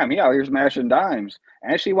like, damn, he out here smashing dimes,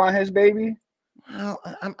 and she want his baby. Well,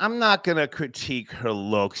 I'm not gonna critique her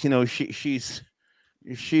looks. You know, she's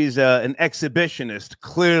an exhibitionist.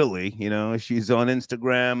 Clearly, you know, she's on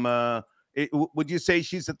Instagram. Would you say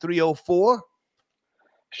she's a 304?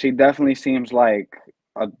 She definitely seems like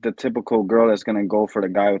the typical girl that's gonna go for the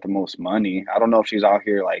guy with the most money. I don't know if she's out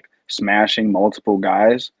here like smashing multiple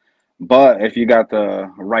guys, but if you got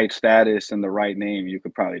the right status and the right name, you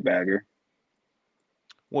could probably bag her.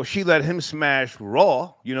 Well, she let him smash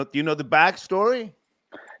Raw. You know the backstory?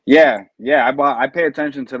 Yeah. I pay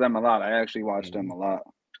attention to them a lot. I actually watch them a lot.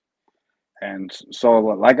 And so,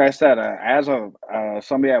 like I said, as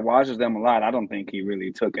somebody that watches them a lot, I don't think he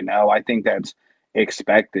really took an L. I think that's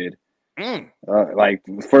expected. Like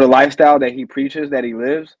for the lifestyle that he preaches, that he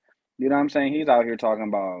lives, you know what I'm saying? He's out here talking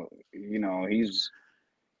about, you know,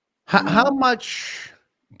 How much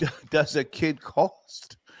does a kid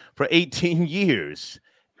cost for 18 years?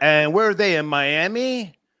 And where are they, in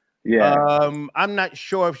Miami? Yeah. I'm not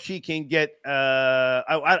sure if she can get.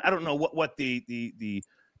 I don't know what the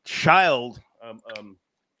child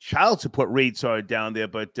support rates are down there,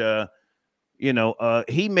 but you know,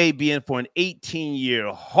 he may be in for an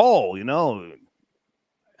 18-year haul. You know,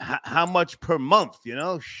 how much per month? You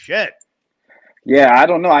know, shit. Yeah, I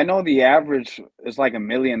don't know. I know the average is like $1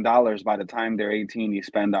 million by the time they're 18. You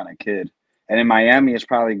spend on a kid, and in Miami, it's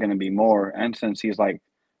probably going to be more. And since he's like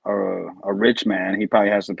a rich man, he probably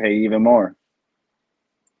has to pay even more.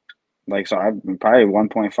 Like, so I'm probably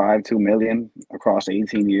 1.5, 2 million across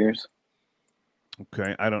 18 years.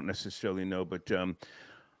 Okay, I don't necessarily know, but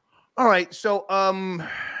all right. So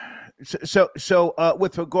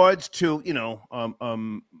with regards to, you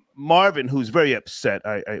know, Marvin, who's very upset.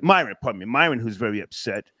 Myron, who's very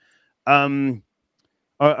upset.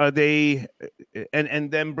 Are they and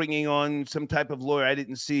them bringing on some type of lawyer? I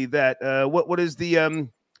didn't see that. What is the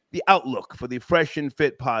outlook for the Fresh and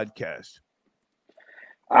Fit podcast?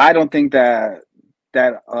 I don't think that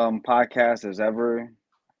podcast is ever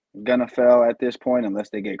gonna fail at this point unless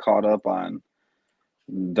they get caught up on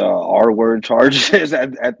the R-word charges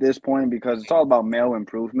at this point, because it's all about male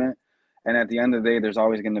improvement, and at the end of the day there's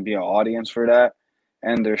always going to be an audience for that,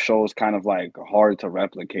 and their show's kind of like hard to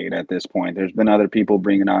replicate at this point. There's been other people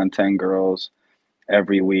bringing on 10 girls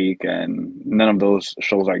every week, and none of those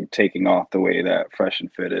shows are taking off the way that Fresh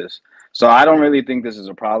and Fit is. So I don't really think this is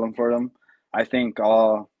a problem for them. I think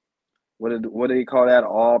what do you call that?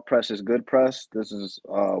 All press is good press. This is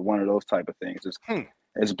one of those type of things.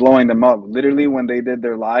 It's blowing them up. Literally, when they did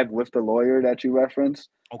their live with the lawyer that you referenced,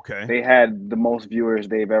 okay, they had the most viewers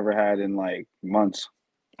they've ever had in like months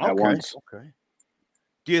at once. Okay.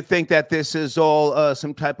 Do you think that this is all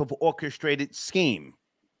some type of orchestrated scheme?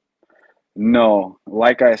 No,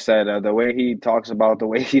 like I said, the way he talks about the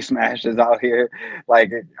way he smashes out here,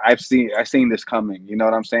 like I've seen this coming. You know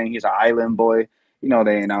what I'm saying? He's an island boy. You know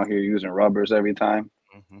they ain't out here using rubbers every time.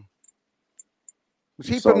 Was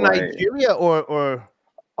he from Nigeria or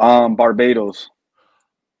Barbados?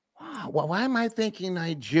 Well, why am I thinking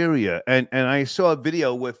Nigeria? And I saw a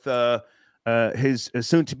video with his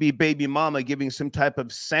soon-to-be baby mama giving some type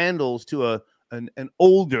of sandals to an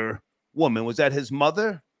older woman. Was that his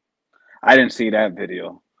mother? I didn't see that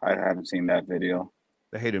video. I haven't seen that video.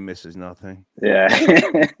 The hater misses nothing. Yeah,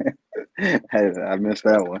 I missed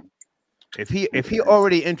that one. If he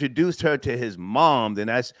already introduced her to his mom, then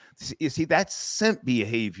that's simp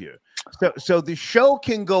behavior. So the show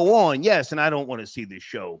can go on, yes, and I don't want to see the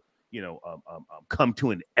show, come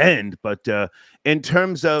to an end. But in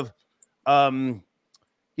terms of,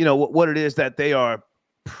 what it is that they are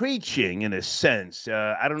preaching, in a sense,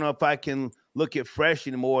 I don't know if I can look at Fresh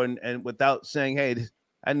anymore and without saying, hey,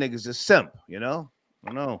 that nigga's a simp, I don't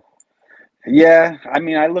know. Yeah, I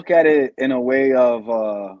mean, I look at it in a way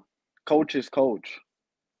of coach is coach.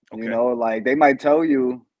 Okay. Like they might tell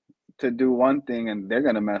you to do one thing and they're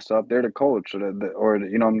gonna mess up. They're the coach, or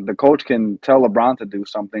the coach can tell LeBron to do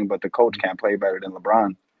something, but the coach can't play better than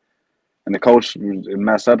LeBron, and the coach would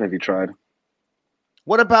mess up if he tried.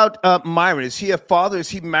 What about Myron? Is he a father? Is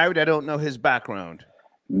he married? I don't know his background.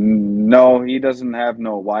 No, he doesn't have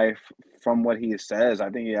no wife. From what he says, I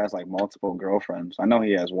think he has like multiple girlfriends. I know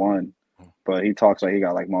he has one, but he talks like he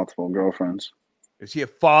got like multiple girlfriends. Is he a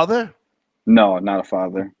father? No, not a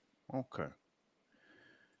father. Okay.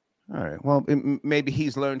 All right. Well, maybe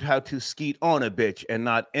he's learned how to skeet on a bitch and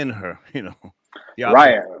not in her,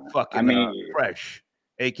 Right. Fucking I mean, Fresh,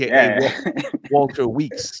 a.k.a. Walter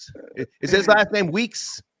Weeks. Is his last name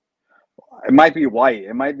Weeks? It might be White.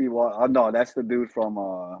 It might be no, that's the dude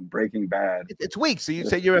from Breaking Bad. It's Weeks. So you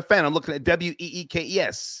say you're a fan. I'm looking at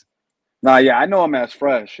Weekes. Nah, yeah, I know him as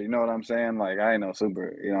Fresh. You know what I'm saying? Like I ain't no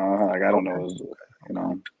super. Like I don't know.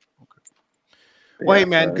 Well, hey,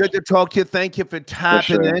 man, good to talk to you. Thank you for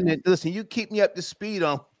tapping in. And listen, you keep me up to speed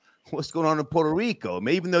on what's going on in Puerto Rico.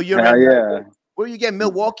 Even though you're where you get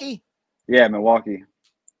Milwaukee? Yeah, Milwaukee.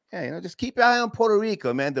 Yeah, just keep your eye on Puerto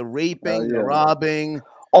Rico, man. The raping, the robbing.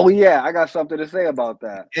 Oh, yeah, I got something to say about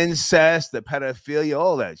that. Incest, the pedophilia,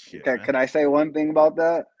 all that shit. Okay, can I say one thing about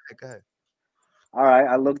that? Go ahead. All right,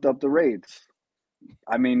 I looked up the rates.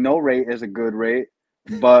 I mean, no rate is a good rate.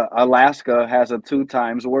 But Alaska has a 2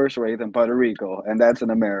 times worse rate than Puerto Rico, and that's in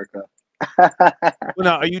America. Well,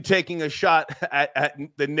 now, are you taking a shot at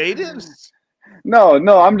the natives? No,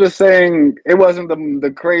 I'm just saying it wasn't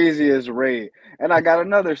the craziest rate. And I got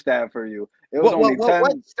another stat for you. It was only 10.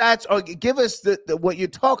 What stats are? Give us the what you're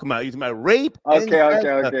talking about. You're talking about rape,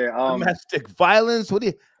 Okay. Domestic violence. What are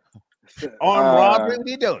you? Armed robbery. What are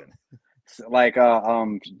you doing? Like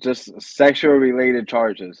just sexual related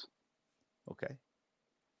charges. Okay.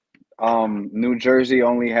 New Jersey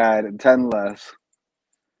only had 10 less.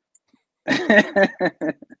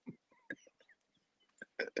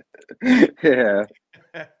 Yeah.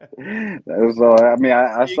 That was I mean,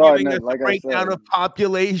 I saw it. Like I said, breakdown of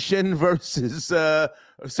population versus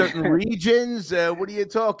certain regions. What are you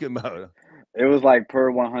talking about? It was like per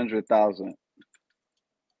 100,000.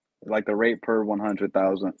 Like the rate per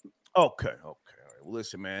 100,000. Okay. Well,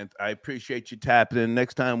 listen, man, I appreciate you tapping in.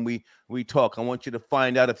 Next time we talk, I want you to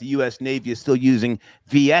find out if the U.S. Navy is still using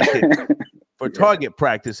Vietnam for target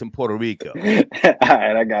practice in Puerto Rico. All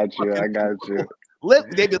right, I got you.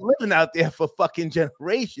 They've been living out there for fucking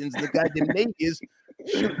generations. The goddamn Navy is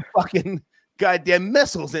shooting fucking goddamn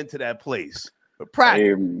missiles into that place for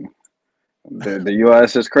practice. The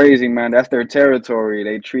U.S. is crazy, man. That's their territory.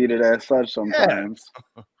 They treat it as such sometimes.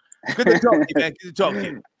 Yeah. Good to talk to you, man. Good to talk to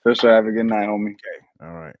you. For sure. Have a good night, homie. Okay.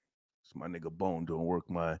 All right. It's my nigga Bone doing work.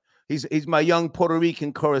 He's my young Puerto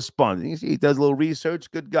Rican correspondent. He does a little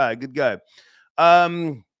research. Good guy.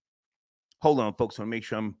 Hold on, folks. I want to make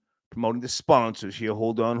sure I'm promoting the sponsors here.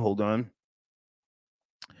 Hold on.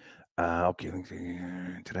 Okay.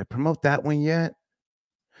 Did I promote that one yet?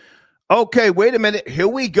 Okay, wait a minute. Here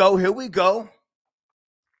we go.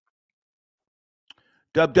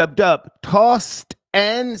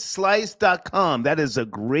 Tossedandslice.com. That is a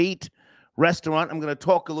great restaurant. I'm going to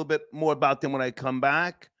talk a little bit more about them when I come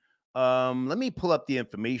back. Let me pull up the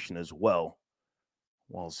information as well.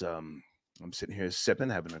 Whilst I'm sitting here sipping,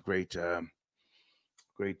 having a great time.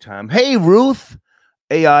 Hey, Ruth,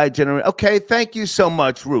 AI generator. Okay, thank you so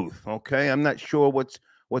much, Ruth. Okay, I'm not sure what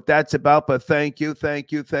that's about, but thank you.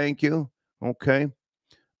 Okay.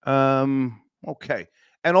 Okay.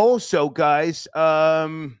 And also, guys,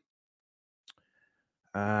 I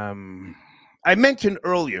mentioned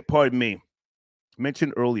earlier,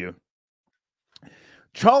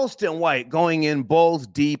 Charleston White going in balls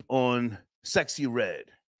deep on Sexy Red.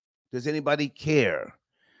 Does anybody care?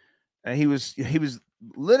 And he was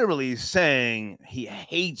literally saying he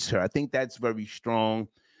hates her. I think that's very strong.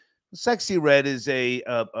 Sexy Red is a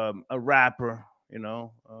rapper,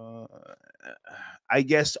 I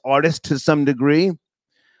guess artist to some degree.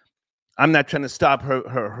 I'm not trying to stop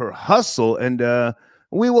her hustle, and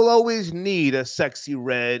we will always need a Sexy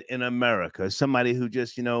Red in America. Somebody who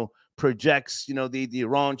just projects the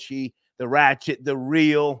raunchy, the ratchet, the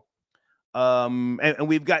real, and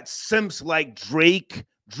we've got simps like Drake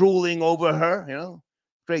drooling over her.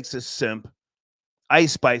 Drake's a simp.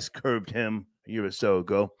 Ice Spice curved him a year or so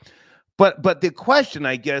ago. But the question,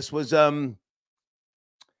 I guess, was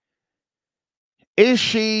is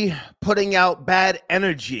she putting out bad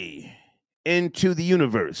energy into the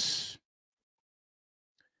universe?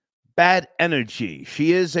 Bad energy.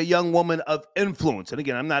 She is a young woman of influence. And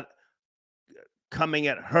again, I'm not coming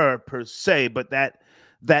at her per se, but that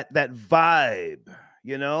vibe,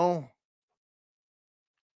 you know?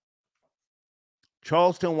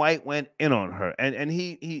 Charleston White went in on her, and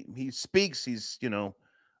he speaks. He's, you know,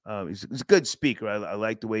 he's a good speaker. I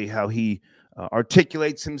like the way how he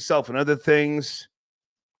articulates himself and other things.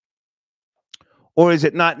 Or is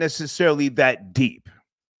it not necessarily that deep?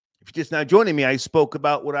 If you're just now joining me, I spoke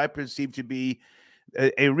about what I perceive to be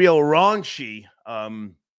a real raunchy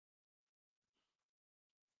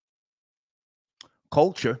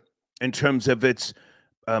culture in terms of its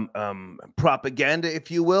propaganda,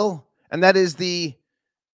 if you will, and that is the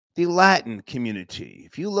Latin community.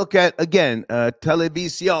 If you look at, again,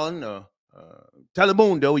 Television,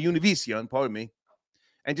 Telemundo, Univision, pardon me,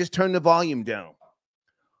 and just turn the volume down.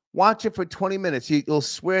 Watch it for 20 minutes. You'll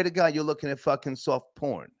swear to God you're looking at fucking soft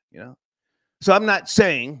porn, you know? So I'm not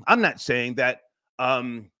saying that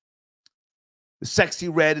the sexy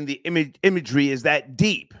red and the imagery is that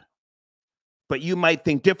deep, but you might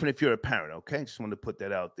think different if you're a parent, okay? Just wanted to put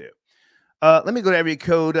that out there. Let me go to area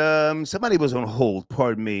code. Somebody was on hold,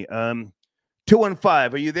 pardon me.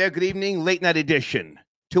 215, are you there? Good evening, late night edition.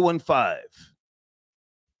 215.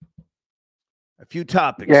 A few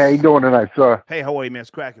topics. Yeah, how you doing tonight, sir? Hey, how are you, man? It's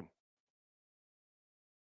cracking.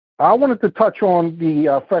 I wanted to touch on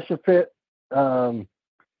the fresh and fit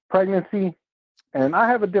pregnancy, and I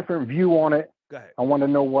have a different view on it. Go ahead. I want to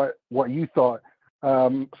know what you thought.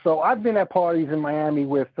 So I've been at parties in Miami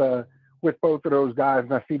with both of those guys,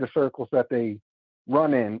 and I see the circles that they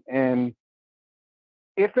run in. And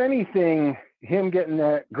if anything, him getting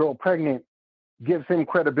that girl pregnant gives him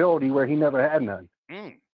credibility where he never had none.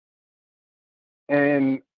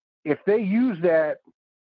 And if they use that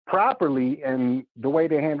properly and the way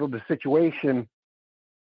they handled the situation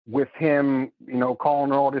with him, you know,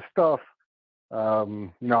 calling all this stuff, you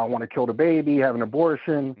know, I want to kill the baby, have an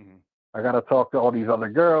abortion. I got to talk to all these other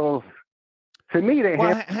girls. To me, they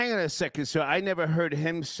hang on a second, sir. I never heard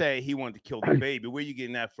him say he wanted to kill the baby. Where are you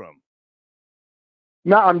getting that from?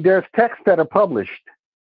 No, there's texts that are published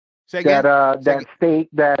that state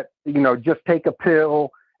that, you know, just take a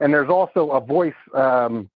pill. And there's also a voice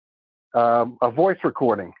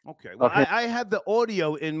recording. Okay. Well, I have the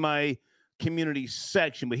audio in my community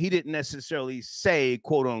section, but he didn't necessarily say,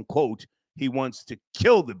 quote unquote, he wants to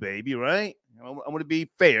kill the baby, right? I want to be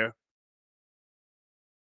fair.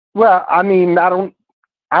 Well, I mean, I don't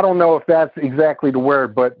know if that's exactly the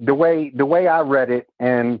word, but the way I read it,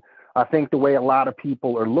 and I think the way a lot of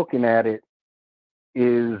people are looking at it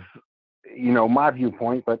is, you know, my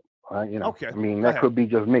viewpoint, but you know, okay. I mean, that could be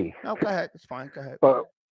just me. No, go ahead. It's fine. Go ahead. But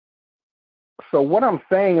so what I'm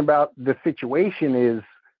saying about the situation is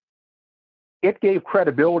it gave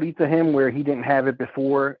credibility to him where he didn't have it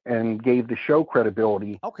before, and gave the show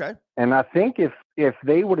credibility. Okay. And I think if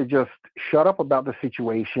they would have just shut up about the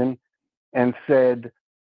situation and said,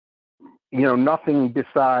 you know, nothing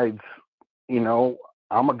besides, you know,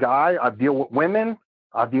 I'm a guy, I deal with women,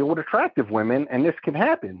 I deal with attractive women, and this can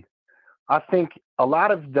happen. I think a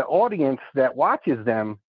lot of the audience that watches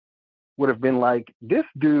them would have been like, this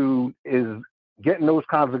dude is getting those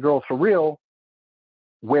kinds of girls for real,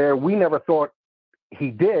 where we never thought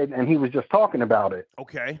he did, and he was just talking about it.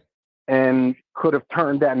 Okay. And could have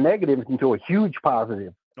turned that negative into a huge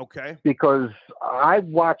positive. Okay. Because I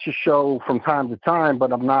watch a show from time to time,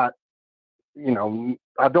 but I'm not, you know,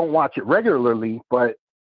 I don't watch it regularly, but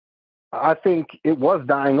I think it was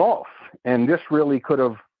dying off. And this really could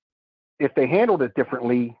have, if they handled it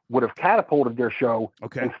differently, would have catapulted their show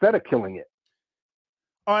instead of killing it.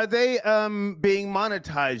 Are they being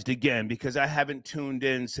monetized again? Because I haven't tuned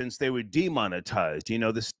in since they were demonetized. You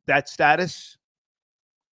know that status?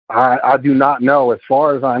 I do not know. As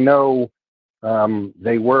far as I know,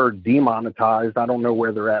 they were demonetized. I don't know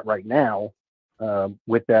where they're at right now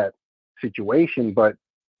with that situation. But,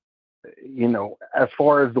 you know, as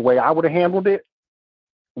far as the way I would have handled it,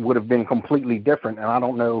 would have been completely different. And I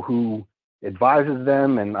don't know who advises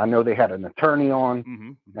them. And I know they had an attorney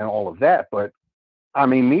on and all of that. But, I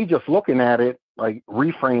mean, me just looking at it, like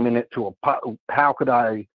reframing it to how could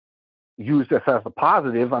I use this as a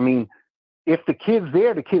positive? I mean, if the kid's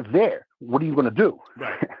there, the kid's there. What are you going to do?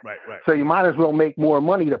 Right. So you might as well make more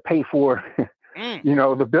money to pay for, you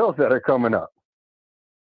know, the bills that are coming up.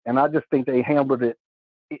 And I just think they handled it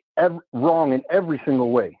wrong in every single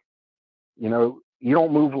way. You know, you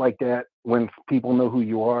don't move like that when people know who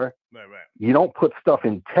you are. Right. You don't put stuff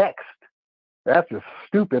in text. That's just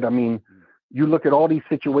stupid. I mean, you look at all these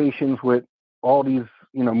situations with all these,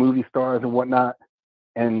 movie stars and whatnot,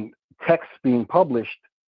 and texts being published.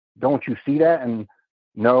 Don't you see that and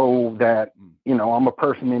know that, I'm a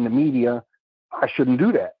person in the media. I shouldn't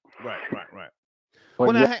do that. Right. But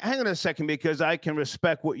Well, now, hang on a second, because I can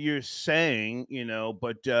respect what you're saying,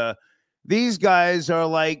 but these guys are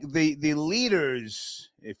like the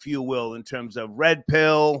leaders, if you will, in terms of red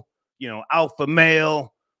pill, alpha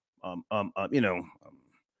male,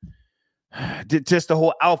 just the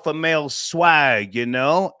whole alpha male swag,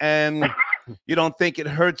 and you don't think it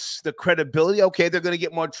hurts the credibility? Okay, they're going to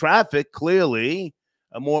get more traffic, clearly,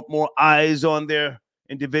 more eyes on their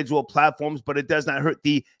individual platforms, but it does not hurt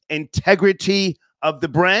the integrity of the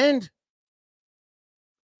brand.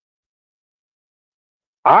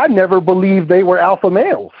 I never believed they were alpha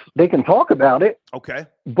males. They can talk about it. Okay.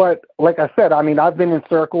 But like I said, I mean, I've been in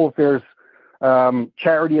circles. There's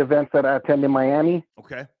charity events that I attend in Miami.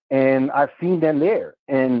 Okay. And I've seen them there.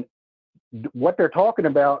 And what they're talking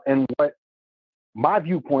about and what my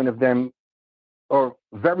viewpoint of them are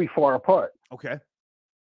very far apart. Okay.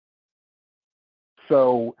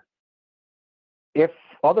 So if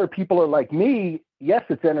other people are like me, yes,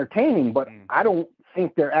 it's entertaining, but I don't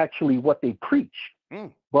think they're actually what they preach.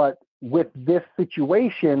 But with this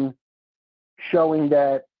situation showing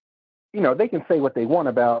that, they can say what they want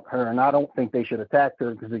about her, and I don't think they should attack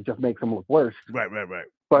her because it just makes them look worse. Right.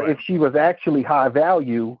 But if she was actually high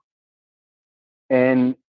value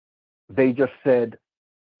and they just said,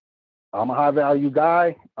 I'm a high value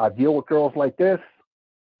guy, I deal with girls like this,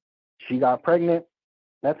 she got pregnant,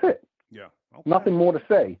 that's it. Yeah. Okay. Nothing more to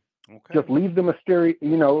say. Okay. Just leave the mystery,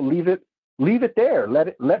 leave it there.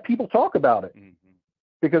 Let people talk about it.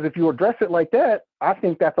 Because if you address it like that, I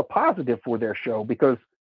think that's a positive for their show, because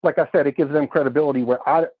like I said, it gives them credibility where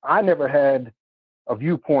I never had a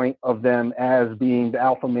viewpoint of them as being the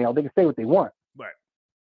alpha male. They can say what they want. Right.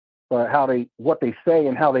 But what they say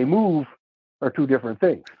and how they move are two different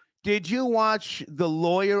things. Did you watch the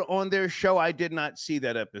lawyer on their show? I did not see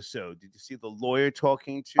that episode. Did you see the lawyer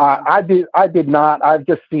talking to them? I did not. I've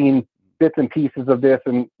just seen bits and pieces of this,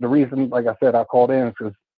 and the reason, like I said, I called in is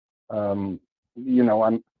because I'm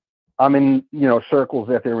in circles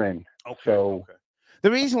that they're in. Okay. So okay.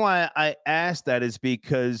 The reason why I asked that is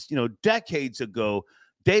because decades ago,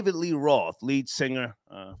 David Lee Roth, lead singer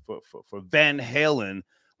for Van Halen,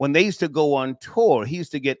 when they used to go on tour, he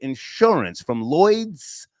used to get insurance from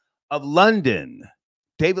Lloyd's of London.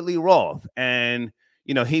 David Lee Roth, and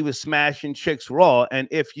he was smashing chicks raw, and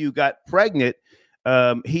if you got pregnant,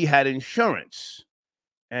 he had insurance.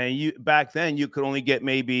 And back then you could only get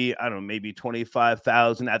maybe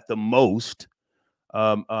 25,000 at the most.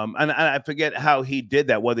 And I forget how he did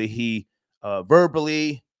that, whether he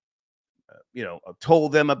verbally,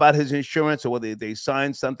 told them about his insurance, or whether they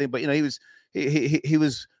signed something. But he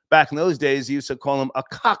was back in those days. He used to call him a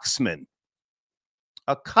cocksman,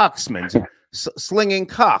 slinging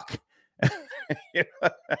cock.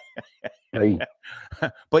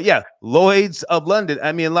 But yeah, Lloyd's of London.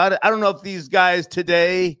 I mean, I don't know if these guys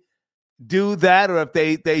today do that, or if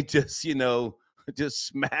they just just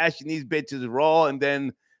smashing these bitches raw and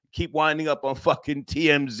then keep winding up on fucking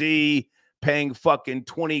TMZ, paying fucking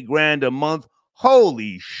 20 grand a month.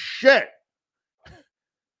 Holy shit,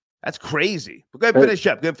 that's crazy. But go ahead,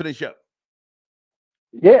 finish up.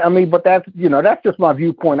 Yeah, I mean, but that's just my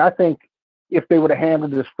viewpoint. I think if they would have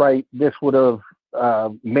handled this right, this would have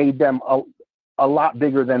made them a lot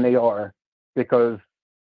bigger than they are, because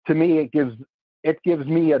to me it gives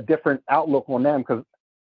me a different outlook on them, because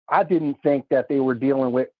I didn't think that they were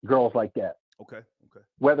dealing with girls like that. Okay.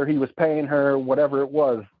 Whether he was paying her, whatever it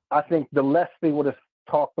was, I think the less they would have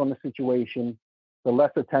talked on the situation, the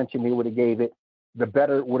less attention they would have gave it, the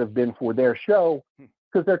better it would have been for their show,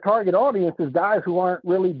 because their target audience is guys who aren't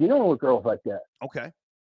really dealing with girls like that. Okay.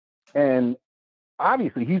 And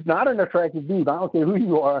obviously he's not an attractive dude. I don't care who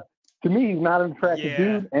you are. To me, he's not an attractive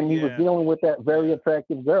dude, and he was dealing with that very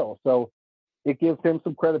attractive girl. So it gives him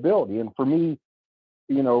some credibility. And for me,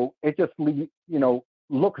 it just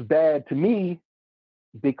looks bad to me,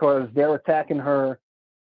 because they're attacking her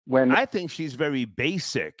when I think she's very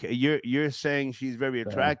basic. You're saying she's very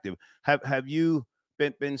attractive. Have you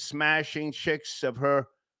been smashing chicks of her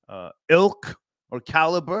ilk or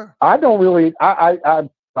caliber? I don't really.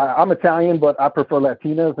 I'm Italian, but I prefer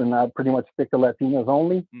Latinas, and I pretty much stick to Latinas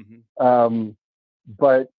only.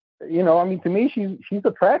 But I mean, to me, she's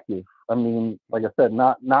attractive. I mean, like I said,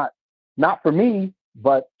 not for me,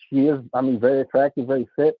 but she is. I mean, very attractive, very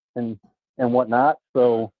fit, and whatnot.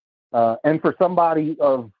 So, and for somebody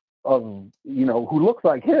of who looks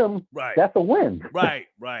like him, right, that's a win. Right.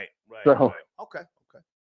 So, right. Okay.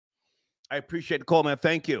 I appreciate the call, man.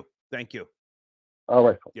 Thank you. All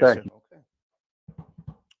right. Yes, Thank sir. you. Okay.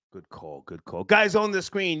 Good call. Guys, on the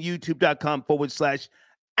screen,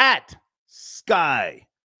 youtube.com/@Sky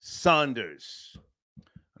Saunders.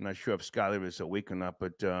 I'm not sure if Skylar is awake or not,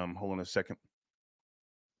 but hold on a second.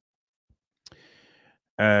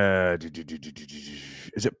 Is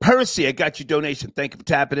it Percy? I got your donation. Thank you for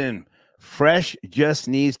tapping in. Fresh just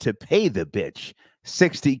needs to pay the bitch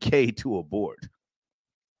 $60K to abort.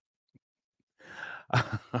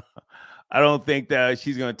 I don't think that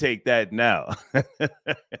she's going to take that now.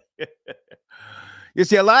 You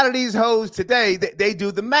see, a lot of these hoes today, they do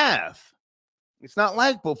the math. It's not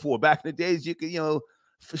like before. Back in the days, you could,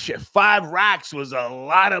 for shit, 5 racks was a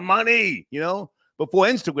lot of money, before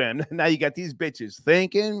Instagram. Now you got these bitches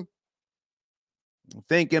thinking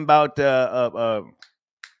about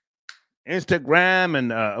Instagram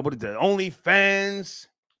and what is it, OnlyFans.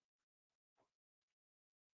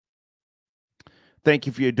 Thank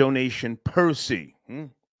you for your donation, Percy.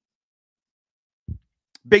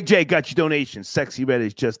 Big J got your donation. Sexy Red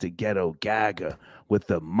is just a ghetto gagger with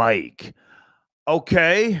the mic.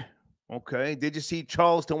 Okay. Did you see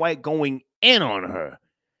Charleston White going in on her?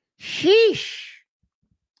 Sheesh.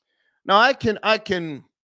 Now I can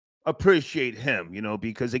appreciate him,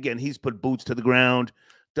 because again, he's put boots to the ground,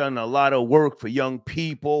 done a lot of work for young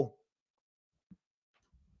people.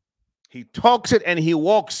 He talks it and he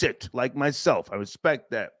walks it, like myself. I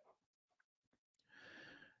respect that.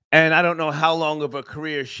 And I don't know how long of a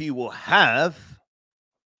career she will have,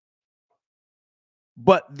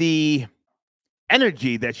 but the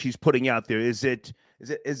energy that she's putting out there, is it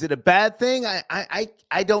a bad thing? I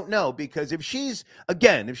don't know, because if she's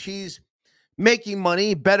making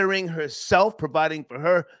money, bettering herself, providing for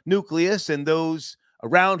her nucleus and those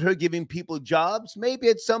around her, giving people jobs, maybe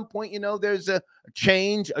at some point, there's a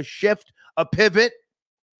change, a shift, a pivot,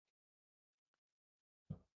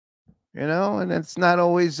 and it's not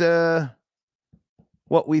always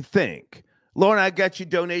what we think. Lauren, I got your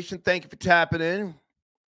donation. Thank you for tapping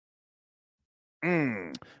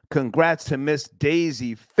in. Congrats to Miss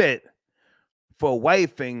Daisy Fit for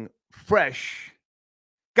wifing Fresh.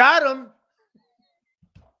 Got him.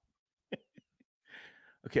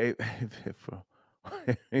 Okay.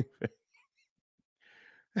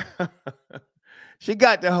 She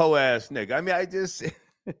got the whole ass nigga. I mean, I just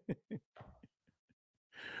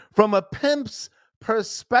from a pimp's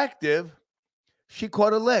perspective, she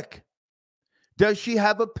caught a lick. Does she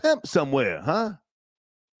have a pimp somewhere, huh?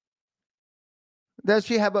 Does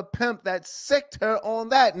she have a pimp that sicked her on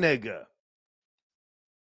that nigga?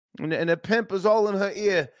 And the pimp is all in her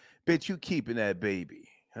ear. Bitch, you keeping that baby,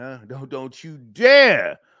 huh? Don't you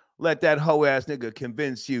dare let that hoe ass nigga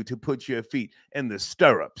convince you to put your feet in the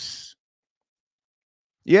stirrups.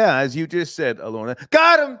 Yeah, as you just said, Alona.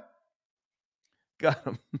 Got him.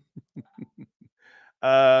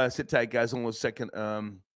 Sit tight, guys. Hold on a second.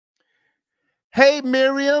 Hey,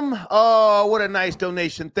 Miriam. Oh, what a nice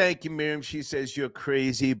donation. Thank you, Miriam. She says you're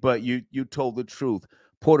crazy, but you told the truth.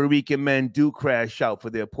 Puerto Rican men do crash out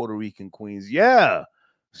for their Puerto Rican queens. Yeah.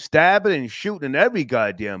 Stabbing and shooting every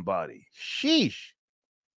goddamn body. Sheesh.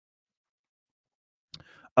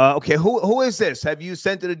 Okay, who is this? Have you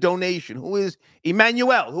sent it a donation? Who is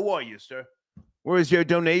Emmanuel? Who are you, sir? Where is your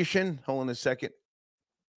donation? Hold on a second.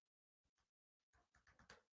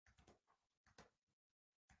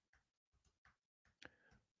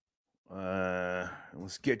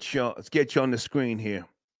 Let's get you on the screen here.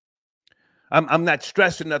 I'm not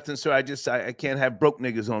stressing nothing, sir. I can't have broke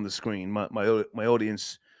niggas on the screen. My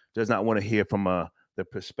audience does not want to hear from the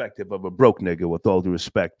perspective of a broke nigga, with all due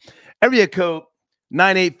respect. Area code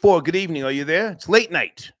 984. Good evening. Are you there? It's late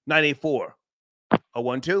night. 984.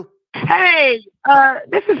 012. Hey,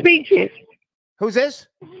 this is Peaches. Who's this?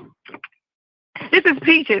 This is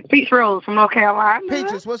Peaches. Peach Rose from North Carolina.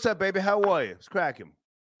 Peaches, what's up, baby? How are you? It's cracking.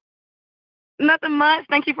 Nothing much.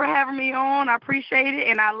 Thank you for having me on. I appreciate it,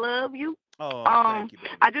 and I love you. Oh, thank you, baby.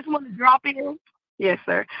 I just want to drop in. Yes,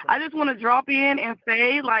 sir. I just want to drop in and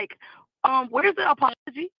say, like, where's the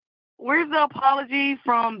apology? Where's the apology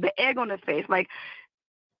from the egg on his face? Like,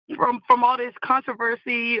 from all this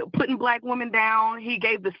controversy, putting black women down, he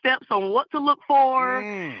gave the steps on what to look for,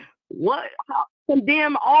 how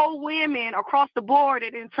condemn all women across the board,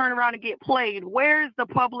 and then turn around and get played. Where's the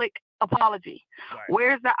public apology? Right.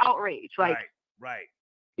 Where's the outrage? Like, right.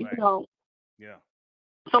 You know. Yeah.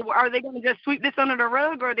 So are they going to just sweep this under the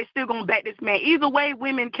rug, or are they still going to back this man? Either way,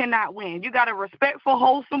 women cannot win. You got a respectful,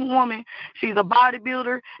 wholesome woman. She's a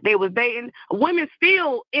bodybuilder. They was dating. Women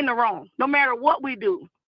still in the wrong, no matter what we do.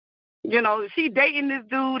 You know, she dating this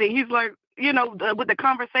dude, and he's like, you know, with the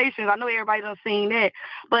conversations. I know everybody done seen that,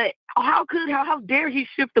 but how dare he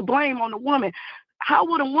shift the blame on the woman? How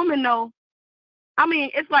would a woman know? I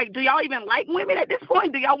mean, it's like, do y'all even like women at this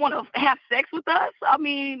point? Do y'all want to have sex with us? I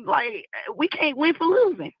mean, like, we can't win for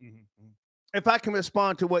losing. If I can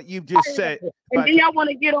respond to what you've just said. And then y'all want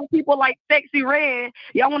to get on people like Sexy Red.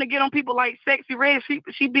 Y'all want to get on people like Sexy Red.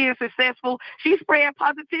 She being successful. She's spreading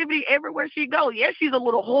positivity everywhere she goes. Yeah, she's a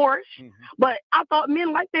little whorish, but I thought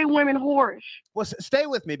men like their women whorish. Well, stay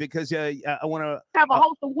with me because I want to have a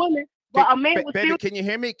host of women. But a man was baby, still. can you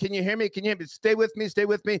hear me? Can you hear me? Can you hear me? Stay with me. Stay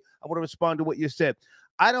with me. I want to respond to what you said.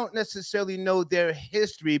 I don't necessarily know their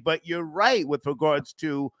history, but you're right with regards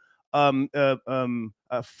to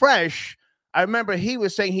Fresh. I remember he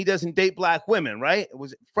was saying he doesn't date black women, right?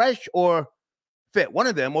 Was it Fresh or Fit? One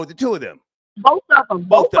of them or the two of them? Both of them.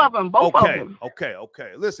 Both of them. Okay.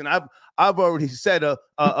 Listen, I've already said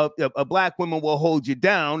a black woman will hold you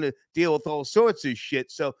down to deal with all sorts of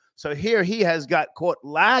shit. So here he has got caught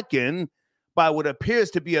lacking by what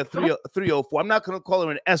appears to be a 304. I'm not going to call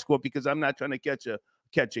her an escort because I'm not trying to catch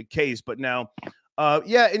a case. But now,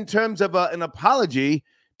 in terms of an apology,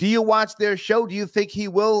 do you watch their show? Do you think he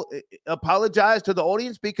will apologize to the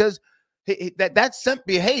audience? Because that's simp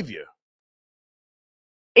behavior.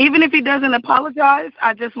 Even if he doesn't apologize,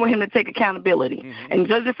 I just want him to take accountability. And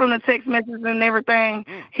judging from the text messages and everything,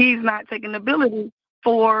 he's not taking ability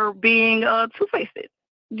for being two-faced,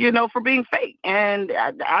 you know, for being fake. And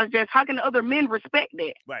I just, how can other men respect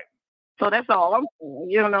that? Right. So that's all I'm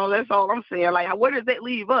saying. You know, that's all I'm saying. Like, where does that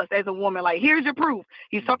leave us as a woman? Like, here's your proof.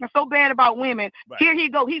 He's talking so bad about women. Right. Here he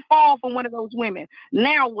go. He fall for one of those women.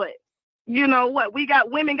 Now what? You know what?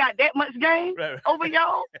 Women got that much game over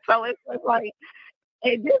y'all? So it's like,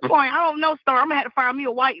 at this point, I don't know, Star. I'm going to have to find me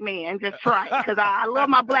a white man and just try it. Because I love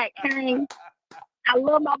my black chains. I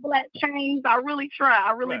love my black chains. I really try.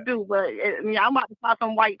 I really do. But I'm about to find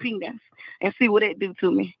some white penis and see what it do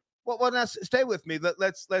to me. Well, now stay with me.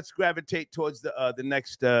 Let's gravitate towards the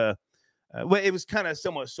next. Well, it was kind of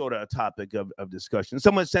somewhat sort of a topic of discussion.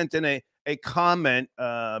 Someone sent in a comment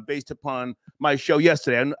based upon my show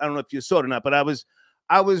yesterday. I don't know if you saw it or not, but I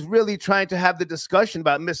was really trying to have the discussion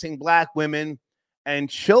about missing black women and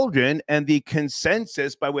children and the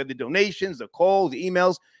consensus by way of the donations, the calls, the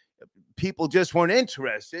emails. People just weren't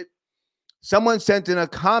interested. Someone sent in a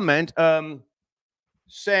comment.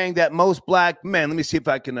 Saying that most black men, let me see if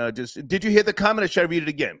I can did you hear the comment or should I read it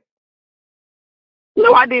again?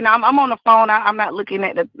 No, I didn't. I'm on the phone. I'm not looking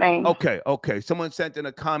at the thing. Okay. Someone sent in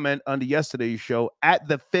a comment under yesterday's show at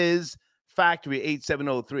the Fizz Factory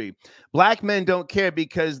 8703. Black men don't care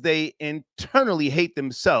because they internally hate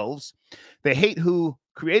themselves. They hate who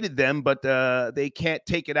created them, but they can't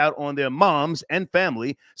take it out on their moms and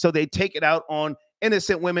family, so they take it out on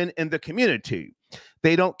innocent women in the community.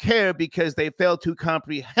 They don't care because they fail to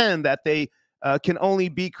comprehend that they can only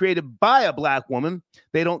be created by a black woman.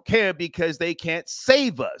 They don't care because they can't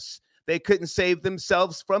save us. They couldn't save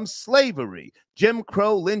themselves from slavery, Jim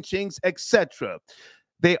Crow, lynchings, etc.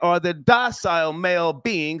 They are the docile male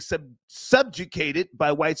beings subjugated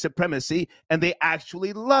by white supremacy, and they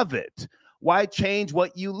actually love it. Why change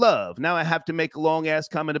what you love? Now I have to make a long-ass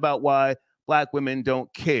comment about why black women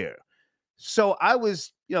don't care. So I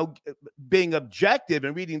was, being objective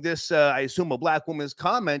and reading this, I assume a black woman's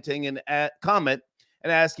commenting and comment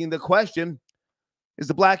and asking the question, is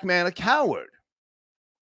the black man a coward?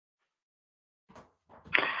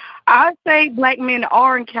 I say black men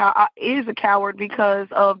is a coward because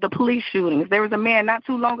of the police shootings. There was a man not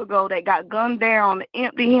too long ago that got gunned down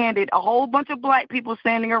empty-handed, a whole bunch of black people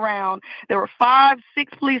standing around. There were 5,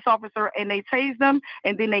 6 police officers, and they tased them,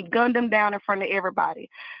 and then they gunned them down in front of everybody.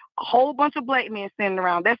 A whole bunch of black men standing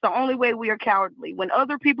around. That's the only way we are cowardly. When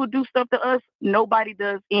other people do stuff to us, nobody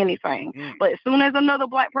does anything. But as soon as another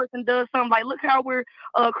black person does something, like look how we're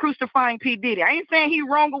crucifying P. Diddy. I ain't saying he's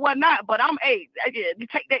wrong or whatnot, but you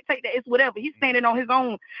take that. It's whatever. He's standing on his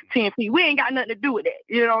own 10 feet. We ain't got nothing to do with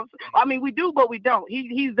that. I mean, we do, but we don't.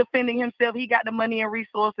 He's defending himself. He got the money and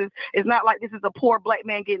resources. It's not like this is a poor black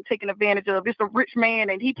man getting taken advantage of. It's a rich man,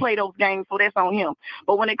 and he played those games, so that's on him.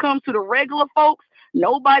 But when it comes to the regular folks,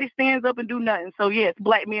 nobody stands up and do nothing. So yes,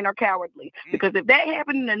 black men are cowardly. Because if that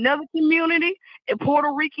happened in another community, in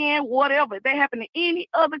Puerto Rican, whatever, if that happened in any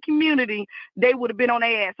other community, they would have been on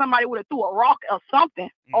their ass. Somebody would have threw a rock or something,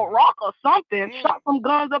 shot some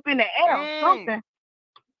guns up in the air or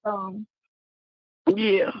something.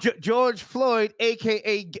 Yeah. George Floyd,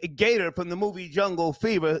 aka Gator from the movie Jungle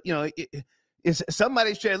Fever,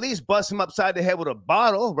 somebody should at least bust him upside the head with a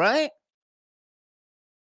bottle, right?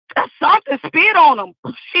 That's something, spit on them.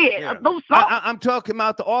 Shit, Yeah. do something. I'm talking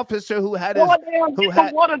about the officer who had his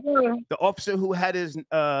the officer who had his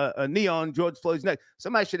knee on George Floyd's neck.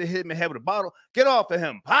 Somebody should have hit him in the head with a bottle. Get off of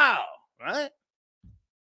him, pow! Right?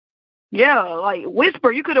 Yeah, like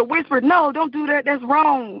whisper. You could have whispered, no, don't do that. That's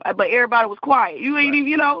wrong. But everybody was quiet. You ain't even,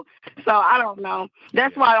 you know. So I don't know.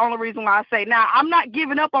 That's why the only reason why I say now I'm not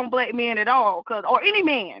giving up on black men at all, or any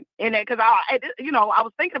man in that, because I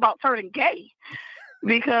was thinking about turning gay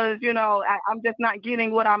because I'm just not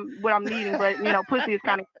getting what I'm needing. But pussy is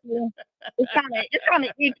kind of it's kind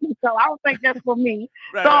of itchy. So I don't think that's for me.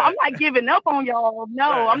 Right, so right. I'm not giving up on y'all. No,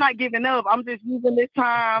 Right. I'm not giving up. I'm just using this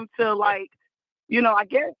time to I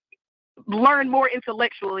guess learn more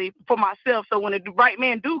intellectually for myself, so when the right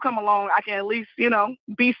man do come along, I can at least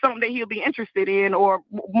be something that he'll be interested in or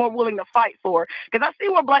more willing to fight for, because I see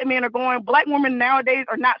where black men are going. Black women nowadays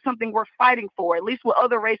are not something worth fighting for. At least with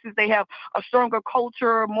other races, they have a stronger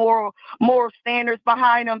culture, moral standards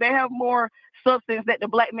behind them. They have more substance that the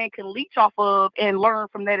black man can leech off of and learn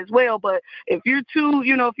from that as well. But if you're too,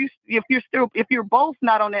 if you're both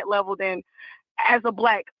not on that level, then as a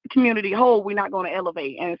black community whole, we're not going to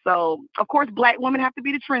elevate. And so, of course, black women have to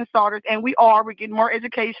be the trend starters, and we're getting more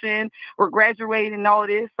education, we're graduating and all of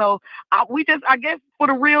this. So I guess for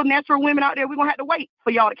the real natural women out there, we're going to have to wait for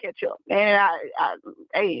y'all to catch up. And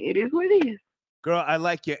hey, it is what it is. Girl, I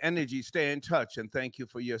like your energy. Stay in touch, and thank you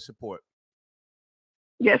for your support.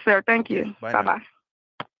 Yes, sir. Thank you. Bye-bye.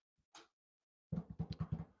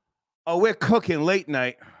 Oh, we're cooking late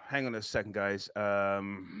night. Hang on a second, guys.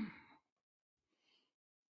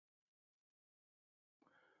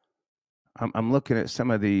 I'm looking at some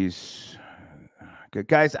of these.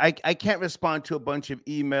 Guys, I can't respond to a bunch of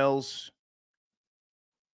emails.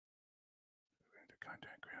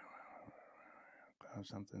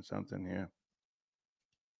 Something here.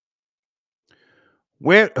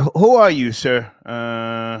 Who are you, sir?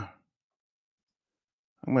 I'm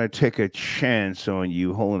going to take a chance on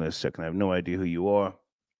you. Hold on a second. I have no idea who you are.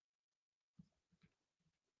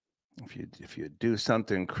 If you do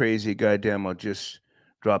something crazy, goddamn, I'll just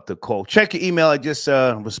drop the call. Check your email. I just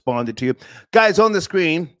responded to you. Guys, on the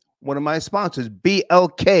screen, one of my sponsors,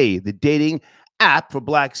 BLK, the dating app for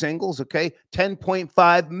black singles, okay?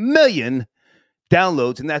 10.5 million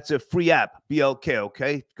downloads, and that's a free app, BLK,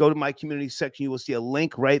 okay? Go to my community section. You will see a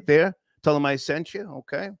link right there. Tell them I sent you,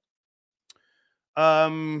 okay?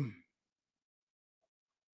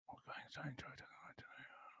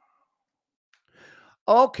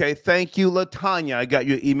 Okay, thank you, LaTanya. I got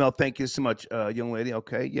your email. Thank you so much, young lady.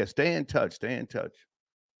 Okay, yeah, stay in touch. Stay in touch.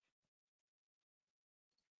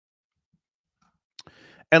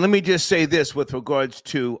 And let me just say this with regards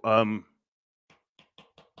to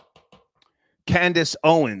Candace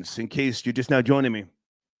Owens, in case you're just now joining me.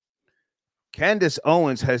 Candace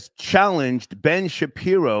Owens has challenged Ben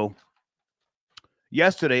Shapiro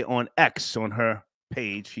yesterday on X, on her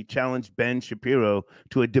page. She challenged Ben Shapiro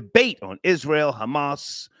to a debate on Israel,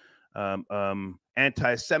 Hamas,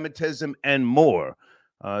 anti-Semitism, and more.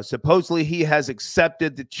 Supposedly, he has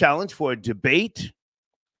accepted the challenge for a debate.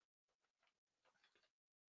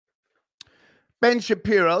 Ben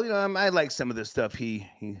Shapiro, I like some of the stuff he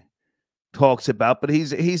talks about, but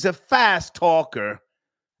he's a fast talker.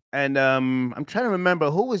 And I'm trying to remember,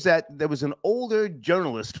 who was that? There was an older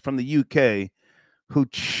journalist from the UK who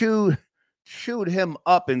chewed him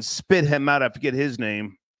up and spit him out. I forget his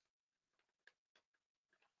name.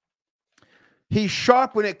 He's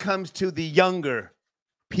sharp when it comes to the younger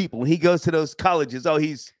people. He goes to those colleges. Oh,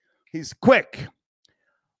 he's quick.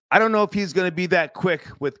 I don't know if he's going to be that quick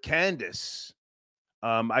with Candace.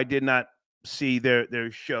 I did not see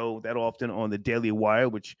their show that often on the Daily Wire,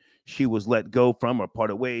 which she was let go from or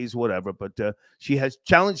parted ways, whatever. But she has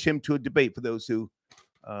challenged him to a debate, for those who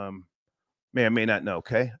may or may not know.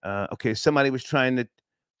 Okay. Okay. Somebody was trying to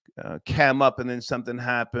cam up, and then something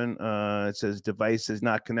happened. It says device is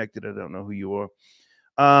not connected. I don't know who you are.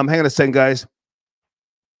 Hang on a second, guys.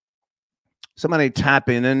 Somebody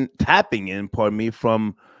tapping in, pardon me,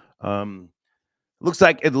 from looks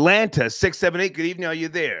like Atlanta, 678. Good evening. Are you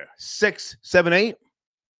there? 678.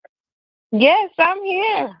 Yes, I'm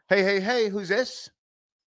here. Hey. Who's this?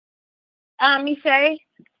 Michelle.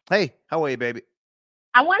 Hey, how are you, baby?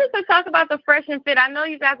 I wanted to talk about the Fresh and Fit. I know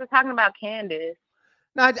you guys are talking about Candace.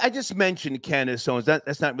 No, I just mentioned Candace Owens.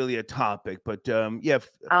 That's not really a topic, but yeah,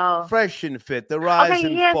 Fresh and Fit, the rise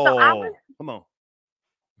and fall. So Come on.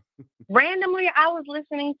 Randomly, I was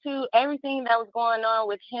listening to everything that was going on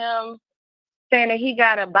with him, saying that he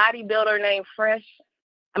got a bodybuilder named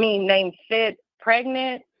Fit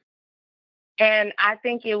pregnant. And I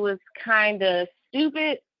think it was kind of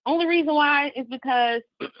stupid. Only reason why is because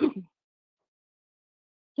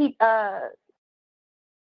he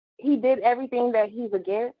did everything that he's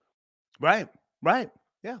against. Right.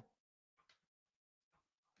 Yeah.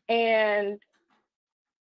 And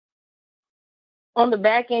on the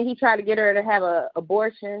back end, he tried to get her to have an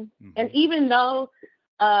abortion. Mm-hmm. And even though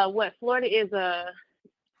Florida is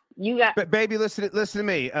you got. But baby, listen to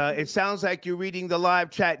me. It sounds like you're reading the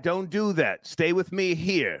live chat. Don't do that. Stay with me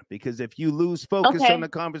here, because if you lose focus on the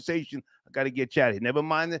conversation, I got to get you out of here. Never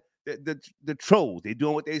mind the trolls. They're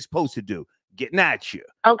doing what they're supposed to do. Getting at you.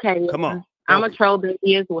 Okay. Come on. I'm a troll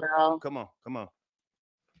baby as well. Come on.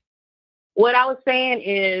 What I was saying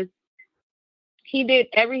is he did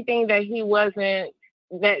everything that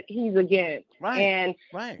he's against. Right. And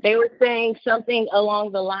they were saying something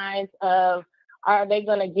along the lines of, are they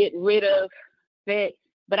going to get rid of Fit?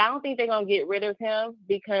 But I don't think they're going to get rid of him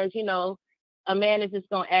because, a man is just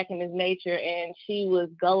going to act in his nature, and she was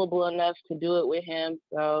gullible enough to do it with him.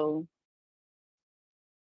 So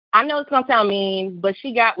I know it's going to sound mean, but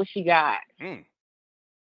she got what she got.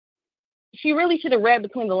 She really should have read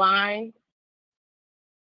between the lines.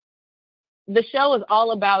 The show is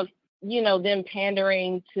all about, them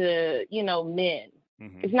pandering to, men.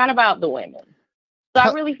 Mm-hmm. It's not about the women. So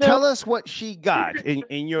I really feel. Tell us what she got,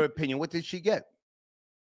 in your opinion. What did she get?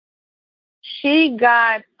 She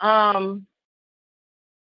got, how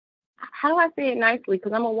do I say it nicely?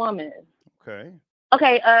 Because I'm a woman. Okay.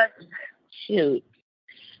 Shoot.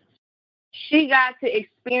 She got to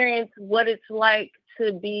experience what it's like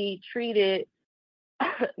to be treated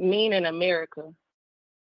mean in America.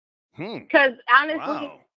 Because honestly,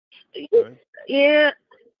 yeah.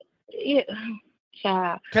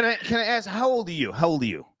 Child. Can I ask, how old are you?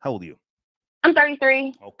 I'm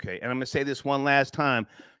 33. Okay, and I'm gonna say this one last time.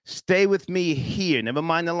 Stay with me here. Never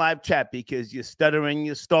mind the live chat, because you're stuttering,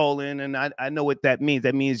 you're stalling, and I know what that means.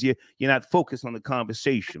 That means you're not focused on the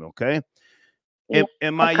conversation. Okay.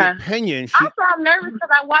 In my opinion, I'm nervous because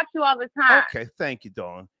I watch you all the time. Okay, thank you,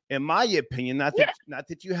 darling. In my opinion, not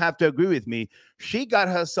that you have to agree with me, she got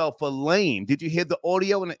herself a lame. Did you hear the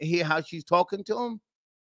audio and hear how she's talking to him?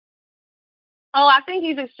 Oh, I think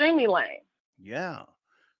he's extremely lame. Yeah.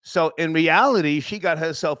 So in reality, she got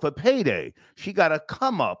herself a payday. She got a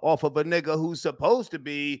come up off of a nigga who's supposed to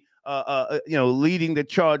be, leading the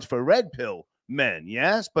charge for red pill men.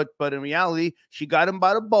 Yes, but in reality, she got him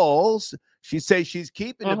by the balls. She says she's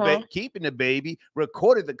keeping the baby.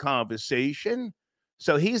 Recorded the conversation.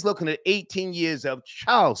 So he's looking at 18 years of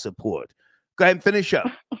child support. Go ahead and finish up.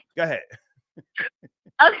 Go ahead.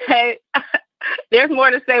 Okay. There's more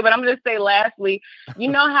to say, but I'm going to say lastly, you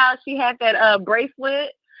know how she had that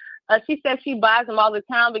bracelet? She said she buys them all the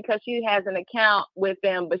time because she has an account with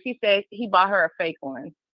them, but she said he bought her a fake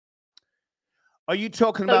one. Are you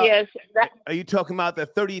talking about? Yes. Are you talking about the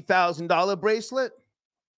 $30,000 bracelet?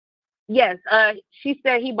 Yes. She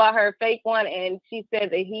said he bought her a fake one, and she said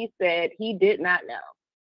that he said he did not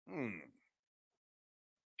know.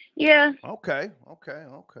 Yeah. Okay.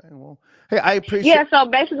 Well, hey, I appreciate. Yeah. So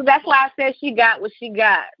basically, that's why I said she got what she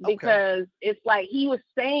got, because it's like he was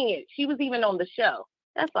saying it. She was even on the show.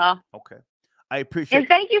 That's all. Okay. I appreciate. And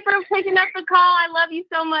thank you for picking up the call. I love you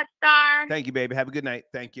so much, Star. Thank you, baby. Have a good night.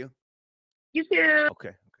 Thank you. You too.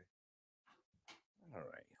 Okay. All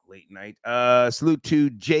right. Late night. Salute to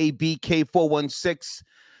JBK416.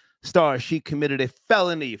 Star, she committed a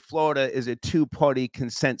felony. Florida is a two-party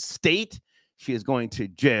consent state. She is going to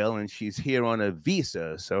jail, and she's here on a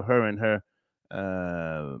visa. So her and her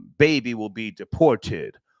baby will be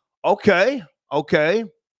deported. Okay.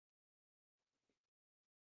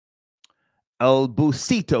 El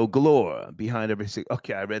Busito galore behind every single.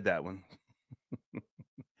 Okay, I read that one.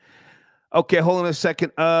 Okay, hold on a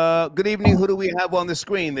second. Good evening. Who do we have on the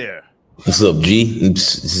screen there? What's up, G?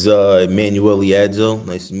 This is Emanuele Adzo.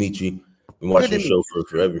 Nice to meet you. Been watching the show for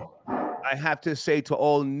forever. I have to say to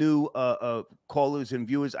all new callers and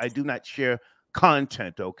viewers, I do not share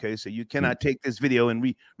content, okay? So you cannot take this video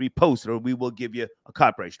and repost it, or we will give you a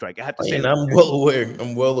copyright strike. I have to say that. I'm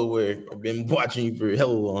well aware. I've been watching you for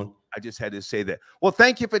hella long. I just had to say that. Well,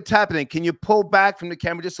 thank you for tapping in. Can you pull back from the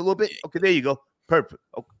camera just a little bit? Okay, there you go. Perfect.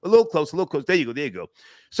 Oh, a little close. There you go.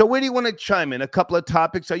 So where do you want to chime in? A couple of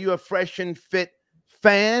topics. Are you a Fresh and Fit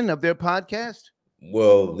fan of their podcast?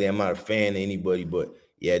 Well, I'm not a fan of anybody, but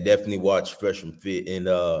yeah, definitely watch Fresh and Fit. And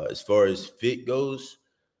as far as Fit goes,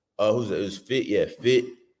 who's that? It was Fit? Yeah, Fit.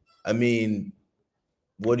 I mean,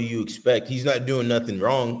 what do you expect? He's not doing nothing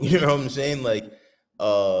wrong. You know what I'm saying? Like,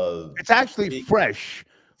 it's actually Fresh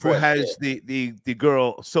who has the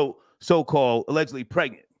girl so-called allegedly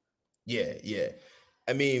pregnant. Yeah.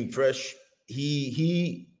 I mean, Fresh,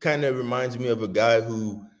 he kind of reminds me of a guy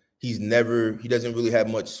who he doesn't really have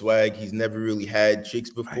much swag. He's never really had chicks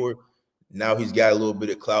before. Now he's got a little bit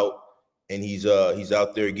of clout, and he's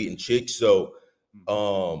out there getting chicks. So,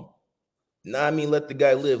 I mean, let the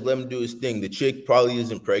guy live. Let him do his thing. The chick probably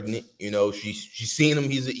isn't pregnant. You know, she's seen him.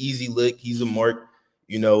 He's an easy lick. He's a mark.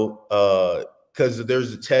 You know, because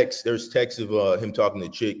there's text of him talking to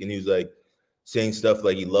the chick, and he was like saying stuff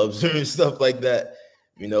like he loves her and stuff like that.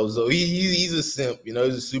 You know, so he's a simp. You know,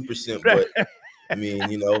 he's a super simp. But I mean,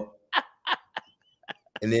 you know.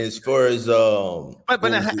 And then as far as but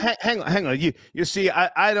now, hang on. You see,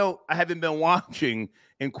 I haven't been watching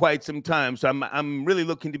in quite some time, so I'm really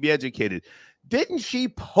looking to be educated. Didn't she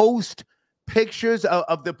post pictures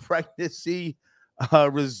of the pregnancy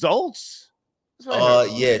results?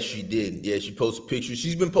 Yeah, she did. Yeah, she posted pictures.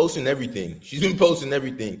 She's been posting everything.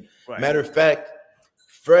 Right. Matter of fact,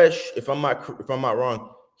 Fresh, if I'm not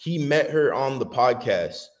wrong, he met her on the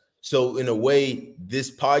podcast. So in a way,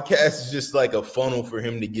 this podcast is just like a funnel for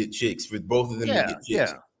him to get chicks, for both of them to get chicks.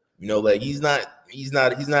 Yeah. You know, like he's not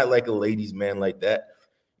like a ladies' man like that.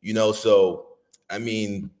 You know, so I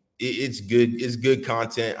mean, it's good. It's good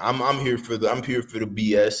content. I'm here for the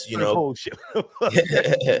BS. You know.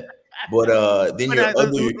 But then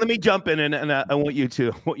let me jump in and I want you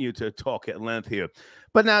to talk at length here.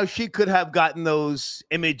 But now she could have gotten those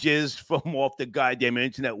images from off the goddamn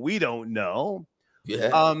internet. We don't know.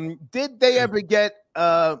 Yeah. Did they ever get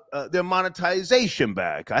their monetization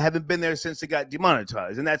back? I haven't been there since it got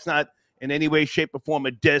demonetized, and that's not in any way, shape, or form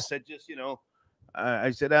a diss. I just, you know,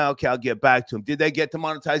 I said, okay, I'll get back to them. Did they get the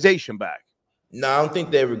monetization back? No, I don't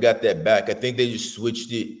think they ever got that back. I think they just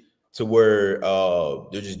switched it to where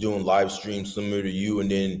they're just doing live streams similar to you,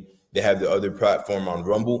 and then they have the other platform on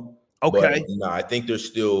Rumble. Okay. No, I think they're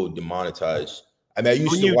still demonetized. I mean, I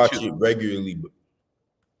used to watch it regularly,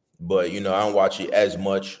 but you know, I don't watch it as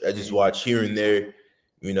much. I just watch here and there.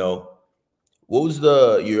 You know, what was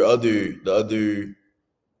the other?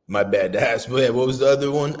 My bad to ask, but what was the other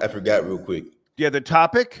one? I forgot real quick. Yeah, the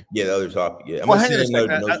topic. Yeah, the other topic. Yeah, well, hang on a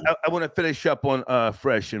second. I want to finish up on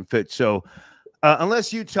Fresh and Fit. So,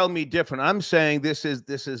 unless you tell me different, I'm saying this is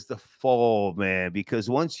the fall, man. Because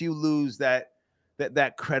once you lose that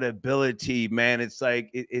credibility, man, it's like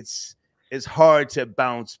it's hard to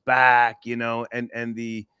bounce back, you know. And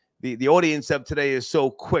the audience of today is so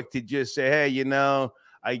quick to just say, hey, you know,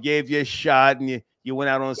 I gave you a shot and you went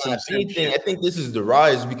out on some shit. I think this is the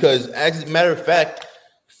rise because, as a matter of fact,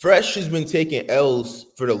 Fresh has been taking L's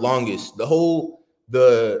for the longest. The whole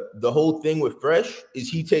thing with Fresh is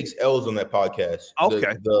he takes L's on that podcast.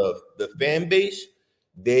 Okay. The fan base,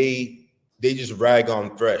 they just rag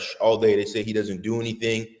on Fresh all day. They say he doesn't do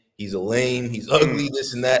anything. He's a lame. He's ugly.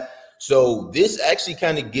 This and that. So this actually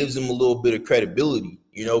kind of gives him a little bit of credibility,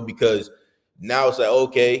 you know, because now it's like,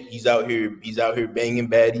 okay, he's out here banging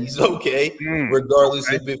baddies, okay,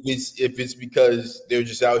 regardless if it's because they're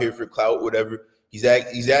just out here for clout, whatever. He's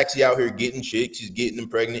actually out here getting chicks. He's getting them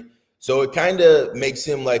pregnant. So it kind of makes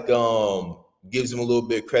him like gives him a little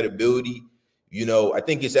bit of credibility. You know, I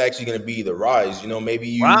think it's actually going to be the rise. You know, maybe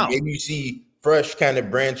you see Fresh kind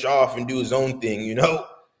of branch off and do his own thing. You know.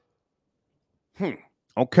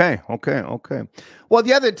 Okay. Well,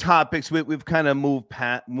 the other topics we've kind of moved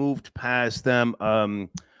past them.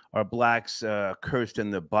 Are blacks cursed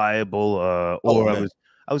in the Bible?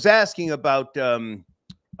 I was asking about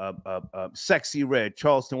Sexy Red.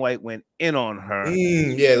 Charleston White went in on her.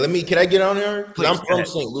 Yeah, can I get on her? Because I'm from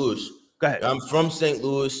St. Louis. Go ahead. I'm from St.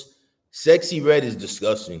 Louis. Sexy Red is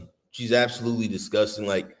disgusting. She's absolutely disgusting.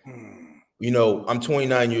 Like, you know, I'm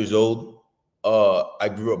 29 years old. I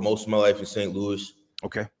grew up most of my life in St. Louis.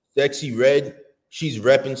 Okay. Sexy Red, she's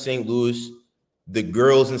repping St. Louis. The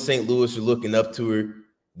girls in St. Louis are looking up to her.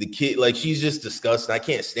 The kid, like, she's just disgusting. I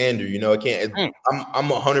can't stand her. You know, I can't. I'm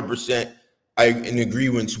 100% in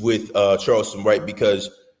agreement with Charleston White because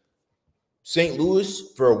St. Louis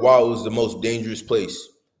for a while was the most dangerous place.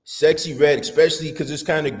 Sexy Red, especially because this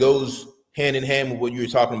kind of goes hand in hand with what you were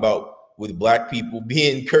talking about with black people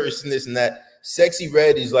being cursed and this and that. Sexy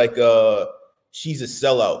Red is like she's a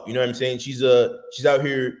sellout. You know what I'm saying? She's out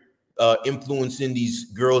here influencing these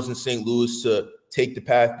girls in St. Louis to take the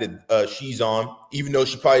path that she's on, even though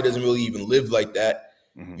she probably doesn't really even live like that.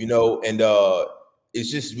 You know, and it's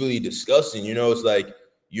just really disgusting. You know, it's like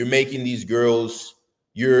you're making these girls,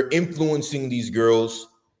 you're influencing these girls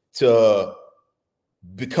to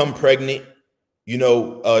become pregnant, you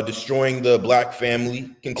know, destroying the black family,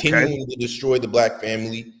 continuing to destroy the black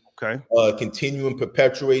family. Okay. Continuing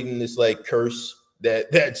perpetuating this like curse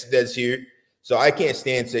that's here. So I can't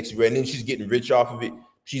stand Sexy Red. And then she's getting rich off of it.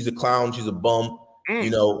 She's a clown. She's a bum. You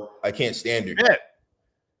know, I can't stand her. Yeah.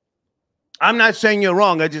 I'm not saying you're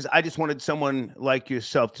wrong. I just wanted someone like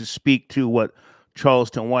yourself to speak to what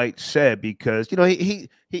Charleston White said, because you know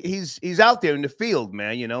he's out there in the field,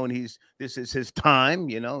 man. You know, and this is his time.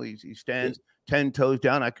 You know, he stands 10 toes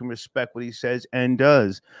down. I can respect what he says and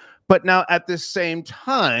does, but now at the same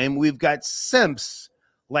time, we've got simps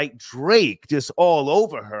like Drake just all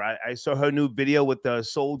over her. I saw her new video with the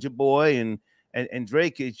Soulja Boy, and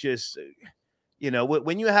Drake is just, you know,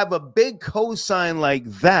 when you have a big cosign like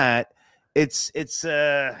that, it's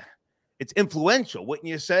influential, wouldn't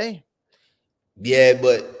you say? Yeah,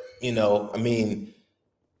 but you know, I mean,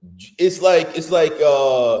 it's like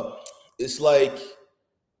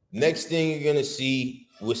next thing you're gonna see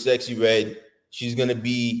with Sexy Red, she's gonna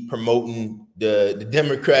be promoting the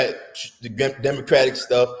Democratic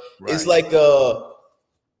stuff. Right. It's like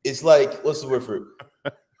what's the word for it?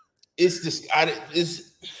 It's just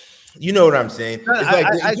you know what I'm saying? It's like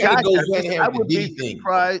I would be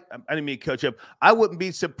surprised. I didn't mean to cut you up. I wouldn't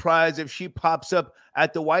be surprised if she pops up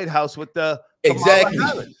at the White House with the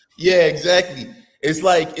exactly. Yeah, exactly. It's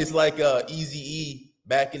like Eazy-E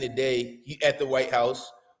back in the day at the White House.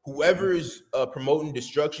 Whoever is promoting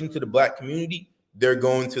destruction to the black community, they're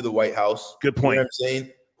going to the White House. Good point. You know what I'm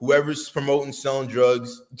saying? Whoever's promoting selling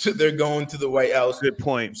drugs, they're going to the White House. Good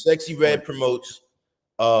point. Sexy Red promotes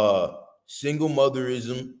single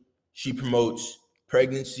motherism. She promotes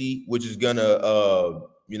pregnancy, which is gonna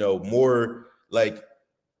you know, more like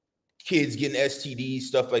kids getting STDs,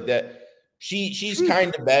 stuff like that. She's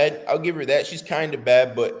kind of bad. I'll give her that. She's kind of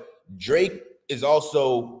bad, but Drake is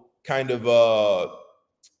also kind of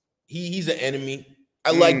he's an enemy.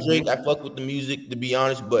 I like Drake. I fuck with the music, to be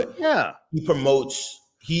honest, but yeah,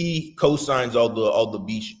 he co-signs all the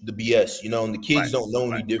BS, you know, and the kids don't know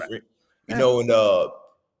any different, you know, and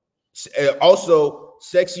also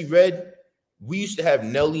Sexy Red, we used to have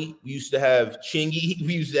Nelly, we used to have Chingy,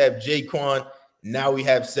 we used to have Jaquan, now we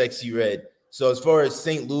have Sexy Red. So as far as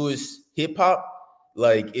St. Louis hip hop,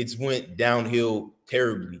 like it's went downhill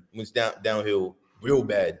terribly. It went downhill real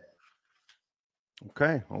bad.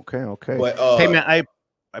 Okay. But hey man, I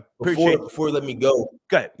appreciate before let me go.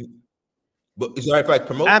 Go ahead. But is it all right if I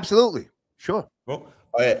promote? Absolutely. Sure. All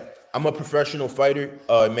right. I'm a professional fighter,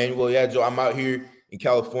 Emmanuel Yadzo. I'm out here in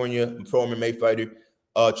California. I'm a pro MMA fighter.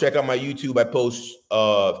 Check out my YouTube. I post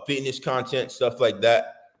fitness content, stuff like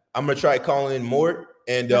that. I'm gonna try calling in more.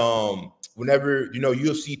 And whenever you know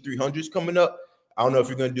UFC 300's coming up, I don't know if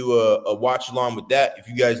you're gonna do a watch along with that. If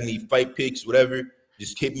you guys need fight picks, whatever,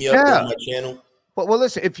 just hit me up on my channel. Well,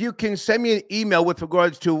 listen, if you can send me an email with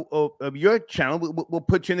regards to your channel, we'll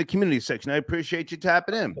put you in the community section. I appreciate you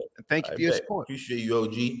tapping in. Thank you for your support. Appreciate you,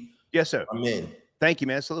 OG. Yes, sir. I'm in. Thank you,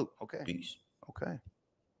 man. Salute. Okay. Peace. Okay.